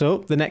 So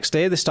the next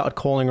day, they started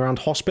calling around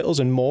hospitals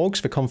and morgues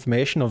for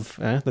confirmation of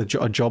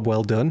a job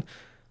well done.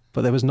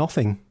 But there was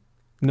nothing.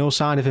 No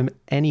sign of him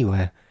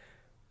anywhere.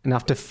 And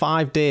after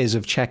 5 days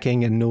of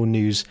checking and no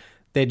news,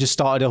 they just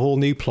started a whole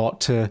new plot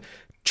to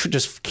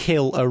just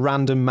kill a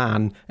random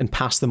man and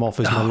pass them off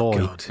as Malloy.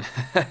 God.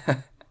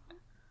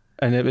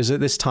 And it was at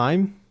this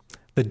time,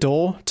 the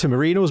door to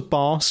Marino's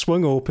bar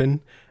swung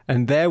open,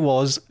 and there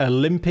was a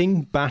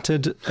limping,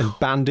 battered and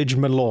bandaged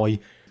Malloy.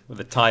 With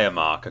a tyre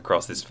mark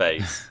across his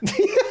face.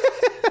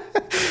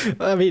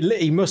 I mean,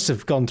 he must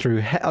have gone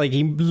through... Like,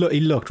 he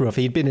looked rough.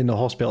 He'd been in the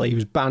hospital. He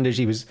was bandaged.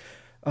 He was...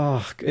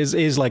 Oh, it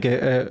is like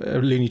a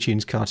Looney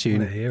Tunes cartoon.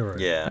 What a hero.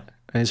 Yeah.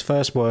 And his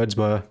first words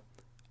were,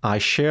 "I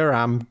sure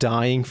am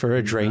dying for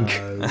a drink."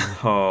 No.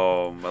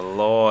 Oh,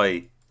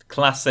 Malloy.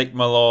 Classic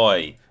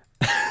Malloy.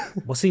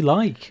 What's he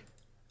like?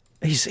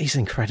 He's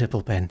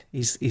incredible, Ben.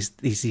 He's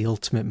the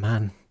ultimate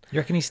man. You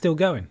reckon he's still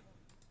going?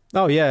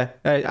 Oh yeah,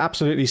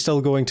 absolutely,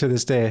 still going to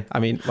this day. I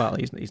mean, well,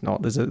 he's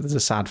not. There's a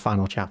sad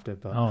final chapter,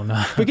 but Oh,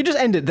 no. we can just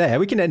end it there.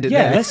 We can end it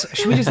Yeah, there.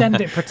 should we just end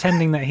it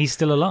pretending that he's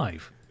still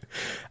alive?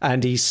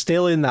 And he's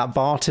still in that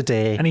bar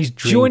today, And he's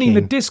joining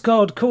the drinking.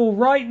 Discord call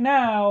right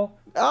now.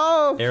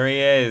 Oh, Here he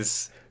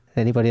is.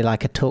 anybody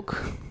like a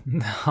tuck?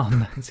 Oh,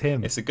 no, it's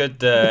him. It's a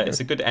good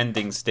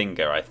ending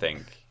stinger, I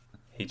think.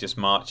 He just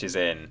marches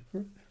in.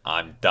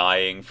 I'm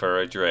dying for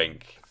a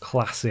drink.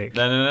 Classic.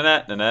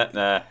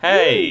 Na.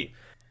 Hey.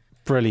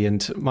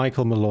 Brilliant,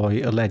 Michael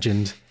Malloy, a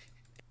legend.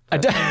 I'm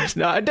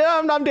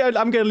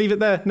going to leave it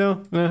there.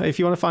 No. If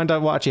you want to find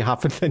out what actually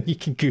happened, then you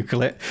can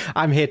Google it.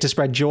 I'm here to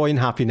spread joy and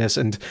happiness,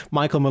 and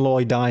Michael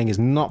Malloy dying is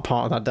not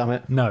part of that, damn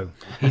it. No,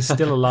 he's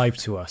still alive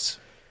to us.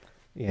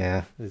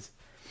 Yeah.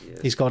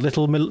 He's got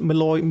little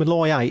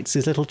Malloyites,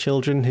 his little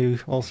children who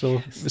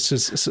also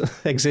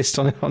exist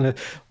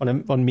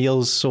on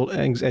meals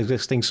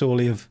existing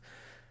solely of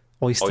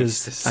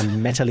oysters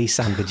and metally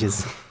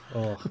sandwiches.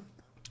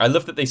 I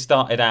love that they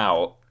started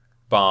out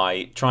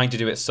by trying to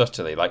do it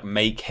subtly, like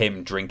make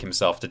him drink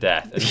himself to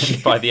death. And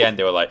then by the end,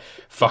 they were like,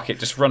 fuck it,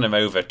 just run him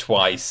over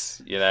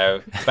twice,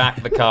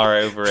 back the car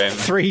over him.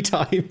 3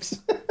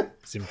 times.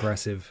 It's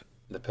impressive.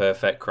 The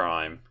perfect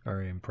crime.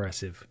 Very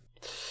impressive.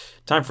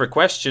 Time for a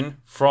question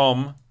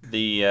from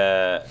the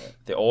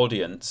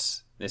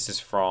audience. This is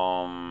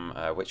from...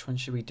 which one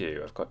should we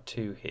do? I've got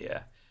 2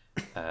 here.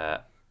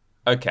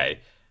 Okay.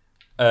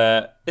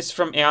 This is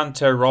from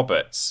Ianto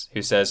Roberts,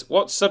 who says,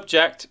 what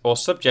subject or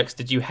subjects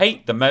did you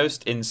hate the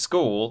most in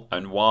school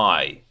and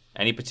why?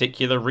 Any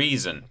particular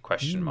reason? ?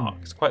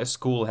 It's quite a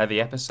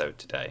school-heavy episode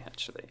today,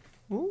 actually.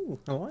 Ooh,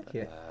 I like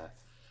it.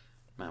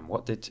 Man,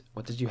 what did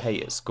you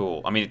hate at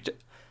school? I mean,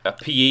 a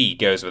PE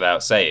goes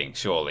without saying,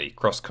 surely.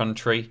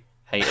 Cross-country,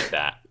 hated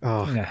that.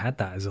 I think I had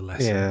that as a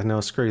lesson. Yeah,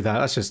 no, screw that.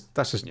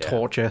 That's just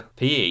torture.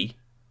 PE?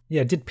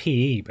 Yeah, I did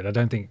PE, but I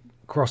don't think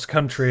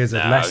cross-country as a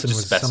No, lesson just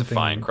was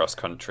specifying something...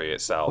 cross-country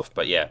itself.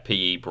 But yeah,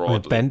 PE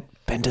broadly.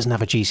 Ben doesn't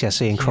have a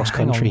GCSE in cross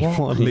hang on, country. what?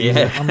 What a loser.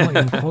 Yeah. I'm not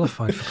even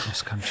qualified for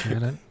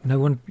cross-country. No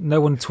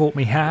one taught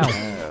me how.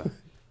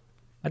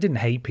 I didn't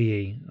hate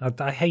PE.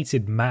 I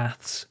hated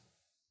maths.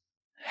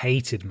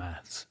 Hated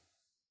maths.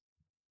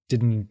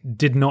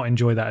 Did not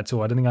enjoy that at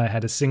all. I don't think I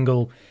had a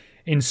single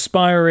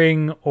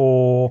inspiring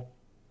or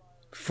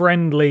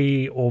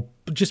friendly or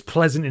just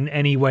pleasant in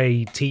any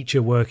way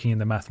teacher working in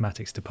the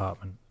mathematics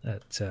department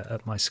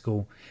at my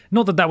school.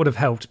 Not that would have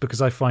helped,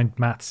 because I find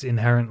maths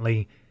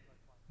inherently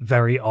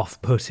very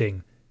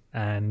off-putting,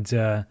 and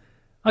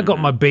I got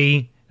my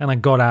B and I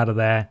got out of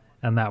there,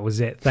 and that was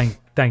it.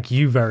 Thank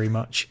you very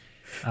much.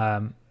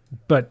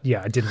 But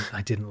yeah, I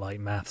didn't like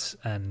maths,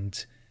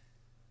 and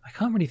I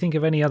can't really think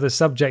of any other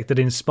subject that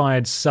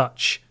inspired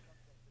such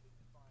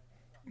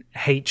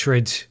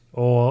hatred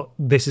or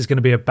this is going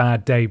to be a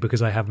bad day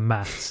because I have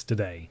maths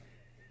today.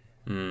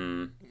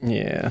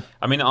 Yeah.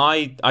 I mean,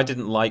 I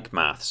didn't like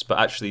maths, but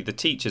actually the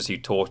teachers who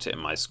taught it in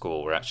my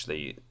school were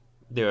actually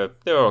they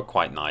were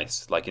quite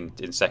nice. Like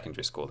in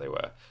secondary school, they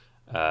were.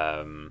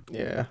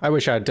 Yeah, I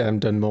wish I'd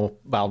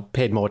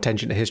paid more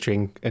attention to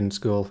history in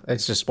school. It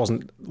just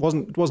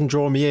wasn't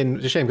drawing me in.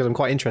 It's a shame because I'm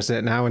quite interested in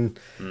it now, and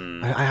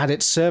I had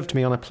it served to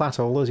me on a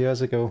platter all those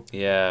years ago.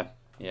 Yeah,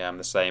 I'm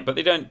the same. But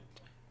they don't.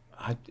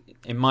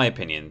 In my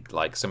opinion,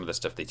 like some of the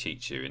stuff they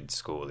teach you in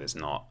school is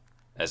not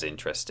as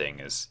interesting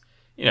as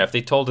if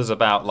they told us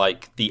about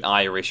like the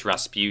Irish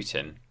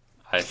Rasputin,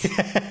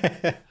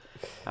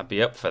 I'd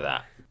be up for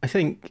that. I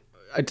think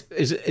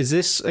is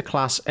this a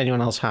class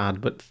anyone else had,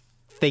 but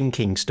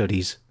thinking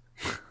studies?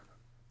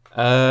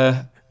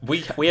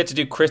 We had to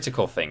do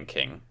critical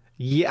thinking.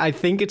 Yeah, I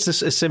think it's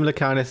a similar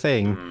kind of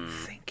thing.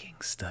 Thinking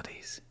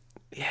studies.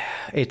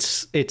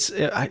 It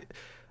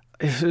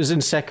was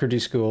in secondary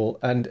school,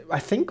 and I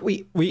think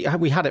we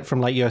had it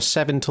from like year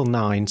 7 till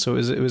 9, so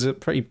it was a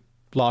pretty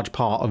large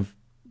part of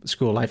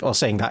school life. Or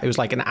saying that, it was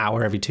like an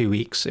hour every 2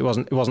 weeks. It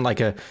wasn't like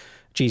a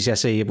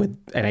GCSE with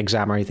an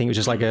exam or anything. It was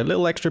just like a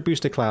little extra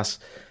booster class.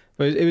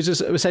 But it was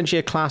just essentially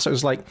a class that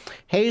was like,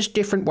 here's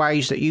different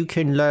ways that you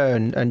can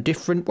learn, and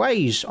different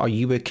ways. Are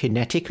you a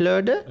kinetic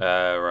learner?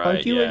 Right, Are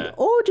you an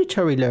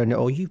auditory learner,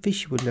 or are you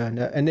visual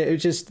learner? And it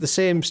was just the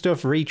same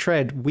stuff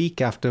retread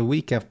week after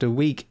week after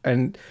week.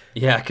 And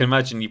yeah, I can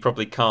imagine you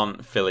probably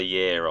can't fill a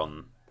year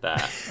on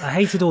that. I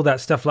hated all that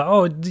stuff.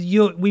 Like,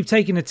 we've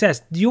taken a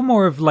test. You're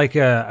more of like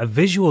a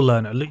visual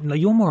learner.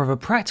 You're more of a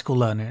practical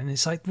learner. And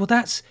it's like, well,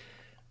 that's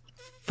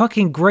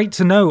fucking great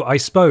to know, I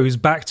suppose.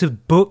 Back to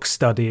book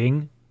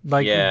studying.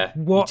 Like, yeah,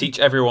 what? You teach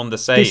everyone the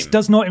same. This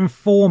does not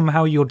inform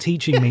how you're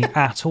teaching me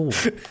at all.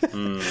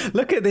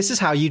 Look at this is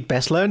how you'd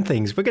best learn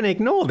things. We're going to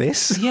ignore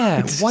this.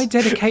 Yeah, why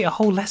dedicate a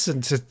whole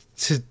lesson to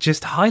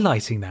just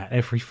highlighting that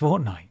every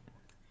fortnight?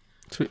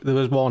 There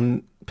was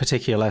one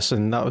particular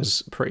lesson that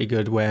was pretty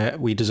good where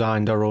we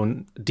designed our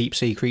own deep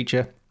sea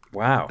creature.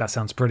 Wow. That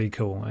sounds pretty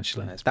cool,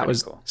 actually. That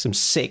was cool. Some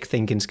sick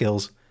thinking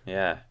skills.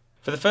 Yeah.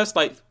 For the first,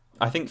 I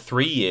think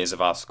 3 years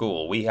of our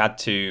school, we had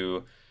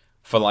to,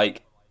 for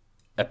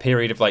a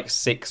period of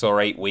 6 or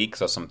 8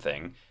 weeks or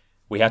something,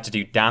 we had to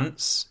do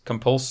dance.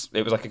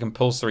 It was like a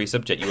compulsory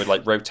subject. You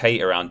would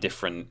rotate around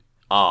different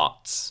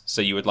arts.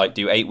 So you would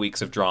do 8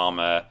 weeks of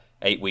drama,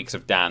 8 weeks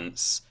of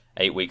dance,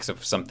 8 weeks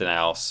of something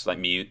else,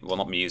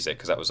 not music,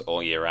 because that was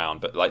all year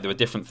round, but there were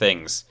different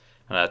things.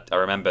 And I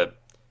remember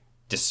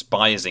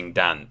despising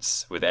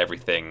dance with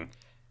everything,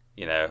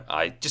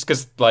 just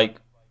because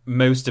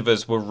most of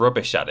us were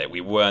rubbish at it. We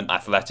weren't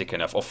athletic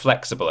enough or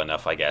flexible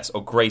enough, I guess,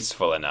 or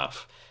graceful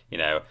enough.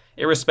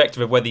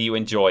 Irrespective of whether you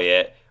enjoy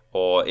it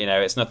or,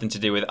 it's nothing to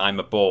do with I'm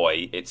a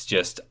boy. It's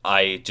just,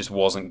 I just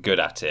wasn't good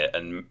at it,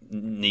 and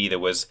neither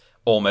was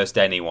almost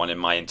anyone in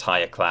my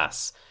entire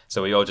class.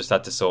 So we all just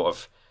had to sort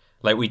of,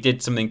 we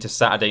did something to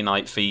Saturday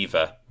Night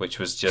Fever, which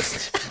was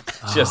just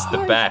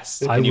the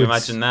best. Can you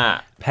imagine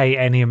that? Pay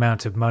any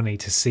amount of money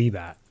to see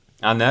that.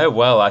 I know.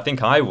 Well, I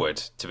think I would,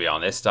 to be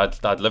honest.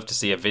 I'd love to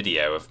see a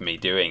video of me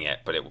doing it,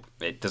 but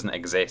it doesn't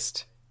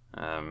exist,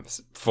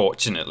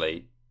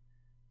 fortunately.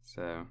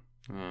 So,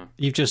 yeah.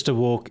 You've just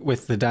awoke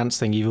with the dance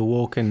thing. You've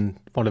awoken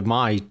one of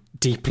my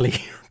deeply,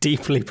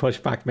 deeply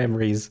pushed back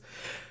memories.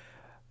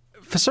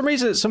 For some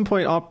reason, at some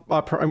point,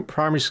 our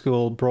primary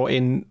school brought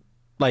in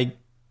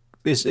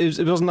this.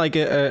 It wasn't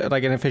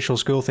an official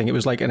school thing. It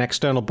was an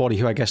external body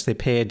who I guess they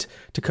paid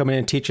to come in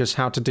and teach us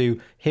how to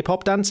do hip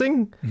hop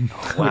dancing.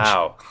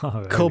 Wow!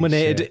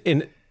 Culminated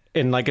in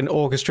an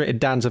orchestrated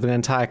dance of an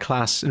entire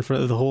class in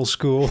front of the whole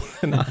school,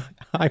 and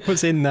I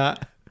was in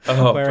that.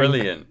 Oh,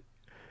 brilliant!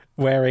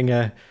 Wearing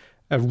a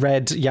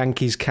red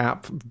Yankees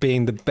cap,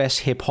 being the best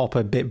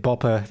hip-hopper,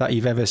 bit-bopper that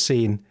you've ever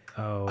seen.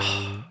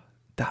 Oh.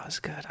 That was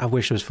good. I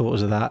wish there was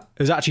photos of that.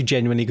 It was actually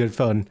genuinely good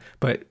fun,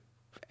 but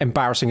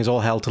embarrassing as all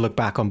hell to look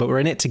back on, but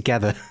we're in it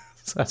together.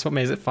 So that's what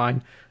makes it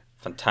fine.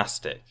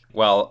 Fantastic.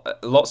 Well,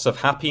 lots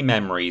of happy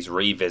memories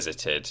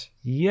revisited.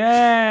 Yay!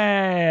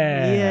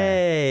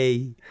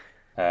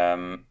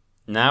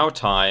 Now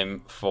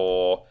time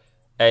for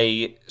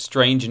a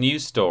strange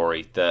news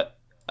story that...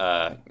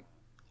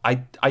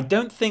 I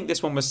don't think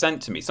this one was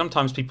sent to me.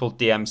 Sometimes people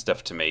DM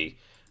stuff to me,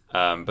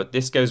 but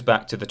this goes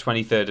back to the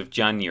 23rd of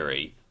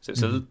January,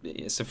 so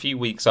it's a few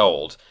weeks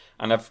old.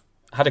 And I've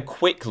had a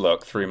quick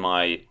look through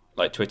my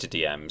Twitter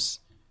DMs.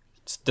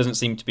 It doesn't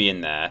seem to be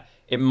in there.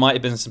 It might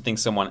have been something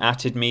someone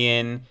atted me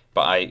in,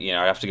 but I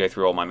have to go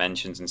through all my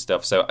mentions and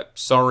stuff. So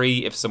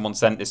sorry if someone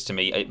sent this to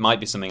me. It might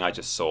be something I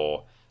just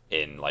saw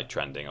in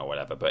trending or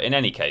whatever. But in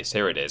any case,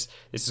 here it is.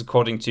 This is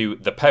according to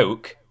The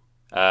Poke.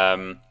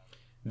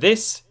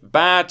 This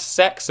Bad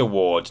Sex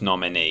Award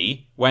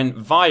nominee went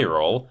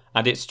viral,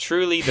 and it's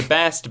truly the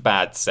best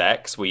bad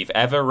sex we've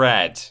ever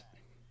read.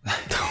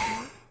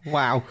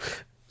 Wow.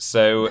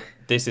 So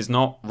this is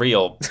not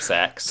real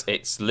sex,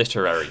 it's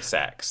literary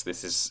sex.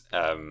 This is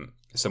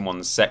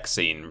someone's sex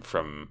scene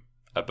from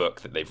a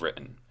book that they've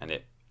written, and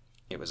it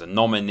was a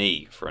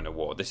nominee for an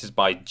award. This is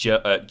by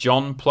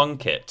John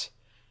Plunkett.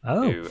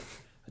 Oh. Who,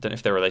 I don't know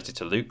if they're related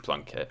to Luke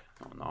Plunkett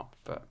or not,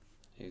 but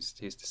who's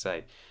to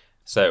say.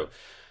 So...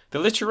 the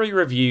Literary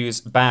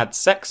Review's Bad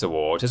Sex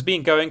Award has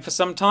been going for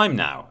some time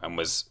now and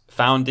was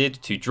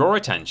founded to draw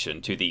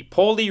attention to the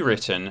poorly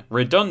written,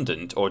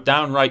 redundant, or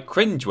downright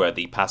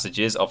cringeworthy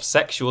passages of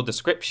sexual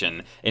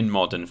description in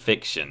modern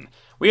fiction.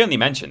 We only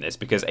mention this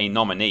because a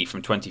nominee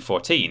from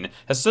 2014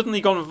 has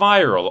suddenly gone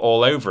viral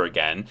all over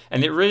again,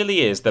 and it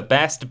really is the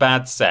best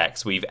bad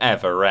sex we've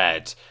ever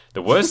read.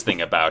 The worst thing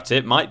about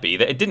it might be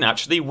that it didn't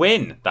actually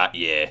win that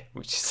year,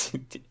 which is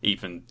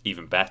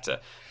even better.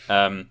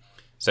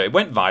 So it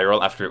went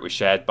viral after it was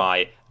shared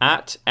by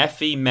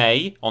 @Effie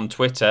May on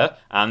Twitter,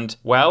 and,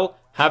 well,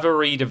 have a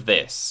read of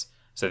this.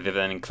 So they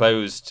then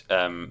enclosed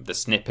the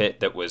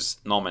snippet that was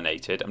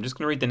nominated. I'm just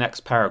going to read the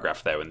next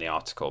paragraph, though, in the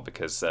article,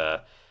 because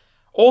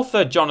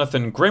author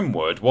Jonathan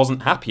Grimwood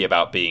wasn't happy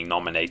about being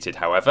nominated,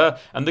 however,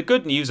 and the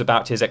good news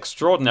about his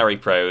extraordinary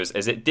prose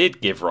is it did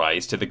give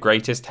rise to the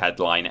greatest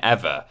headline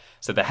ever.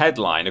 So the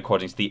headline,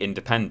 according to The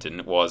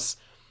Independent, was...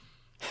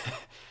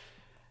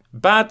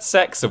 Bad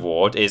Sex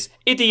Award is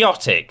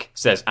idiotic,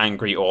 says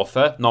angry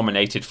author,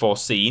 nominated for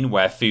scene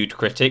where food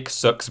critic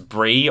sucks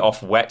brie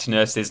off wet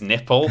nurse's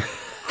nipple.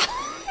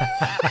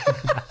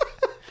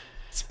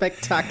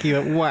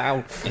 Spectacular.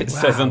 Wow. It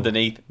says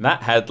underneath,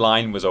 that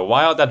headline was a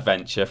wild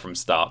adventure from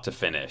start to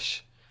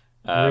finish.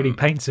 Really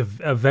paints a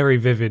very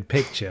vivid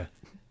picture.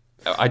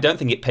 I don't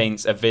think it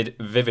paints a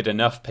vivid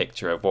enough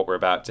picture of what we're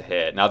about to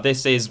hear. Now,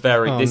 this is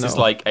is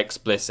like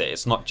explicit.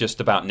 It's not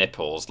just about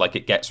nipples. Like,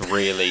 it gets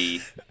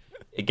really...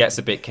 It gets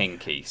a bit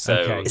kinky, so...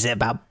 Okay. Is it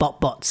about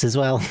bots as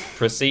well?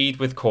 Proceed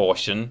with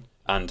caution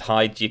and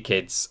hide your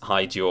kids,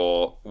 hide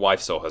your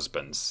wives or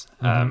husbands.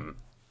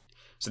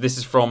 So this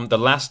is from The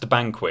Last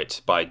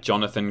Banquet by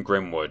Jonathan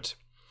Grimwood.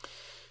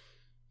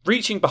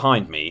 Reaching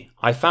behind me,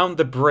 I found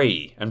the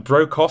brie and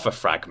broke off a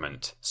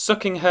fragment,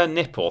 sucking her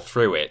nipple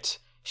through it.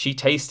 She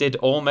tasted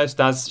almost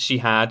as she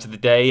had the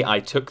day I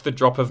took the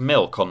drop of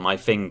milk on my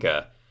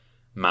finger.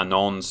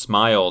 Manon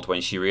smiled when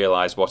she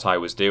realised what I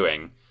was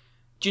doing.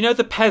 Do you know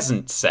the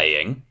peasant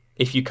saying,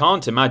 if you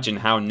can't imagine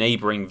how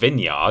neighbouring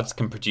vineyards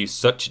can produce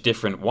such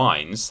different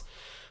wines,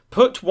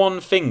 put one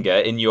finger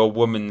in your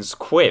woman's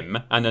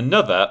quim and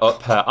another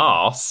up her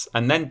arse,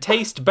 and then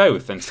taste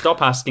both and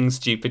stop asking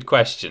stupid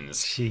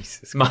questions.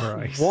 Jesus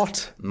Christ.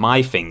 What?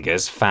 My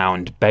fingers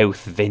found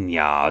both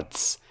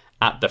vineyards.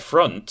 At the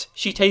front,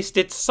 she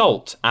tasted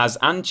salt as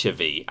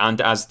anchovy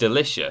and as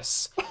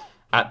delicious.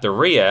 At the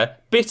rear,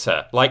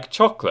 bitter like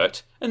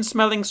chocolate and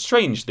smelling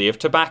strangely of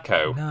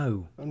tobacco.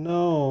 No.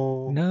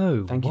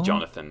 No. Thank you,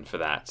 Jonathan, for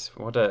that.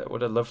 What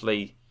a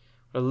lovely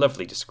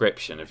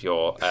description of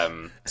your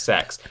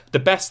sex. The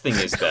best thing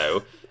is,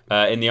 though,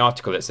 in the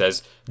article it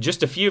says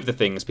just a few of the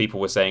things people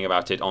were saying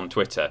about it on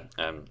Twitter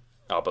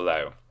are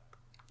below.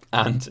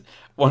 And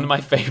one of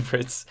my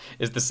favourites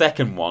is the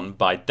second one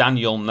by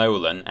Daniel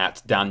Nolan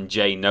at Dan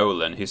J.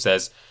 Nolan, who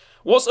says,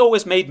 what's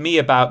always made me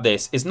about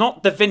this is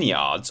not the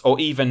vineyards or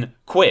even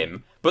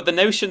quim, but the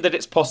notion that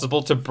it's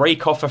possible to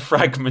break off a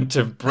fragment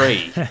of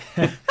brie.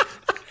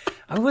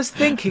 I was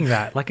thinking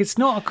that. Like, it's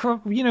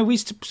not we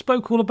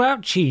spoke all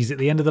about cheese at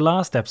the end of the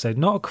last episode.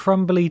 Not a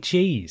crumbly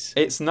cheese.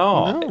 It's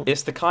not. No.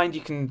 It's the kind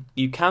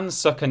you can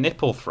suck a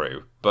nipple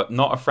through, but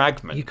not a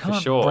fragment, You can't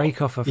for sure.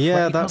 break off a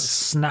Yeah, you can't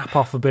snap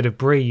off a bit of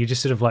brie. You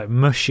just sort of like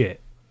mush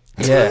it.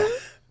 Yeah.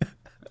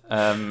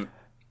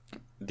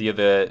 The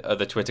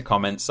other Twitter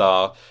comments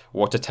are,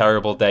 what a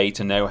terrible day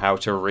to know how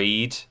to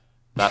read.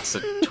 That's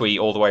a tweet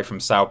all the way from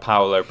Sao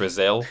Paulo,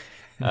 Brazil.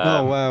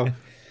 Oh, wow.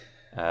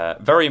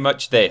 Very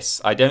much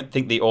this. I don't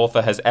think the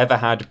author has ever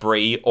had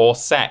brie or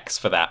sex,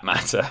 for that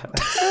matter.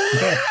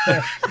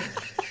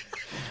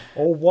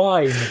 Or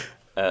wine.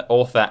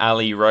 Author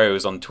Ali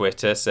Rose on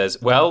Twitter says,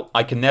 well,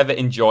 I can never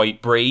enjoy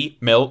brie,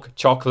 milk,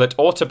 chocolate,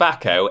 or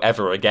tobacco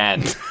ever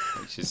again.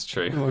 Which is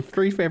true. My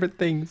 3 favourite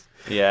things.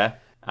 Yeah.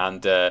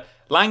 And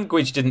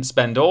language didn't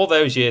spend all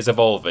those years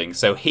evolving,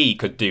 so he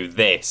could do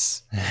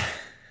this.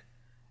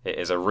 It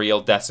is a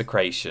real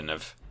desecration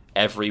of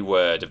every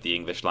word of the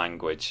English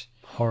language.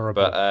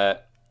 Horrible.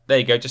 But there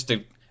you go, just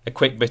a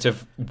quick bit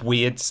of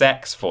weird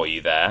sex for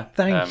you there.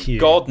 Thank you.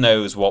 God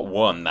knows what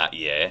won that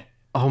year.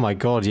 Oh my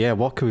god, yeah,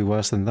 what could be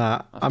worse than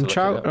that? I'm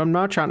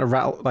now trying to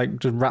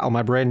rattle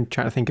my brain,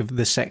 trying to think of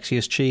the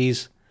sexiest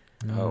cheese.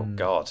 Oh,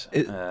 God.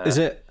 Is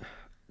it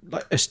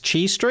like a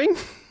cheese string?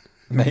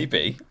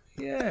 Maybe.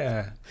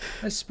 Yeah,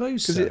 I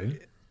suppose so.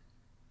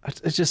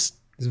 It's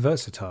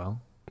versatile.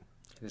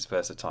 It is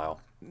versatile.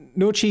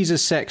 No cheese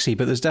is sexy,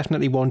 but there's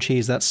definitely one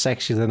cheese that's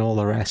sexier than all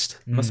the rest.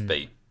 Must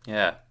be.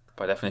 Yeah,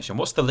 by definition.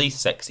 What's the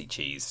least sexy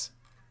cheese?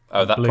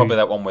 Oh, Blue. probably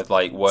that one with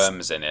like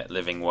worms in it,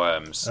 living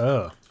worms.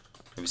 Oh.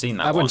 Have you seen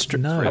that I one? went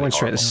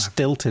straight to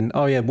Stilton.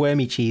 Oh yeah,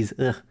 wormy cheese.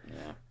 Ugh.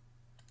 Yeah.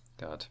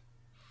 God.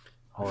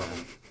 Horrible.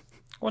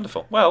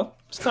 Wonderful. Well,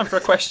 it's time for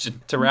a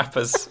question to wrap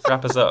us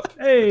up.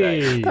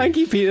 Hey! Thank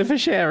you, Peter, for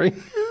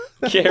sharing.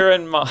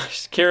 Kieran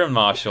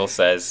Marshall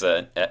says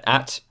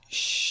at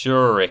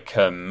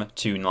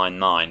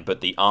Shuricum299,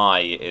 but the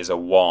I is a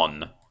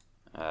 1.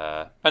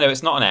 Oh no,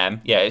 it's not an M.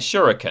 Yeah, it's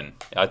Shuriken.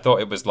 I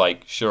thought it was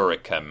like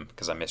Shuricum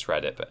because I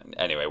misread it, but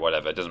anyway,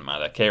 whatever. It doesn't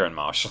matter. Kieran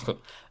Marshall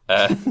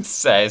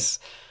says,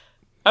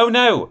 "Oh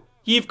no,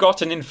 you've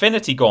got an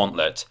Infinity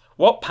Gauntlet.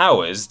 What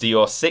powers do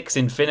your 6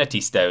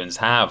 Infinity Stones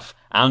have?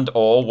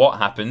 And/or what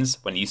happens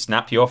when you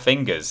snap your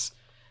fingers?"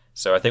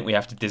 So I think we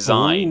have to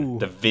design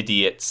the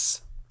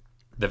Vidiot's,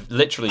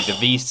 literally the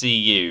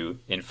VCU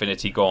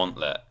Infinity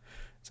Gauntlet.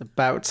 It's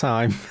about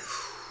time.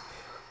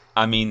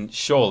 I mean,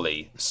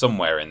 surely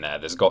somewhere in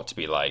there's got to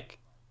be like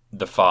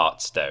the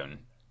Fart Stone,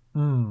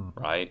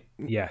 right?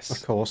 Yes.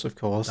 Of course.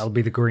 That'll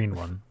be the green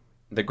one.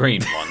 The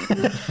green one.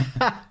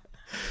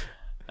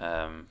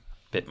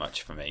 Bit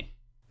much for me.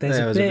 There's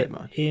a bit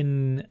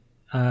in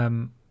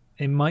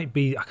It might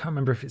be, I can't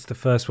remember if it's the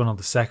first one or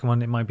the second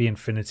one. It might be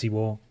Infinity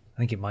War. I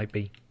think it might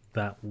be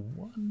that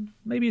one.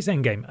 Maybe it's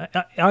Endgame.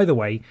 Either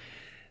way,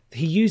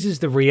 he uses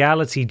the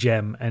reality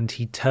gem and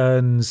he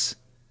turns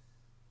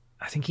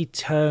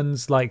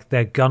like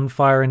their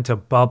gunfire into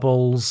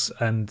bubbles,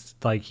 and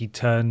like he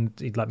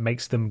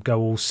makes them go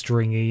all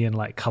stringy and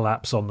like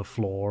collapse on the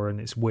floor, and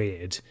it's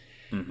weird.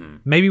 Mm-hmm.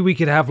 Maybe we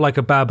could have like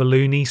a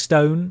Babyloni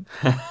stone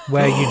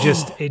where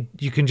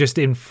you can just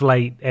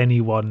inflate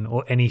anyone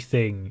or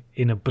anything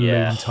in a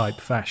balloon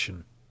type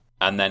fashion.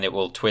 And then it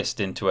will twist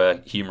into a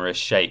humorous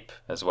shape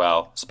as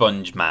well.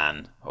 Sponge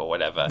Man or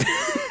whatever.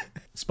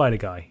 Spider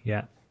Guy,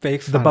 yeah.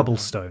 Big the Bubble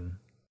Stone.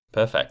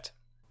 Perfect.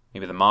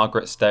 Maybe the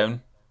Margaret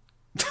Stone.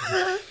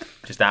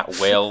 Just at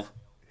will.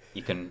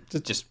 You can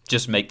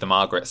just make the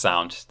Margaret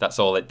sound. That's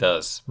all it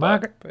does.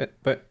 Margaret.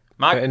 But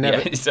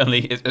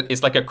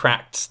it's like a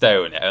cracked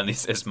stone. It only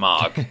says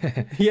Marg.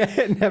 Yeah,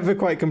 it never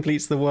quite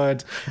completes the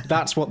word.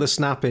 That's what the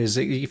snap is.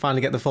 You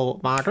finally get the full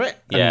Margaret,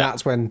 and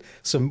that's when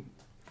some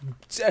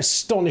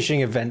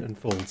astonishing event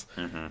unfolds.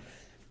 Mm-hmm.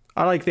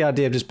 I like the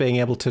idea of just being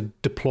able to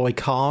deploy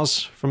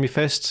cars from your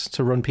fists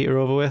to run Peter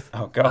over with.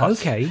 Oh, God.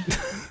 Okay.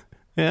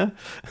 Yeah.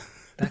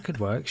 That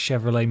could work.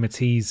 Chevrolet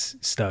Matisse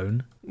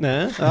Stone.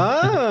 Yeah.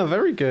 Ah,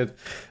 very good.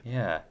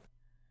 Yeah.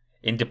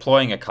 In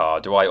deploying a car,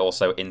 do I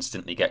also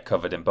instantly get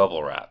covered in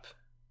bubble wrap?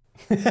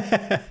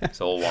 It's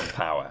all one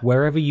power.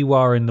 Wherever you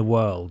are in the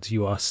world,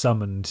 you are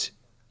summoned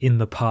in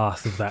the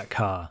path of that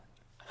car.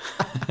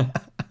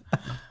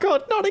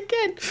 God, not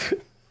again.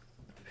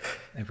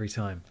 Every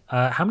time.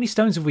 How many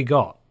stones have we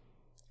got?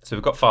 So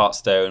we've got Fart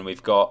Stone,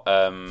 we've got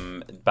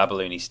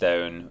Babyloni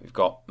Stone, we've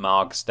got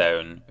Marg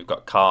Stone, we've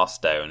got Car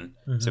Stone.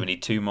 Mm-hmm. So we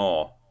need 2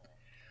 more.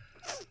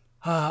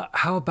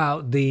 How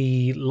about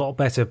the Lot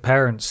Better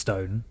Parent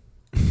Stone?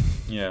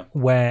 Yeah.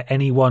 Where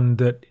anyone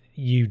that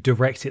you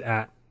direct it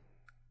at,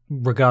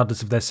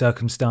 regardless of their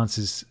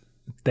circumstances,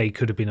 they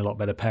could have been a lot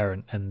better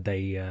parent, and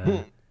they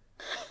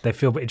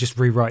feel it just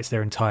rewrites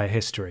their entire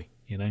history,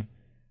 you know?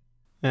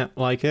 Yeah,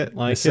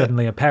 They're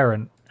suddenly a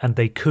parent, and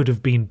they could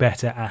have been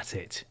better at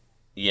it.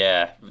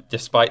 Yeah,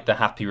 despite the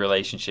happy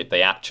relationship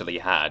they actually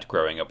had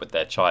growing up with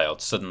their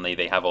child, suddenly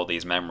they have all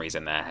these memories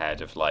in their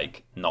head of,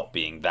 like, not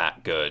being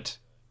that good.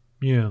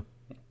 Yeah.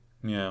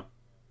 Yeah.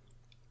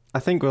 I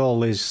think with all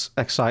these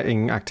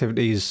exciting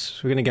activities,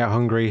 we're going to get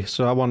hungry,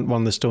 so I want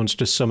one of the stones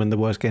to summon the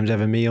worst games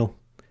ever meal.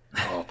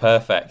 Oh,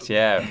 perfect.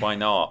 Yeah, why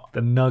not?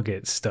 The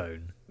Nugget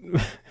Stone.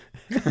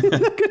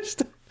 Nugget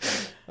Stone.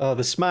 Oh,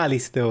 the Smiley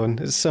Stone.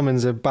 It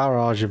summons a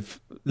barrage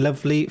of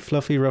lovely,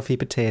 fluffy, ruffy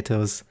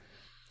potatoes.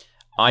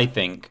 I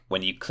think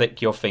when you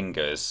click your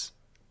fingers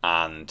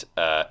and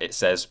it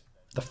says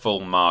the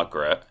full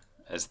Margaret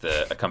as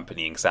the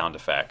accompanying sound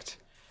effect,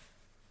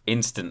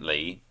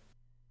 instantly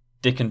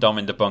Dick and Dom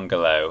in the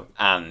Bungalow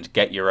and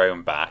Get Your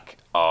Own Back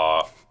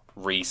are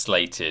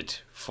reslated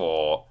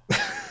for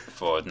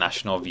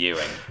national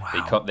viewing.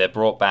 Wow. They're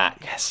brought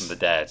back from the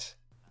dead.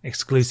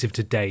 Exclusive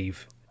to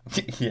Dave.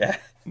 Yeah.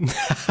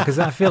 Because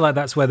I feel like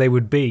that's where they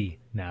would be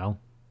now.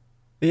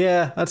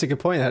 Yeah, that's a good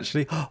point,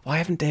 actually. Why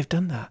haven't Dave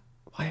done that?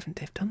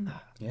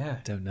 Yeah.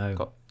 Don't know.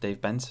 Got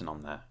Dave Benson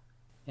on there.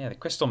 Yeah, the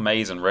Crystal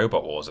Maze and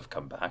Robot Wars have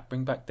come back.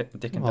 Bring back Dick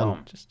and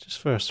Dom. Just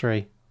for us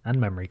 3.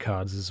 And memory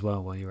cards as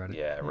well while you're at it.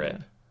 Yeah,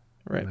 rip.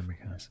 Memory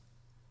cards.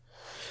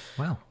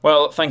 Wow.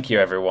 Well, thank you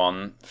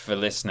everyone for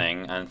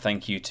listening, and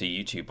thank you to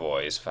you two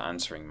boys for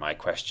answering my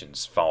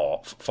questions.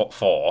 4.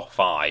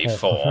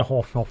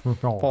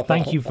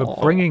 Thank you for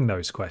bringing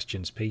those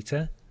questions,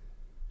 Peter.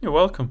 You're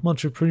welcome.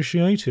 Much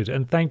appreciated.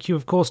 And thank you,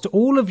 of course, to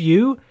all of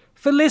you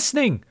for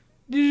listening.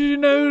 Did you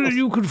know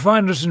you could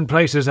find us in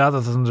places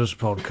other than this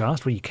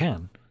podcast? Well, you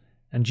can.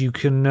 And you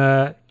can,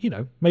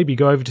 maybe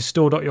go over to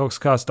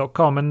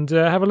store.yogscast.com and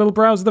have a little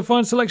browse of the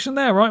fine selection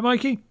there, right,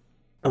 Mikey?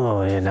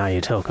 Oh, yeah, now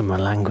you're talking my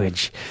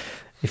language.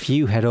 If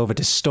you head over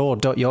to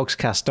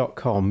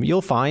store.yogscast.com,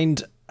 you'll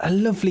find a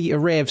lovely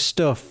array of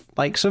stuff,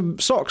 like some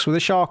socks with a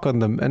shark on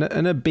them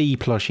and a bee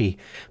plushie.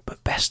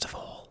 But best of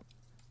all,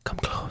 come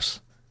close.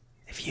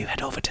 If you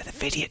head over to the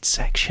Vidiots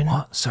section...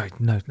 What? Sorry,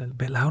 no, a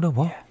bit louder,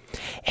 what? Yeah.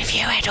 If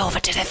you head over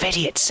to the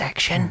Vidiots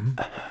section,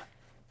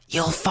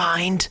 you'll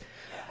find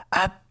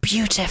a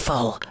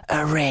beautiful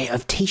array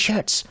of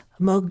T-shirts,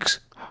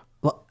 mugs,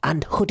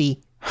 and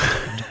hoodie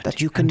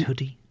that you can... And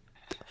hoodie.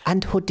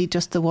 And hoodie,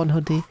 just the one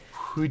hoodie.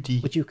 Hoodie.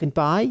 Which you can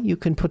buy, you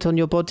can put on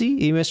your body.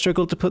 You may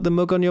struggle to put the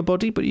mug on your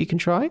body, but you can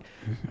try.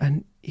 Mm-hmm.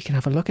 And you can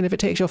have a look, and if it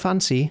takes your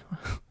fancy,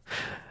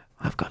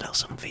 I've got a little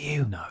something for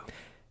you. No.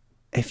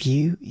 If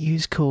you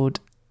use code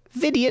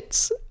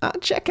VIDIOTS at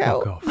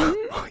checkout... Fuck off.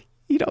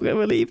 You're not going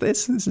to believe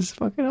this. This is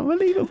fucking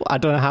unbelievable. I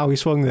don't know how we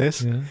swung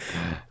this. Yeah.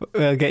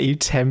 We'll get you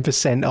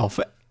 10%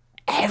 off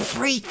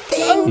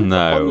everything.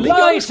 No.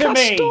 Lie to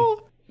me.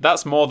 Store.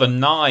 That's more than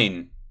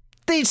 9.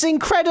 It's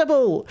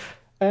incredible.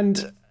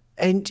 And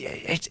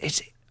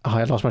it's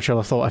I lost my trail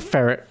of thought. A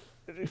ferret.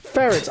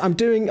 Ferrets. I'm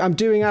doing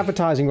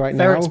advertising right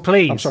now. Ferrets,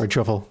 please. I'm sorry,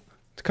 Truffle.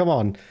 Come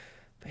on.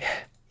 But yeah,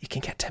 you can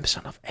get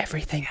 10% off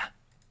everything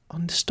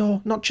on the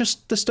store. Not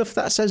just the stuff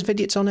that says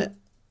Vidiots on it.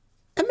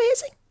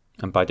 Amazing.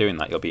 And by doing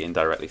that, you'll be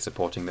indirectly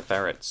supporting the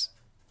ferrets.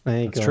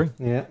 There you go. That's true.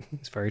 Yeah.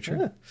 It's very true.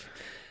 Yeah.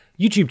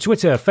 YouTube,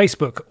 Twitter,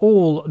 Facebook,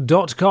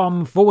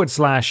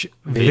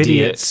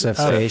 all.com/Vidiots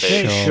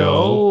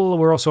Official.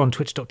 We're also on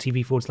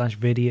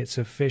twitch.tv/Vidiots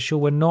Official.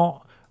 We're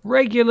not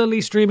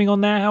regularly streaming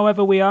on there.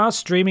 However, we are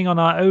streaming on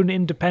our own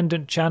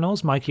independent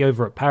channels. Mikey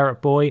over at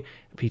Parrot Boy,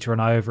 Peter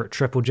and I over at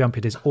Triple Jump.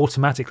 It is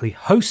automatically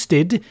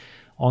hosted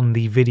on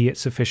the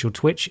Vidiots Official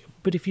Twitch.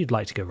 But if you'd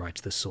like to go right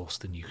to the source,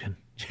 then you can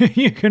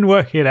you can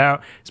work it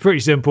out. It's pretty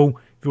simple.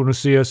 If you want to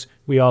see us,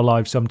 we are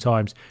live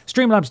sometimes.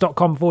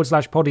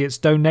 Streamlabs.com/Podiots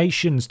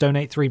donations.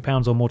 Donate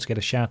 £3 or more to get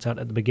a shout out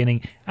at the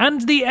beginning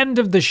and the end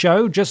of the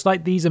show, just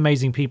like these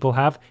amazing people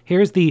have.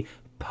 Here is the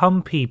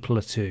Pumpy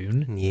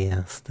Platoon.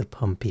 Yes, the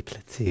Pumpy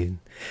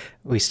Platoon.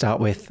 We start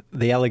with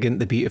the elegant,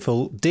 the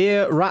beautiful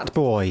Dear Rat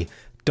Boy,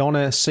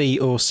 Donna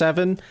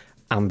C07,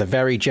 and the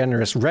very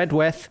generous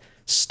Redweth,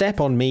 Step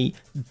on Me,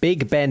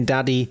 Big Ben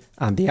Daddy,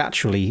 and the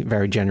actually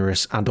very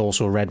generous and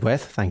also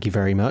Redweth. Thank you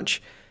very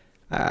much.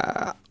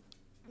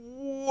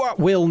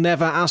 Will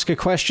never ask a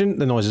question.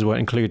 The noises weren't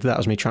included. That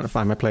was me trying to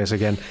find my place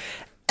again.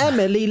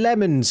 Emily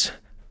Lemons.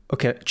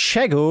 Okay,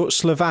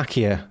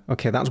 Czechoslovakia.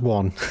 Okay, that's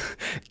one.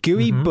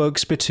 Gooey Bug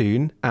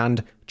Spittoon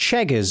and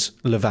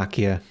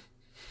Czechoslovakia.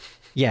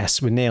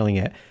 Yes, we're nailing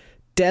it.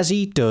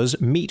 Desi Does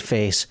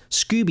Meatface.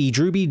 Scooby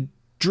Drooby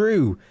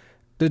Drew.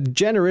 The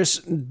generous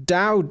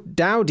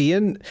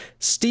Dowdian.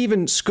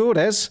 Stephen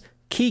Scordes.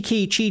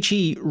 Kiki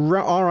Chi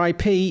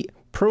R.I.P.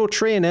 Pro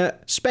Trainer.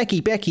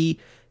 Specky Becky.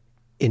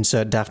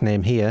 Insert daft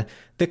name here.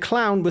 The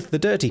Clown with the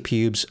Dirty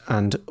Pubes.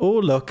 And, oh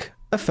look,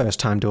 a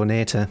first-time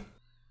donator.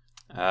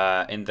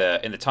 In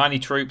the tiny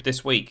troop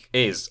this week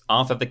is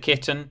Arthur the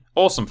Kitten,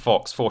 Awesome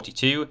Fox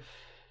 42,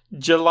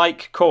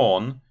 Jalike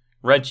Corn,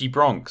 Reggie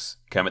Bronx,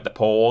 Kermit the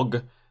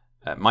Porg,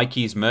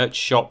 Mikey's Merch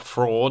Shop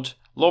Fraud,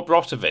 Lord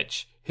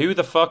Brotovich, Who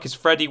the Fuck is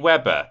Freddie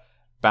Weber,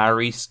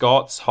 Barry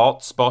Scott's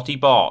Hot Spotty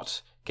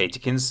Bot,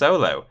 Caterkin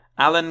Solo,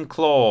 Alan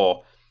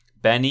Claw,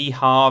 Benny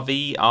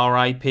Harvey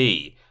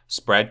R.I.P.,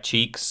 Spread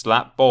Cheeks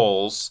Slap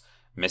Balls,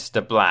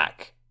 Mr.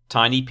 Black,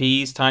 Tiny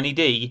Peas, Tiny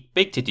D,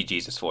 Big Titty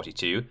Jesus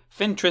 42,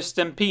 Finn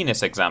Tristan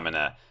Penis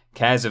Examiner,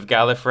 Cares of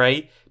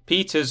Gallifrey,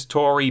 Peter's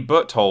Tory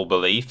Butthole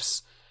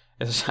Beliefs,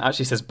 it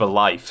actually says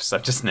Beliefs,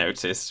 I've just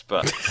noticed,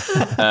 but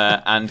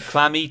and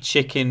Clammy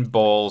Chicken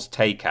Balls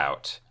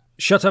Takeout.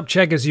 Shut Up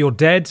Cheggers, You're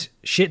Dead.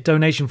 Shit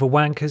Donation for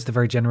Wankers, the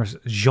very generous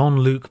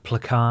Jean-Luc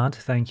Placard,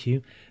 thank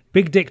you.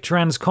 Big Dick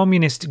Trans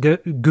Communist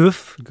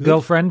Goof,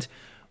 Girlfriend.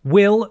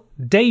 Will,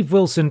 Dave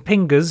Wilson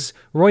Pingers,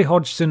 Roy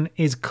Hodgson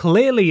is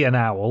clearly an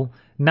owl,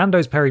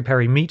 Nando's Peri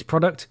Peri Meat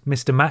Product,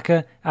 Mr.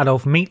 Macca,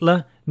 Adolf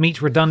Meatler,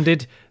 Meat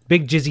Redunded,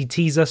 Big Jizzy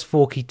Teasus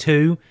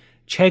 42,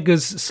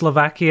 Cheggers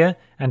Slovakia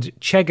and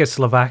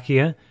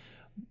Czechoslovakia,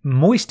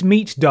 Moist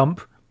Meat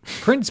Dump,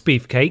 Prince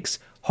Beefcakes,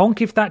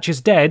 Honk If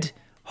Thatcher's Dead,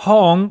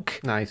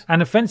 Honk, nice.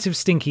 An Offensive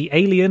Stinky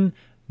Alien,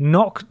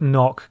 Knock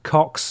Knock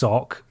Cock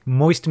Sock,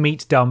 Moist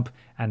Meat Dump,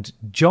 and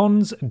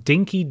John's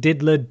Dinky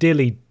Diddler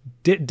Dilly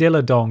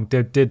Dilladong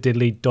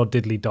Diddly Dod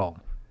Diddly Dong.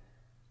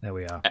 There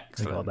we are.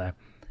 Excellent. We got there.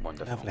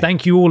 Wonderful.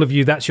 Thank you all of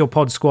you. That's your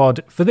pod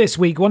squad for this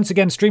week. Once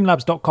again,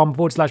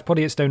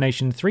 streamlabs.com/Podiots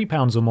donation,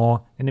 £3 or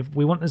more. And if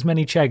we want as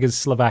many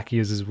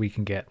Czechoslovakias as we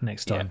can get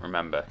next time. Yeah,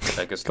 remember,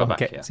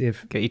 Czechoslovakia.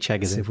 Get your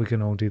Cheggers see in. if we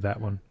can all do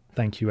that one.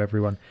 Thank you,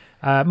 everyone.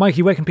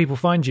 Mikey, where can people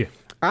find you?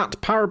 At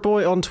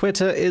Parrotboy on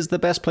Twitter is the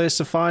best place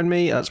to find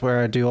me. That's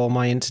where I do all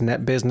my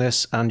internet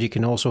business. And you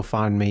can also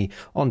find me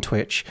on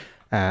Twitch.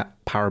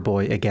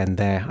 Parrotboy again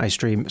there. I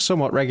stream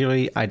somewhat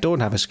regularly. I don't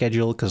have a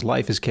schedule because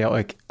life is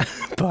chaotic.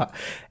 But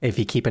if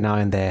you keep an eye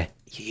on there,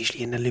 you're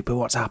usually in the loop of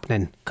what's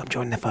happening. Come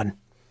join the fun.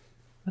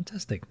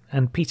 Fantastic.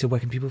 And Peter,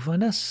 where can people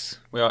find us?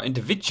 We are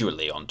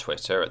individually on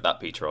Twitter at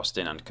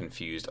 @ThatPeterAustin and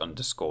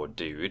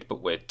confused_dude,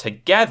 but we're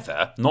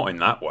together, not in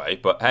that way,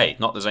 but hey,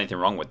 not there's anything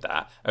wrong with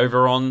that,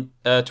 over on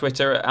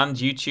Twitter and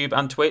YouTube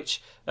and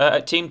Twitch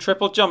at Team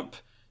Triple Jump,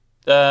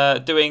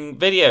 doing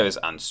videos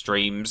and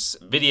streams,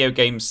 video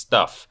game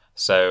stuff.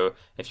 So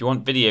if you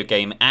want video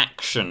game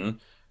action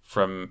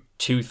from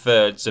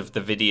 2/3 of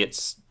the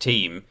Vidiots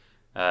team,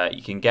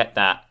 you can get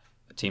that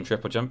at Team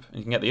Triple Jump, and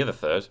you can get the other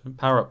third,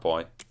 Parrot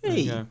Boy.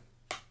 Hey.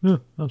 Yeah,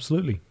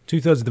 absolutely.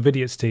 2/3 of the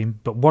Vidiots team,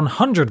 but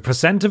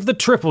 100% of the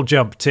Triple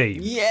Jump team.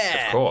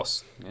 Yeah! Of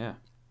course, yeah.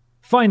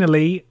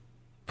 Finally,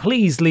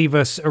 please leave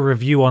us a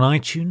review on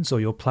iTunes or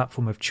your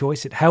platform of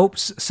choice. It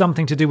helps.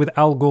 Something to do with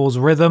Al Gore's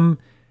rhythm.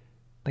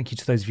 Thank you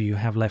to those of you who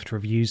have left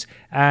reviews.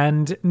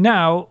 And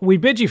now we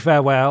bid you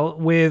farewell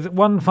with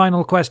one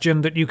final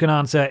question that you can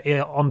answer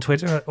on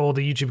Twitter or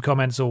the YouTube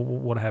comments or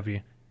what have you.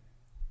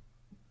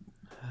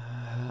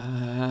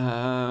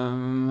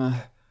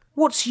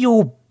 What's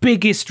your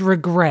biggest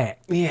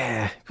regret?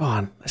 Yeah, go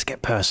on. Let's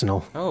get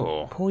personal.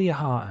 Oh. Pour your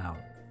heart out.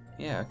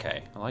 Yeah,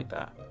 okay. I like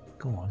that.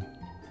 Go on.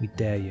 We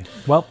dare you.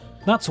 Well,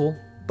 that's all.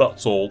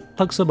 That's all.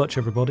 Thanks so much,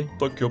 everybody.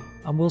 Thank you.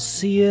 And we'll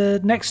see you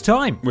next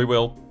time. We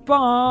will.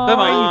 Bye.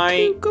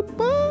 Bye-bye.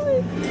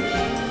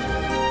 Goodbye.